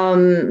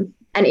 And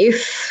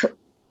if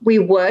we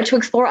were to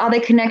explore other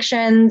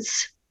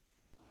connections,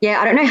 yeah,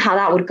 I don't know how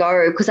that would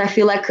go, because I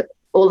feel like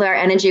all of our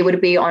energy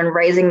would be on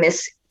raising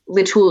this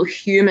little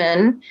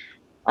human.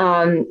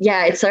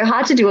 Yeah, it's so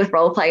hard to do with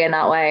role play in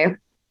that way.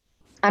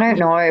 I don't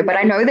know, but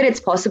I know that it's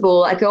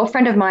possible. A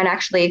girlfriend of mine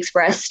actually she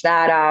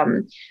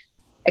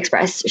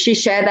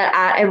shared that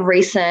at a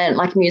recent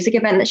like music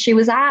event that she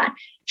was at,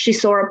 she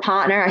saw a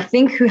partner, I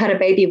think, who had a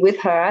baby with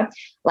her,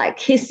 like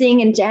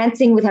kissing and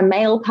dancing with a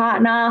male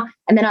partner.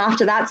 And then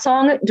after that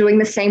song, doing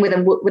the same with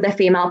a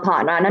female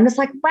partner. And I'm just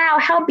like, wow,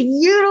 how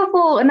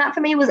beautiful. And that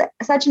for me was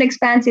such an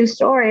expansive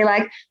story.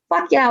 Like,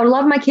 fuck yeah, I would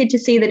love my kid to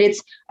see that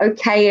it's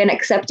okay and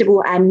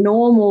acceptable and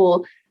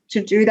normal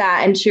to do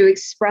that and to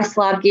express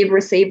love, give,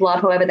 receive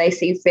love, however they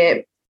see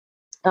fit.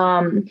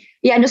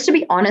 Yeah, and just to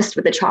be honest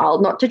with the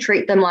child, not to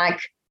treat them like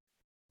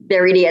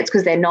they're idiots,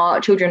 because they're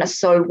not. Children are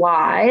so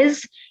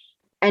wise.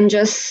 And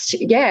just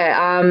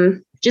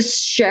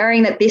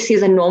sharing that this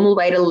is a normal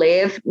way to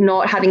live,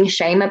 not having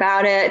shame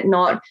about it,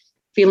 not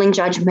feeling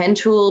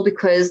judgmental,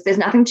 because there's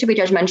nothing to be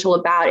judgmental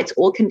about. It's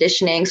all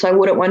conditioning. So I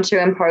wouldn't want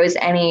to impose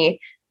any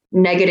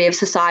negative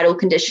societal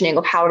conditioning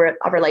of how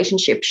a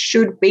relationship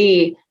should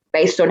be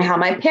based on how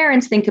my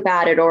parents think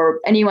about it or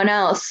anyone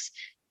else.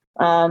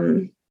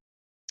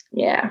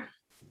 Yeah.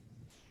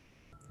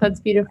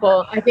 That's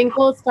beautiful. I think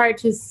we'll start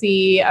to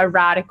see a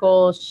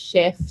radical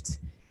shift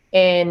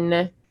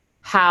in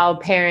how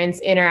parents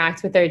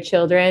interact with their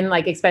children,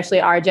 like especially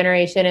our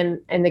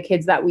generation and the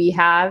kids that we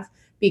have,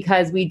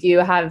 because we do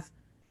have,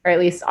 or at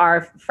least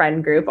our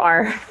friend group,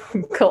 our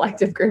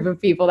collective group of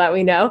people that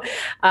we know,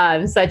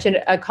 such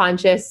a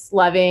conscious,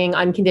 loving,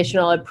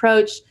 unconditional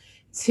approach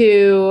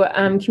to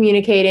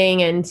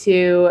communicating and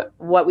to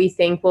what we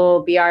think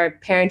will be our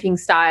parenting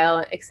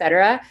style, et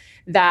cetera,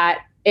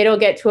 that it'll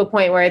get to a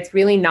point where it's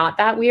really not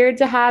that weird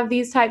to have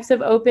these types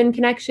of open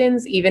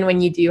connections, even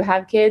when you do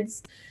have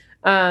kids.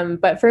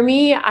 But for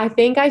me, I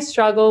think I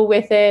struggle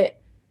with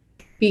it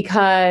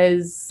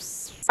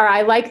because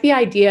I like the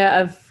idea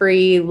of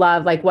free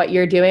love, like what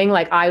you're doing.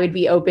 Like I would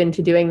be open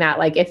to doing that.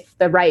 Like if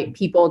the right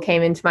people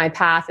came into my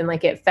path and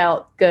like it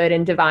felt good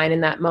and divine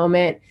in that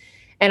moment.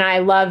 And I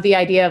love the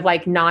idea of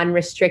like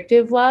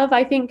non-restrictive love.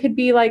 I think could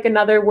be like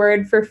another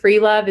word for free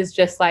love, is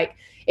just like,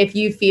 if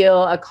you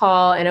feel a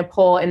call and a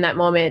pull in that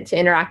moment to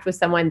interact with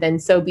someone, then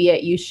so be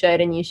it. You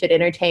should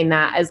entertain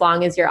that, as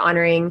long as you're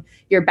honoring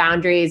your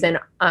boundaries and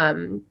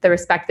the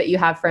respect that you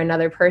have for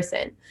another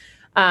person.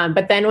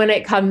 But then when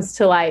it comes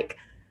to like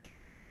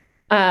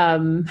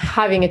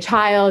having a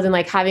child and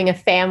like having a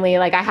family,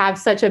 like I have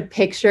such a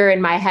picture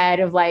in my head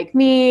of like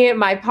me,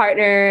 my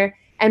partner,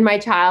 and my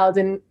child,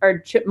 and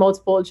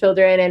multiple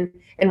children, and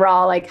we're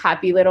all like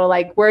happy little,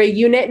 like we're a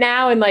unit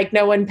now, and like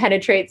no one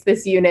penetrates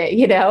this unit,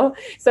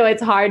 So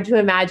it's hard to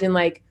imagine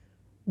like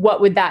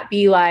what would that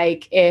be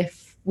like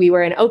if we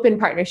were an open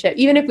partnership,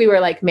 even if we were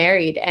like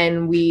married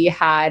and we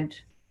had,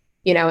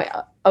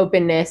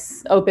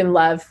 openness, open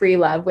love, free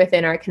love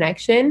within our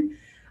connection.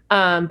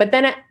 But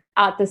then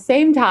at the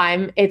same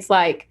time, it's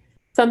like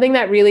something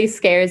that really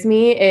scares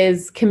me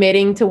is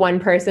committing to one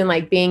person,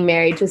 like being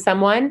married to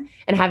someone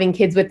and having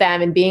kids with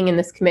them and being in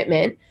this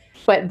commitment.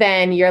 But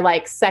then your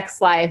like sex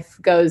life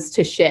goes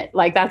to shit.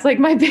 Like that's like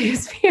my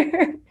biggest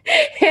fear.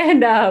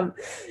 And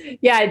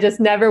I just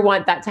never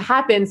want that to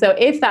happen. So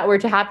if that were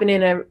to happen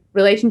in a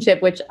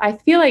relationship, which I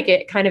feel like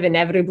it kind of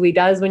inevitably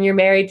does when you're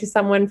married to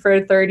someone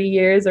for 30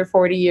 years or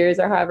 40 years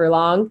or however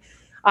long,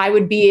 I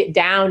would be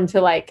down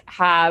to like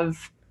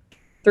have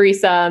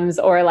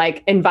threesomes or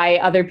like invite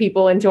other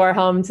people into our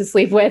home to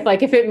sleep with.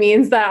 Like if it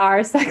means that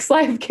our sex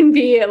life can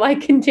be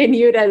like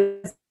continued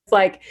as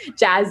like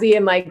jazzy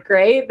and like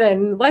great,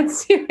 then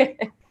let's do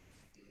it.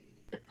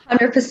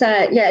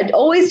 100%. Yeah,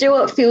 always do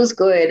what feels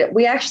good.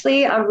 We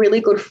actually are really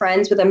good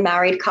friends with a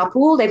married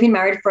couple. They've been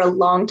married for a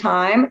long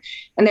time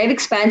and they've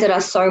expanded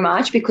us so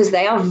much because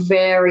they are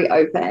very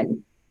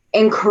open,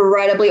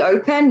 incredibly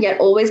open, yet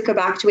always go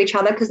back to each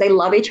other because they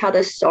love each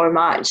other so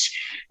much.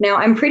 Now,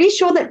 I'm pretty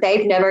sure that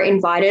they've never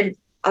invited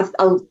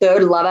a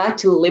third lover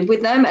to live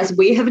with them as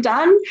we have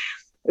done,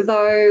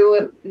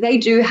 though they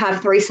do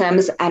have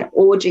threesomes and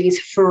orgies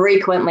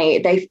frequently.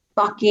 They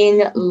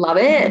fucking love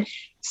it.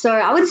 So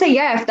I would say,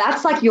 yeah, if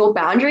that's like your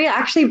boundary, I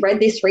actually read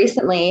this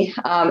recently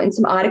in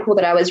some article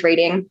that I was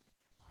reading.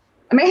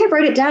 I may have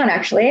wrote it down,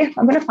 actually.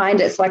 I'm going to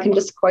find it so I can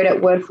just quote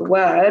it word for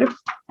word.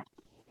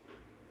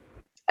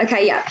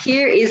 Okay, yeah,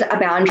 here is a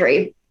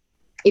boundary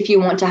if you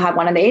want to have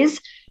one of these,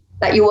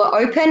 that you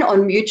are open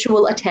on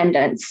mutual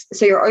attendance.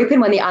 So you're open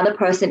when the other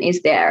person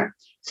is there.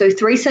 So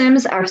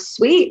threesomes are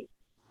sweet,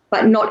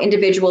 but not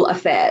individual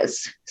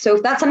affairs. So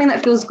if that's something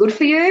that feels good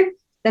for you,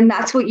 then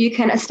that's what you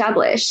can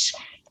establish.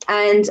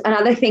 And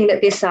another thing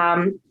that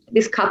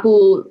this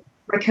couple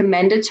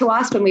recommended to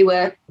us when we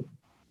were,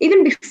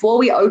 even before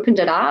we opened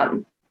it up,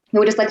 they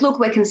were just like, look,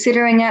 we're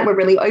considering it. We're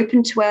really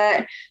open to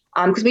it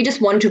because we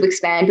just want to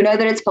expand. We know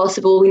that it's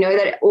possible. We know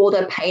that all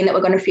the pain that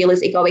we're going to feel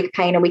is egoic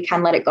pain and we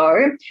can let it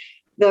go.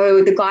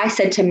 Though the guy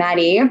said to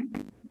Maddie,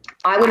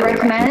 I would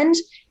recommend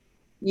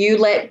you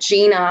let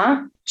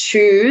Gina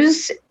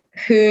choose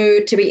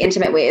who to be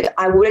intimate with.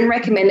 I wouldn't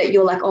recommend that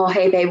you're like, oh,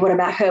 hey, babe, what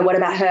about her? What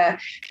about her?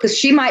 Because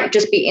she might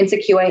just be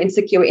insecure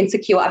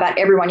about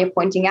everyone you're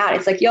pointing out.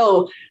 It's like,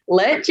 yo,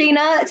 let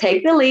Gina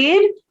take the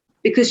lead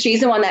because she's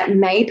the one that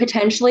may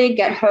potentially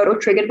get hurt or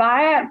triggered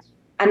by it.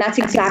 And that's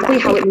exactly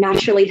how it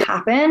naturally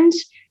happened.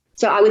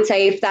 So I would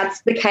say if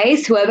that's the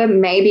case, whoever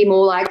may be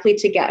more likely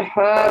to get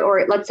hurt,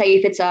 or let's say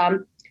if it's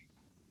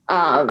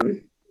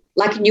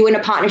like you in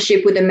a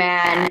partnership with a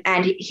man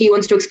and he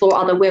wants to explore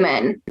other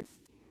women,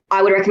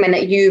 I would recommend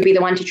that you be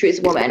the one to choose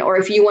a woman. Or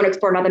if you want to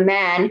explore another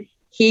man,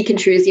 he can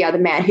choose the other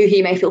man who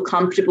he may feel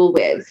comfortable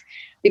with.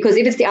 Because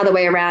if it's the other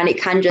way around,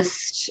 it can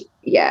just,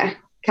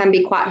 can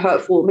be quite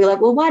hurtful. Be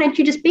like, well, why don't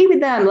you just be with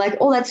them? Like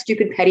all that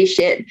stupid petty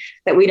shit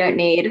that we don't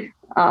need.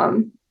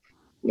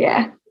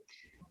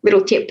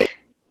 Little tip.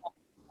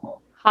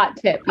 Hot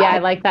tip. Yeah, I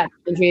like that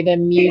imagery, the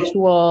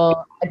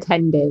mutual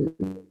attendance.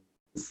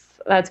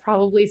 That's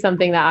probably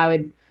something that I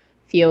would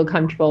feel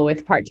comfortable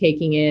with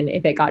partaking in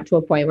if it got to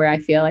a point where I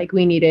feel like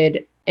we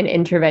needed an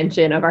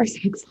intervention of our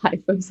sex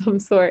life of some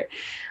sort.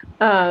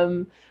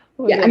 And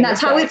that's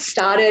how it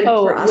started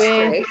for us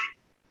three.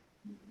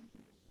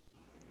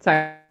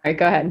 Sorry,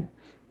 go ahead.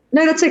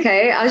 No, that's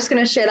okay. I was just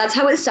going to share, that's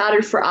how it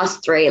started for us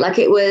three. Like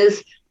it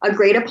was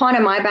agreed upon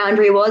and my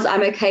boundary was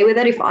I'm okay with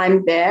it if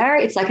I'm there.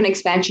 It's like an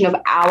expansion of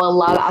our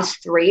love, us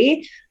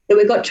three. That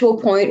we got to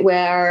a point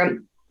where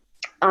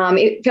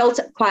it felt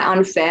quite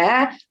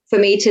unfair for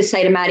me to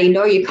say to Maddie,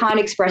 no, you can't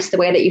express the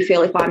way that you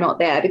feel if I'm not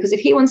there. Because if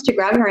he wants to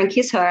grab her and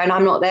kiss her and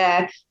I'm not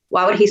there,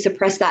 why would he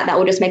suppress that? That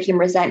will just make him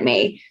resent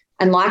me.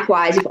 And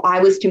likewise, if I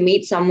was to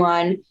meet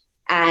someone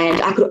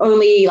and I could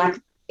only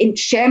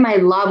share my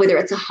love, whether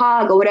it's a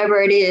hug or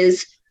whatever it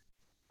is,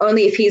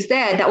 only if he's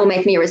there, that will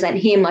make me resent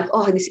him. Like,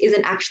 oh, this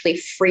isn't actually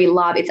free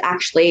love. It's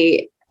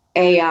actually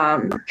a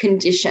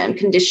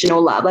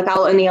conditional love. Like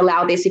I'll only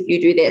allow this if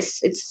you do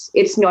this.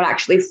 It's not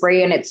actually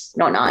free and it's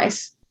not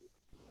nice.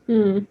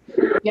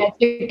 Yeah,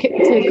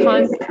 to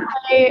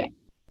concentrate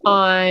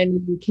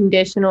on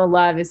conditional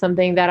love is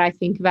something that I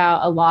think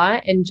about a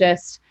lot, and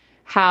just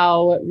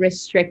how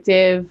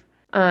restrictive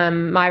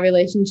my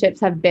relationships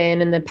have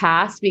been in the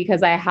past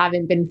because I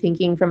haven't been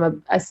thinking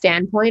from a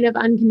standpoint of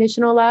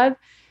unconditional love.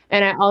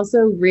 And I also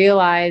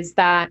realized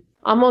that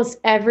almost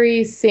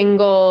every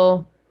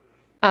single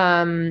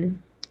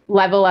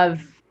level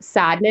of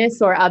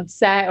sadness or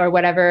upset or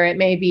whatever it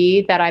may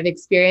be that I've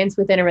experienced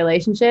within a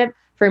relationship,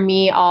 for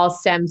me, all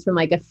stems from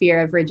like a fear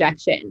of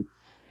rejection.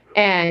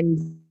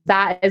 And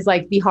that is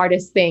like the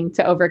hardest thing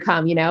to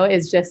overcome,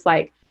 is just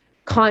like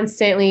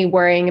constantly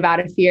worrying about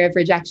a fear of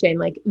rejection.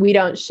 Like we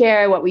don't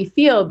share what we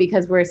feel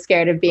because we're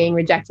scared of being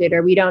rejected,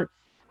 or we don't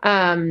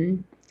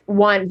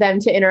want them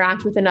to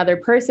interact with another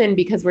person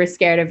because we're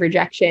scared of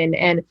rejection.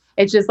 And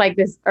it's just like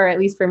this, or at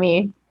least for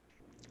me,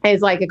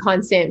 is like a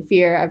constant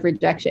fear of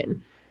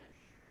rejection.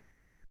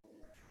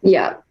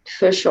 Yeah,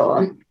 for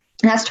sure.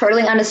 That's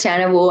totally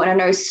understandable. And I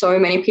know so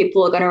many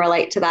people are going to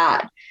relate to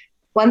that.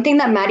 One thing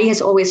that Maddie has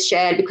always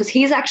shared, because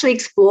he's actually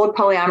explored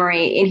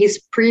polyamory in his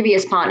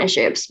previous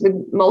partnerships with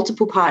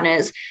multiple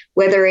partners,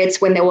 whether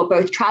it's when they were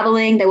both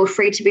traveling, they were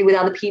free to be with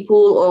other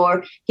people,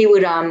 or he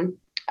would,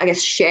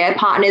 share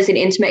partners in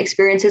intimate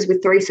experiences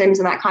with threesomes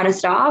and that kind of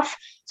stuff.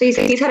 So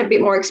he's had a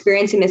bit more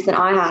experience in this than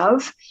I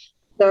have.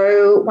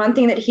 So one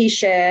thing that he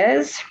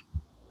shares,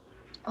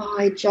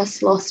 I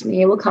just lost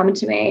me. It will come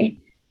to me.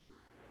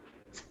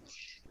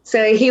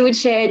 So he would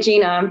share,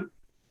 Gina,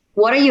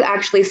 what are you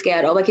actually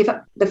scared of? Like if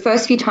the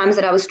first few times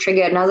that I was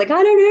triggered and I was like,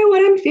 I don't know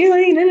what I'm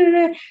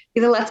feeling.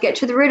 He's like, let's get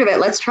to the root of it.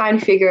 Let's try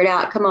and figure it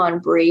out. Come on,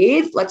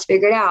 breathe. Let's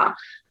figure it out.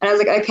 And I was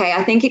like, okay,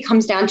 I think it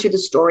comes down to the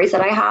stories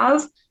that I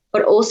have.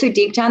 but also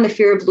deep down the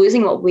fear of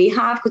losing what we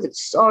have, because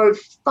it's so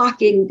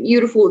fucking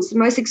beautiful. It's the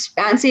most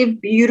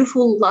expansive,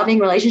 beautiful, loving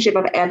relationship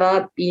I've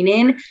ever been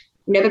in.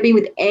 Never been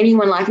with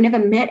anyone like, never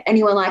met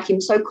anyone like him.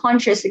 So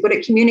conscious, so good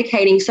at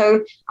communicating,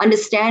 so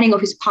understanding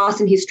of his past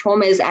and his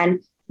traumas,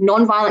 and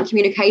non-violent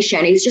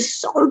communication. He's just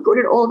so good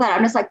at all that.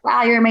 I'm just like,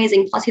 wow, you're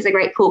amazing. Plus he's a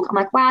great cook. I'm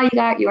like, wow,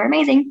 you're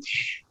amazing.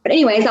 But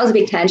anyways, that was a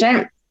big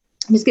tangent.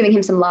 I'm just giving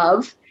him some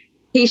love.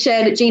 He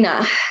said,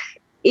 Gina,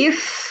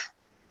 if,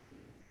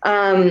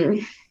 oh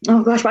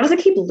gosh, why does it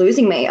keep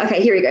losing me?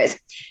 Okay, here he goes.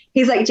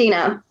 He's like,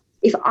 Gina,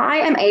 if I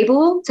am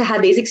able to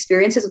have these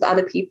experiences with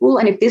other people,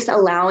 and if this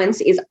allowance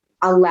is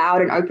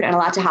allowed and open and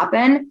allowed to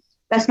happen,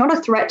 that's not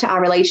a threat to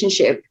our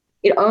relationship.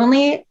 It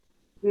only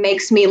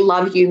makes me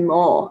love you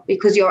more,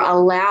 because you're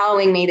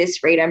allowing me this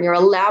freedom. You're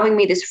allowing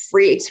me this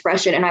free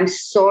expression. And I'm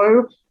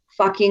so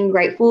fucking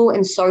grateful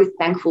and so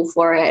thankful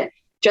for it.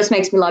 Just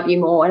makes me love you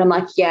more. And I'm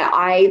like, yeah,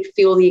 I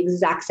feel the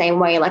exact same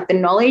way. Like the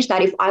knowledge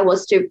that if I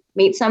was to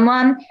meet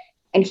someone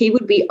and he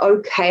would be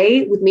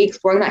okay with me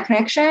exploring that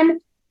connection,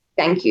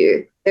 thank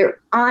you. There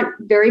aren't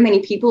very many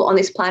people on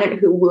this planet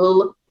who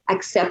will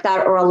accept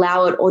that or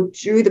allow it or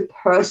do the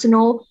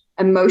personal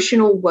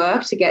emotional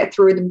work to get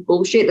through the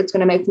bullshit that's going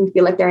to make them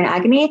feel like they're in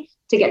agony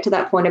to get to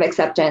that point of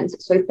acceptance.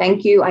 So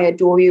thank you. I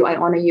adore you. I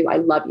honor you. I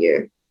love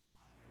you.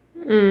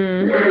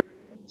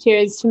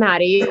 Cheers to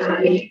Maddie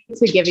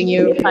to giving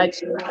you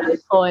such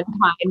beautiful and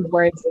kind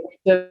words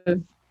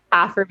of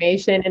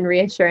affirmation and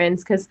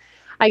reassurance, because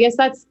I guess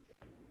that's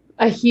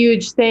a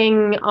huge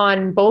thing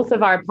on both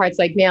of our parts,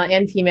 like male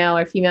and female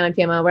or female and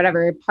female,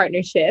 whatever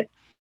partnership,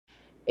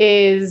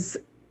 is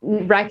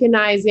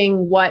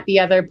recognizing what the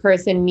other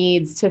person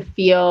needs to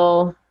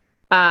feel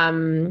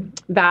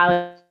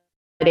validated,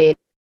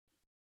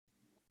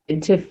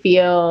 to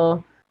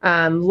feel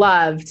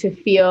love, to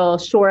feel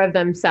sure of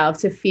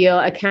themselves, to feel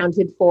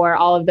accounted for,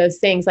 all of those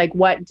things. Like,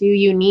 what do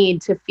you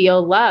need to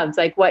feel loved?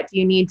 Like, what do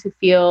you need to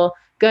feel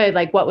good?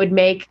 Like, what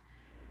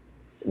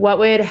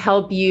would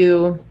help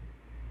you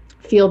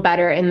feel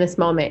better in this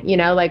moment? You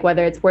know, like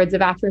whether it's words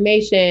of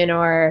affirmation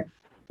or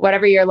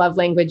whatever your love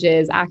language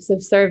is, acts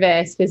of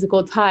service,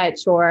 physical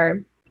touch,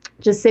 or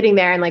just sitting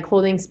there and like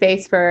holding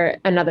space for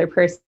another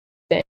person.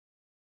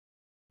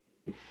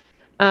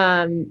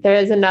 There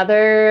is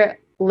another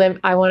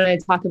I want to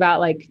talk about,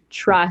 like,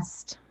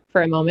 trust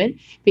for a moment,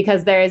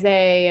 because there is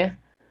a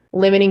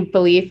limiting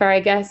belief, or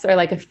I guess, or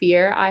like a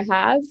fear I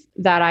have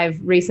that I've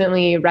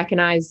recently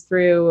recognized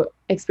through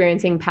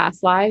experiencing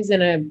past lives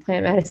in a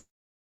plant medicine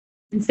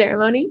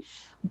ceremony.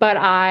 But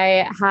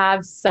I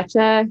have such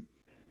a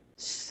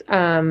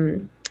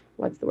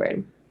what's the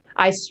word?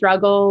 I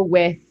struggle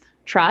with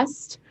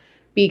trust,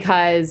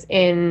 because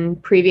in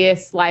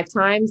previous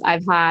lifetimes,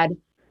 I've had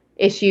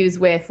issues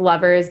with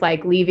lovers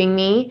like leaving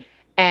me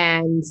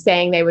and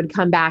saying they would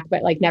come back,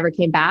 but like never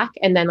came back.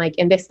 And then like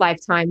in this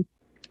lifetime,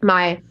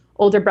 my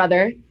older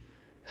brother,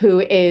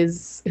 who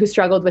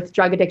struggled with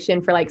drug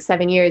addiction for like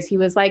 7 years, he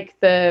was like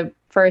the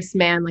first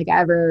man like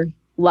I ever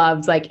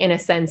loved, like in a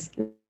sense,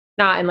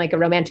 not in like a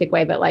romantic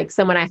way, but like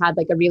someone I had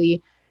like a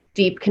really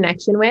deep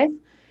connection with,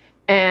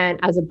 and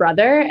as a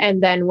brother.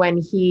 And then when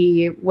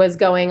he was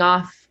going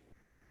off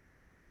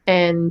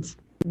and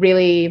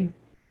really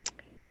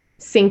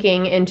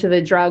sinking into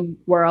the drug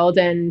world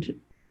and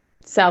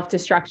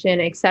self-destruction,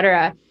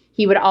 etc.,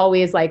 he would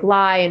always like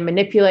lie and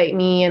manipulate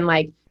me and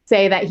like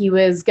say that he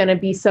was going to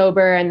be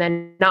sober and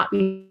then not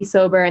be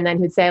sober. And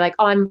then he'd say like,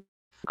 oh,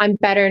 I'm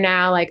better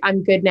now. Like,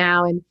 I'm good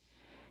now.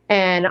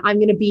 And I'm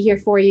going to be here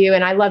for you.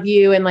 And I love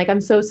you. And like, I'm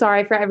so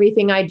sorry for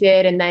everything I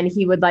did. And then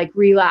he would like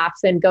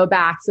relapse and go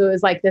back. So it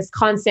was like this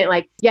constant,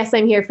 like, yes,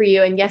 I'm here for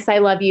you. And yes, I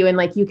love you. And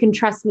like, you can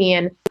trust me.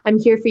 And I'm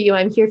here for you.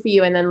 I'm here for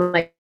you. And then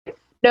like,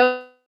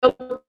 no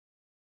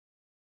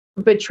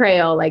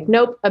betrayal, like,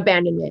 nope,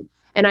 abandonment.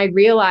 And I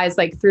realized,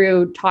 like,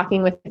 through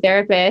talking with a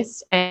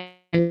therapist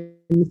and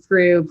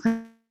through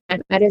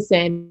plant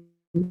medicine,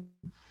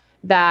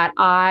 that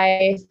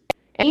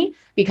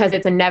because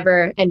it's a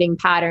never ending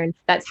pattern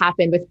that's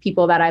happened with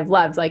people that I've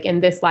loved, like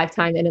in this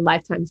lifetime and in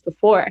lifetimes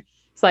before.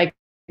 It's like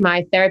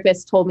my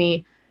therapist told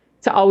me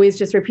to always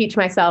just repeat to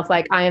myself,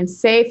 like, I am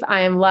safe,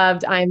 I am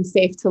loved, I am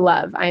safe to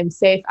love. I am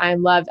safe, I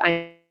am loved,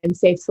 I am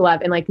safe to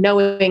love. And like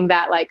knowing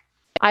that, like,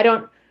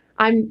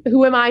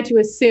 who am I to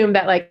assume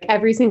that like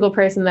every single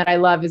person that I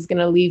love is going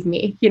to leave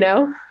me, you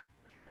know?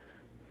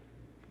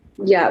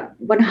 Yeah,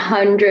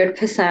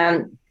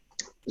 100%.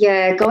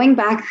 Yeah, going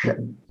back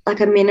like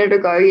a minute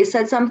ago, you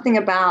said something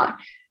about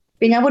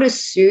being able to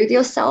soothe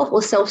yourself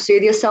or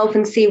self-soothe yourself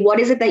and see what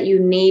is it that you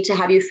need to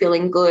have you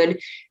feeling good.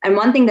 And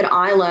one thing that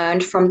I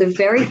learned from the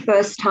very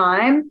first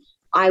time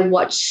I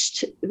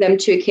watched them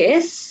two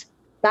kiss,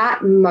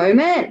 that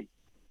moment,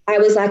 I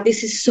was like,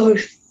 this is so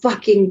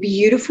fucking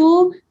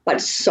beautiful,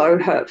 but so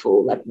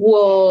hurtful. Like,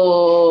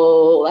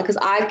 whoa, like, because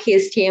I've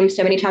kissed him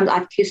so many times,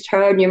 I've kissed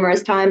her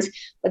numerous times,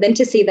 but then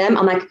to see them,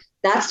 I'm like,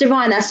 that's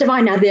divine, that's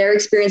divine. Now they're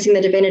experiencing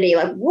the divinity,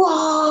 like,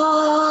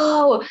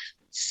 whoa,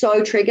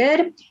 so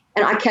triggered.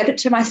 And I kept it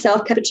to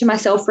myself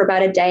for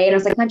about a day. And I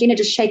was like, no, Gina,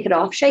 just shake it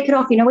off.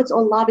 You know, it's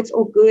all love, it's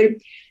all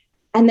good.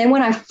 And then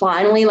when I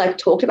finally like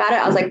talked about it,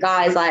 I was like,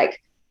 guys,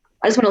 like,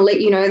 I just want to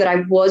let you know that I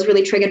was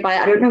really triggered by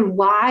it. I don't know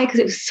why, because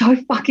it was so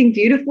fucking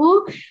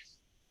beautiful.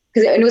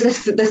 Because it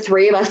was the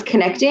three of us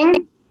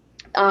connecting.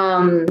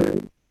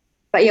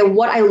 But yeah,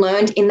 what I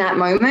learned in that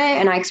moment,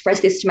 and I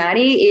expressed this to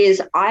Maddie,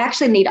 is I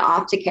actually need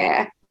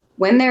aftercare.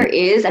 When there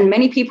is, and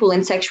many people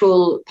in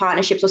sexual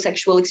partnerships or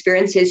sexual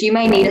experiences, you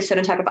may need a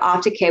certain type of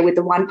aftercare with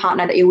the one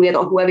partner that you're with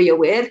or whoever you're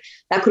with.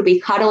 That could be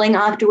cuddling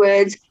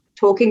afterwards,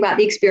 talking about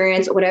the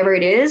experience or whatever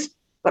it is.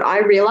 But I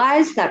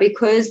realized that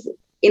because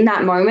in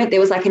that moment there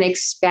was like an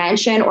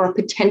expansion or a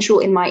potential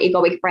in my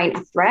egoic brain,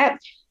 a threat,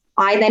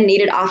 I then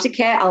needed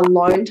aftercare,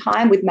 alone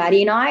time with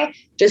Maddie and I,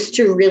 just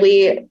to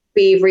really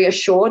be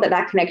reassured that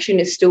that connection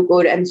is still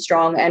good and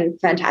strong and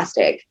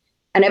fantastic.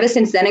 And ever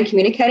since then, and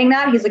communicating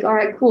that, he's like, all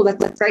right, cool.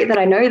 That's great that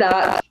I know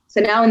that. So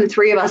now when the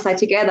three of us are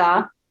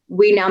together,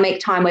 we now make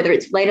time, whether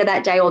it's later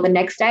that day or the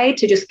next day,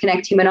 to just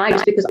connect him and I,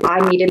 just because I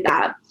needed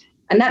that.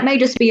 And that may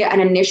just be an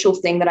initial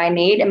thing that I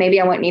need, and maybe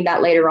I won't need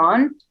that later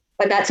on.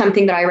 But that's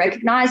something that I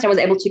recognized. I was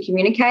able to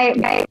communicate.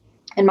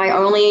 And my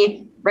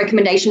only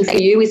recommendation for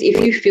you is,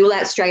 if you feel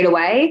that straight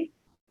away,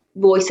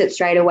 voice it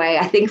straight away.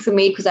 I think for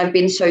me, because I've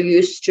been so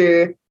used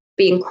to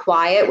being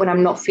quiet when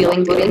I'm not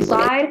feeling good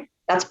inside,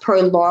 that's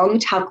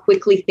prolonged how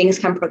quickly things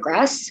can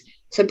progress.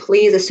 So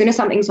please, as soon as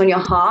something's on your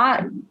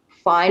heart,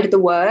 find the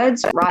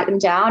words, write them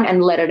down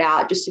and let it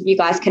out, just so you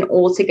guys can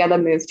all together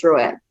move through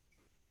it.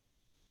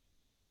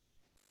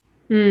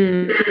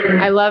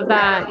 I love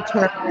that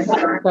term.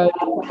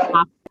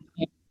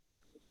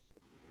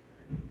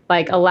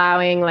 Like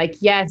allowing, like,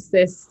 yes,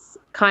 this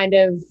kind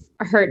of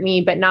hurt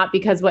me, but not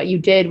because what you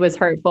did was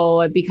hurtful,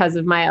 or because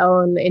of my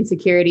own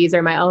insecurities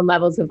or my own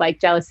levels of like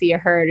jealousy or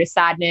hurt or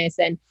sadness.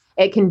 And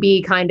it can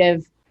be kind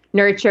of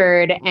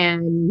nurtured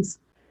and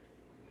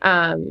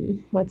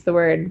what's the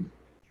word?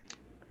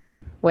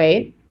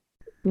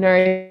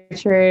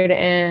 Nurtured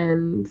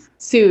and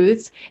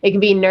soothed. It can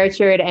be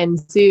nurtured and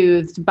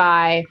soothed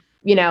by,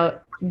 you know,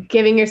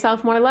 giving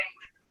yourself more love.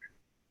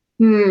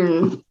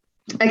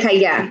 Okay,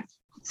 yeah.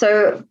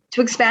 So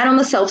to expand on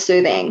the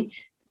self-soothing,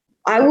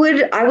 I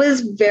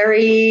was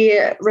very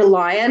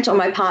reliant on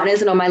my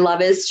partners and on my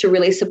lovers to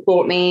really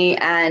support me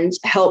and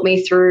help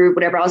me through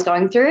whatever I was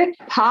going through.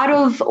 Part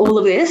of all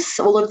of this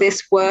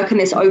work and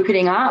this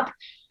opening up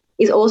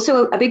is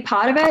also a big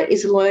part of it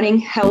is learning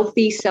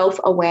healthy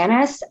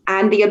self-awareness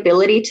and the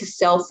ability to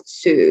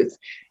self-soothe.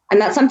 And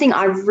that's something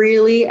I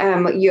really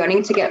am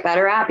yearning to get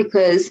better at,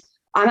 because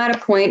I'm at a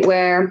point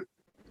where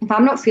if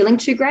I'm not feeling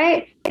too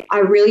great, I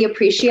really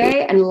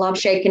appreciate and love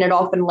shaking it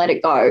off and let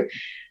it go.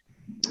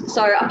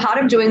 So a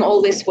part of doing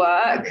all this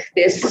work,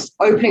 this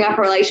opening up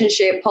a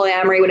relationship,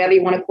 polyamory, whatever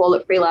you want to call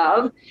it, free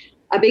love,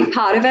 a big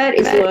part of it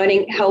is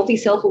learning healthy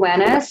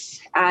self-awareness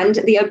and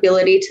the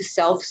ability to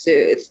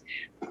self-soothe.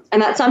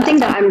 And that's something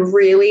that I'm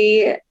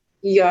really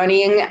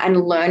yearning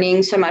and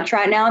learning so much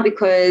right now,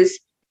 because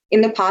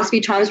in the past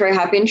few times where I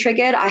have been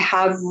triggered, I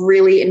have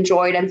really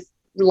enjoyed and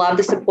loved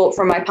the support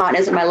from my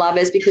partners and my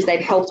lovers, because they've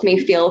helped me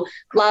feel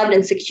loved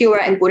and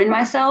secure and good in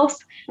myself.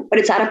 But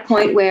it's at a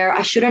point where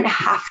I shouldn't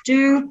have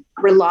to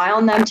rely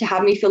on them to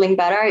have me feeling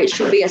better. It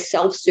should be a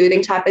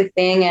self-soothing type of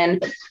thing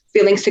and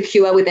feeling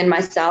secure within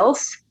myself.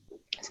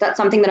 So that's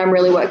something that I'm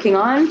really working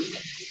on.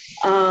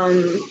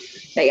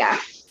 But yeah.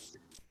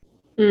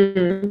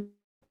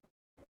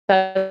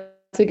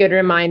 That's a good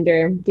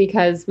reminder,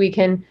 because we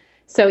can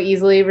so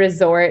easily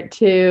resort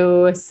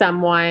to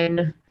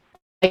someone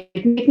like,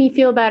 make me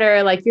feel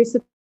better. Like, you're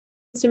supposed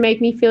to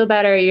make me feel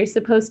better. You're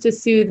supposed to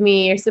soothe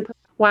me.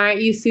 Why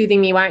aren't you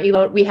soothing me? Why aren't you?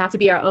 We have to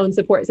be our own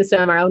support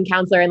system, our own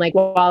counselor. And like,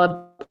 while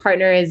a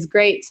partner is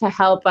great to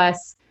help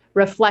us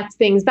reflect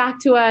things back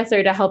to us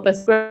or to help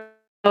us grow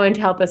and to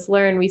help us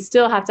learn, we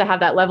still have to have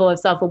that level of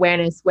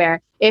self-awareness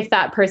where if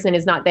that person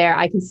is not there,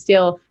 I can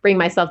still bring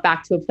myself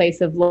back to a place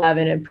of love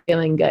and of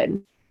feeling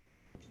good.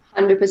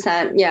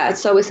 100%. Yeah, it's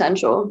so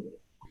essential.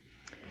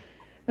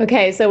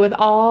 Okay, so with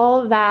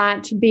all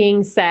that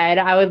being said,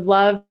 I would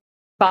love to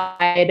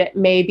provide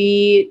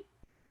maybe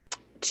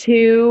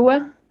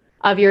two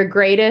of your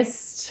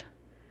greatest,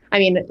 I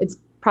mean, it's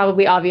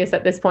probably obvious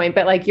at this point,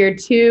 but like your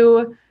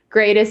two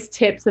greatest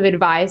tips of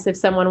advice if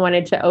someone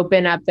wanted to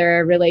open up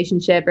their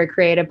relationship or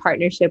create a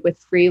partnership with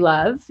free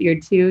love, your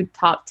two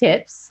top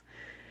tips.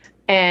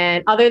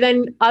 And other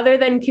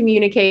than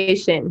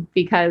communication,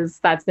 because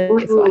that's the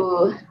next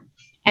one.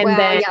 And wow,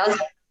 then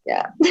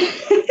yeah.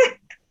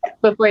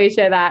 Before you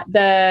share that,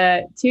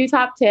 the two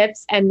top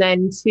tips, and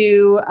then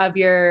two of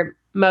your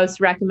most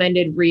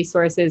recommended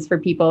resources for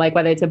people, like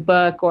whether it's a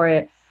book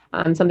or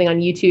something on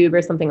YouTube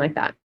or something like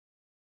that.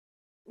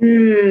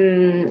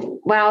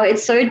 Wow,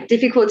 it's so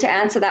difficult to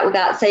answer that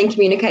without saying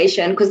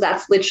communication, because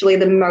that's literally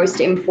the most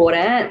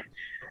important.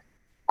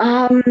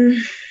 Well,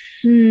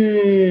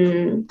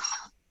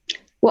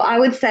 I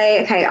would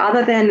say, okay,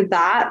 other than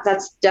that,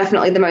 that's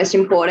definitely the most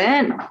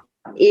important,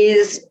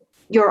 is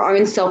your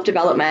own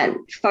self-development.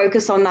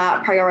 Focus on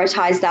that,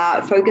 prioritize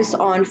that, focus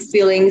on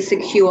feeling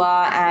secure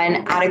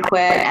and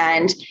adequate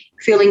and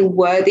feeling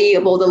worthy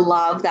of all the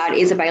love that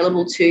is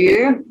available to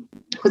you.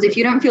 Because if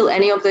you don't feel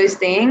any of those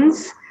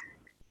things,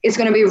 it's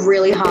going to be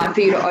really hard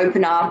for you to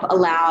open up,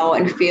 allow,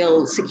 and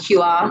feel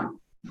secure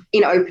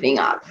in opening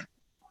up.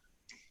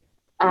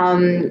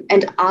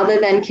 And other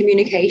than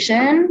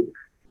communication,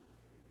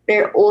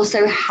 there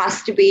also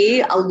has to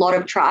be a lot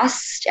of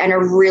trust and a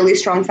really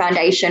strong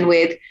foundation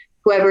with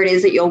whoever it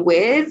is that you're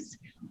with.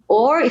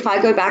 Or if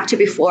I go back to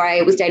before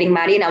I was dating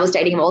Maddie and I was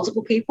dating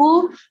multiple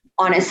people,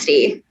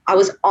 honesty. I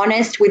was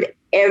honest with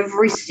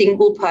every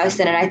single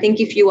person. And I think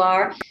if you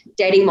are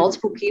dating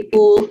multiple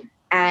people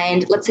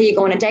and let's say you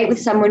go on a date with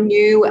someone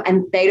new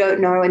and they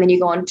don't know, and then you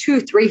go on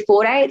 2, 3,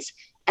 4 dates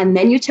and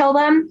then you tell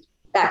them,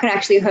 that can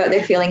actually hurt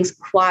their feelings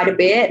quite a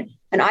bit.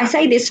 And I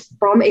say this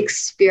from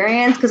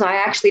experience because I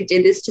actually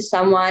did this to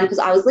someone because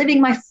I was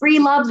living my free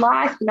love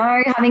life,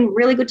 having a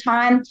really good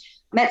time,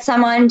 met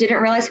someone,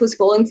 didn't realize who was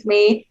falling for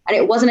me. And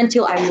it wasn't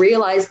until I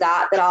realized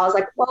that I was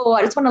like, whoa,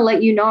 I just want to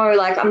let you know,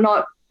 like, I'm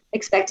not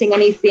expecting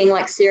anything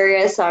like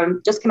serious.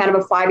 I'm just come out of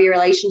a 5-year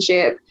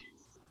relationship.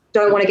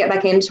 Don't want to get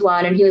back into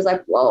one. And he was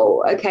like,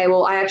 whoa, okay,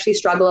 well, I actually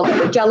struggle a lot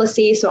with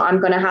jealousy. So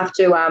I'm going to have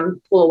to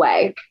pull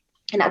away.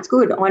 And that's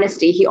good.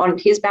 Honesty. He honored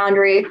his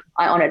boundary.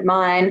 I honored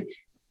mine.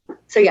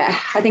 So yeah,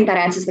 I think that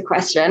answers the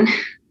question.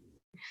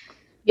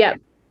 Yep.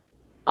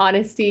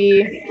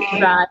 Honesty,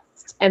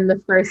 trust, and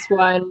the first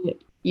one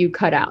you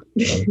cut out.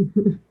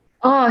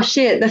 Oh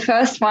shit. The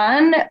first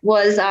one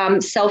was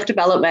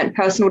self-development,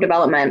 personal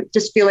development,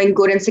 just feeling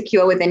good and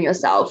secure within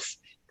yourself.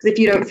 Because if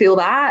you don't feel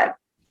that,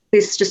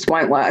 this just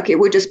won't work. It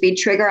would just be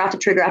trigger after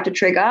trigger after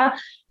trigger,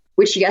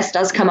 which yes,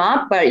 does come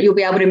up, but you'll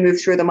be able to move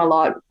through them a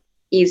lot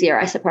easier,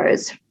 I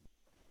suppose.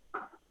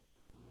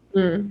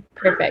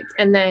 Perfect.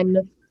 And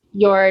then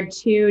your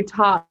 2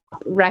 top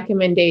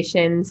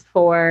recommendations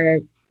for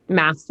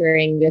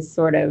mastering this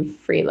sort of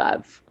free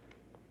love.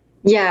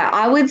 Yeah,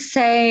 I would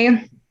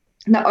say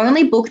the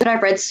only book that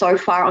I've read so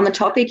far on the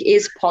topic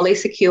is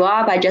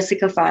Polysecure by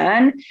Jessica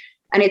Fern.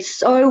 And it's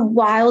so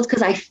wild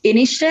because I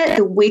finished it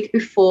the week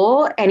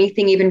before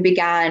anything even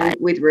began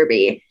with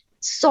Ruby.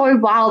 So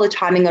wild, the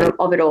timing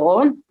of it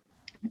all.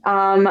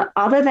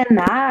 Other than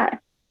that,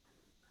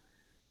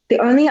 the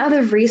only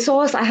other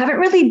resource, I haven't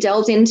really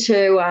delved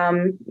into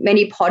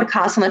many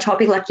podcasts on the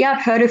topic. Like, yeah,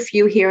 I've heard a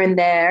few here and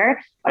there,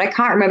 but I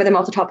can't remember them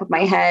off the top of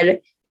my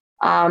head.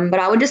 But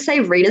I would just say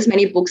read as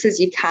many books as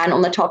you can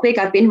on the topic.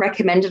 I've been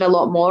recommended a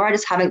lot more. I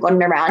just haven't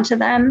gotten around to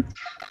them.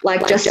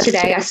 Like just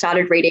today, I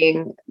started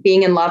reading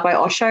Being in Love by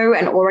Osho,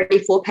 and already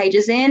 4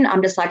 pages in,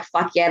 I'm just like,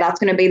 fuck yeah, that's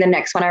going to be the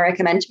next one I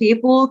recommend to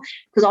people.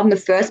 Because on the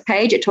first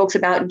page, it talks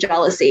about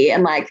jealousy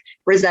and like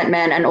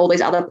resentment and all these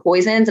other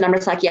poisons. And I'm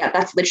just like, yeah,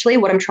 that's literally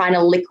what I'm trying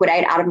to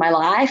liquidate out of my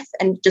life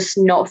and just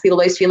not feel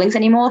those feelings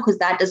anymore, because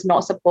that does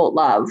not support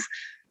love.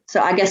 So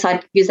I guess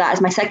I'd use that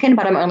as my second,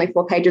 but I'm only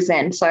 4 pages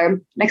in. So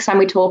next time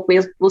we talk,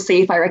 we'll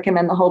see if I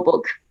recommend the whole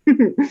book.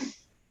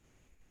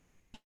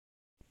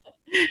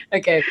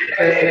 Okay,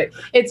 perfect.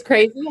 It's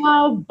crazy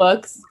how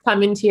books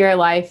come into your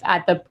life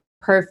at the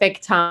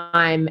perfect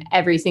time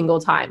every single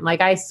time. Like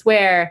I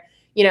swear,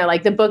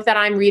 like the book that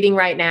I'm reading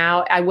right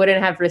now, I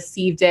wouldn't have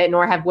received it,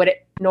 nor would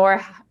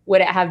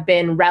it have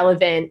been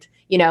relevant,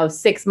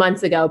 6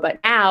 months ago. But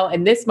now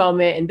in this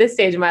moment, in this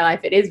stage of my life,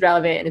 it is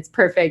relevant and it's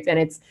perfect and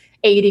it's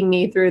aiding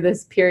me through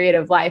this period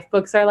of life.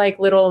 Books are like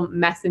little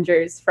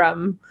messengers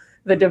from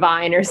the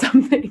divine or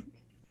something.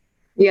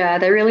 Yeah,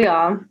 they really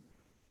are.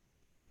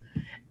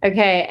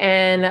 Okay,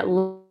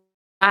 and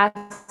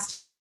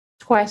last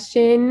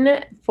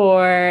question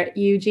for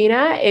you,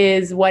 Gina,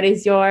 is what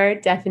is your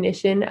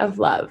definition of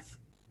love?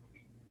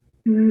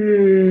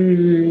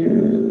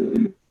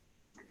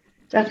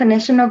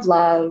 Definition of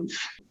love.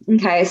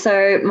 Okay,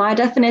 so my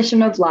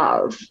definition of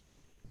love,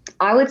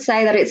 I would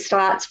say that it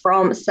starts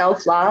from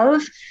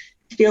self-love,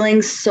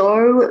 feeling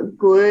so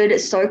good,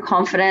 so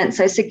confident,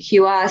 so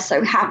secure,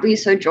 so happy,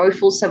 so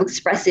joyful, so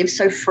expressive,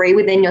 so free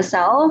within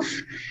yourself,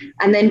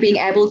 and then being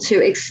able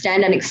to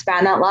extend and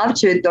expand that love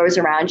to those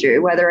around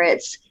you, whether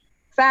it's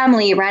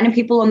family, random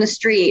people on the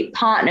street,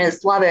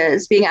 partners,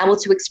 lovers, being able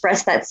to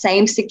express that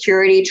same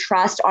security,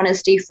 trust,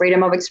 honesty,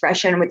 freedom of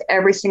expression with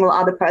every single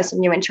other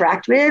person you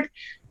interact with.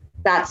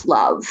 That's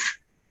love.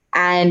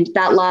 And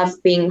that love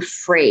being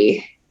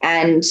free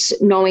and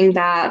knowing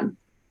that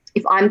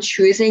if I'm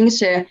choosing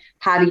to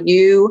have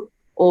you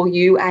or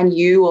you and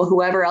you or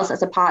whoever else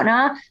as a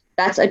partner,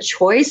 that's a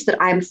choice that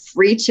I'm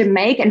free to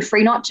make and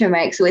free not to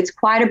make. So it's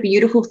quite a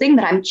beautiful thing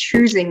that I'm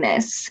choosing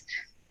this.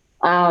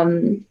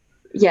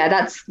 Yeah,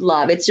 that's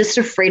love. It's just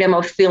a freedom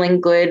of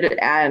feeling good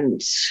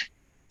and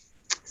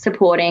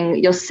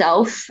supporting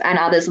yourself and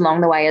others along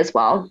the way as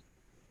well.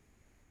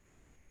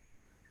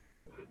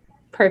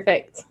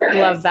 Perfect.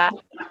 Love that.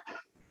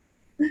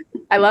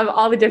 I love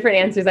all the different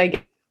answers I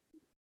get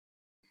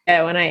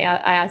when I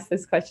ask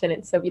this question.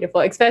 It's so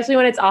beautiful, especially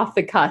when it's off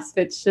the cusp.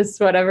 It's just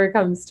whatever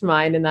comes to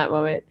mind in that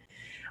moment.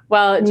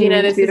 Well,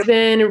 Gina, this has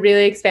been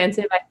really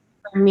expansive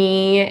for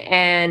me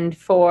and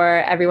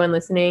for everyone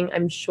listening,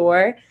 I'm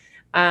sure.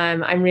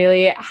 I'm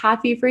really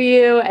happy for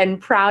you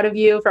and proud of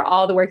you for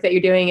all the work that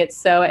you're doing. It's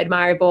so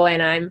admirable,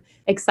 and I'm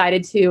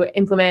excited to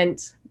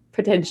implement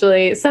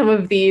potentially some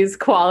of these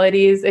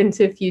qualities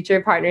into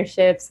future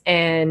partnerships.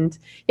 And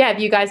yeah, if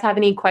you guys have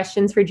any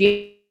questions for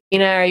Gina,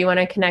 or you want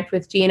to connect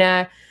with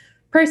Gina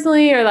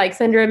personally, or like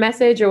send her a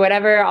message or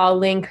whatever, I'll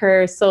link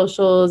her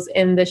socials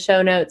in the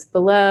show notes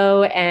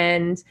below.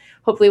 And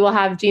hopefully we'll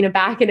have Gina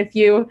back in a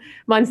few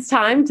months'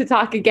 time to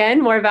talk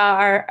again more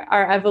about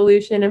our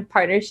evolution of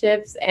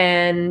partnerships.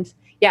 And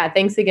yeah,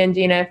 thanks again,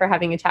 Gina, for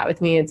having a chat with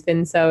me. It's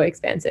been so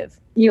expansive.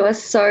 You are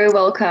so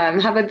welcome.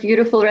 Have a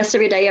beautiful rest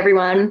of your day,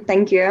 everyone.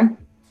 Thank you.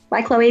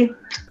 Bye, Chloe.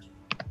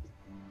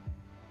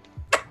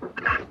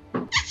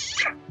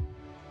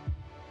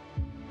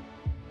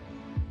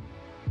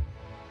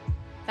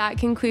 That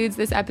concludes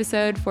this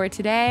episode for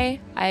today.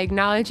 I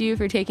acknowledge you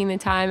for taking the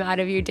time out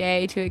of your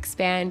day to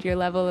expand your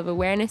level of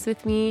awareness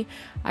with me.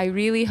 I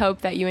really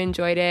hope that you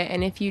enjoyed it.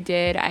 And if you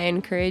did, I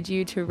encourage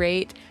you to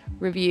rate,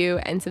 review,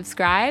 and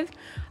subscribe.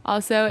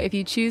 Also, if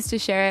you choose to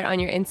share it on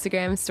your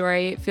Instagram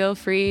story, feel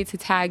free to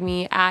tag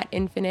me at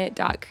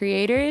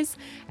infinite.creators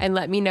and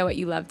let me know what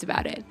you loved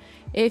about it.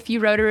 If you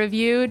wrote a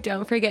review,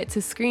 don't forget to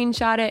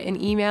screenshot it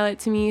and email it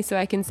to me so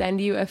I can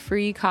send you a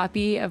free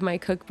copy of my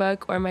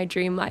cookbook or my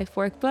Dream Life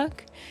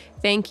workbook.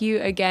 Thank you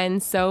again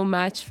so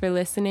much for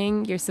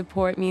listening. Your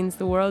support means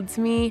the world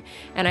to me,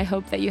 and I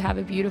hope that you have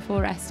a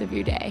beautiful rest of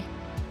your day.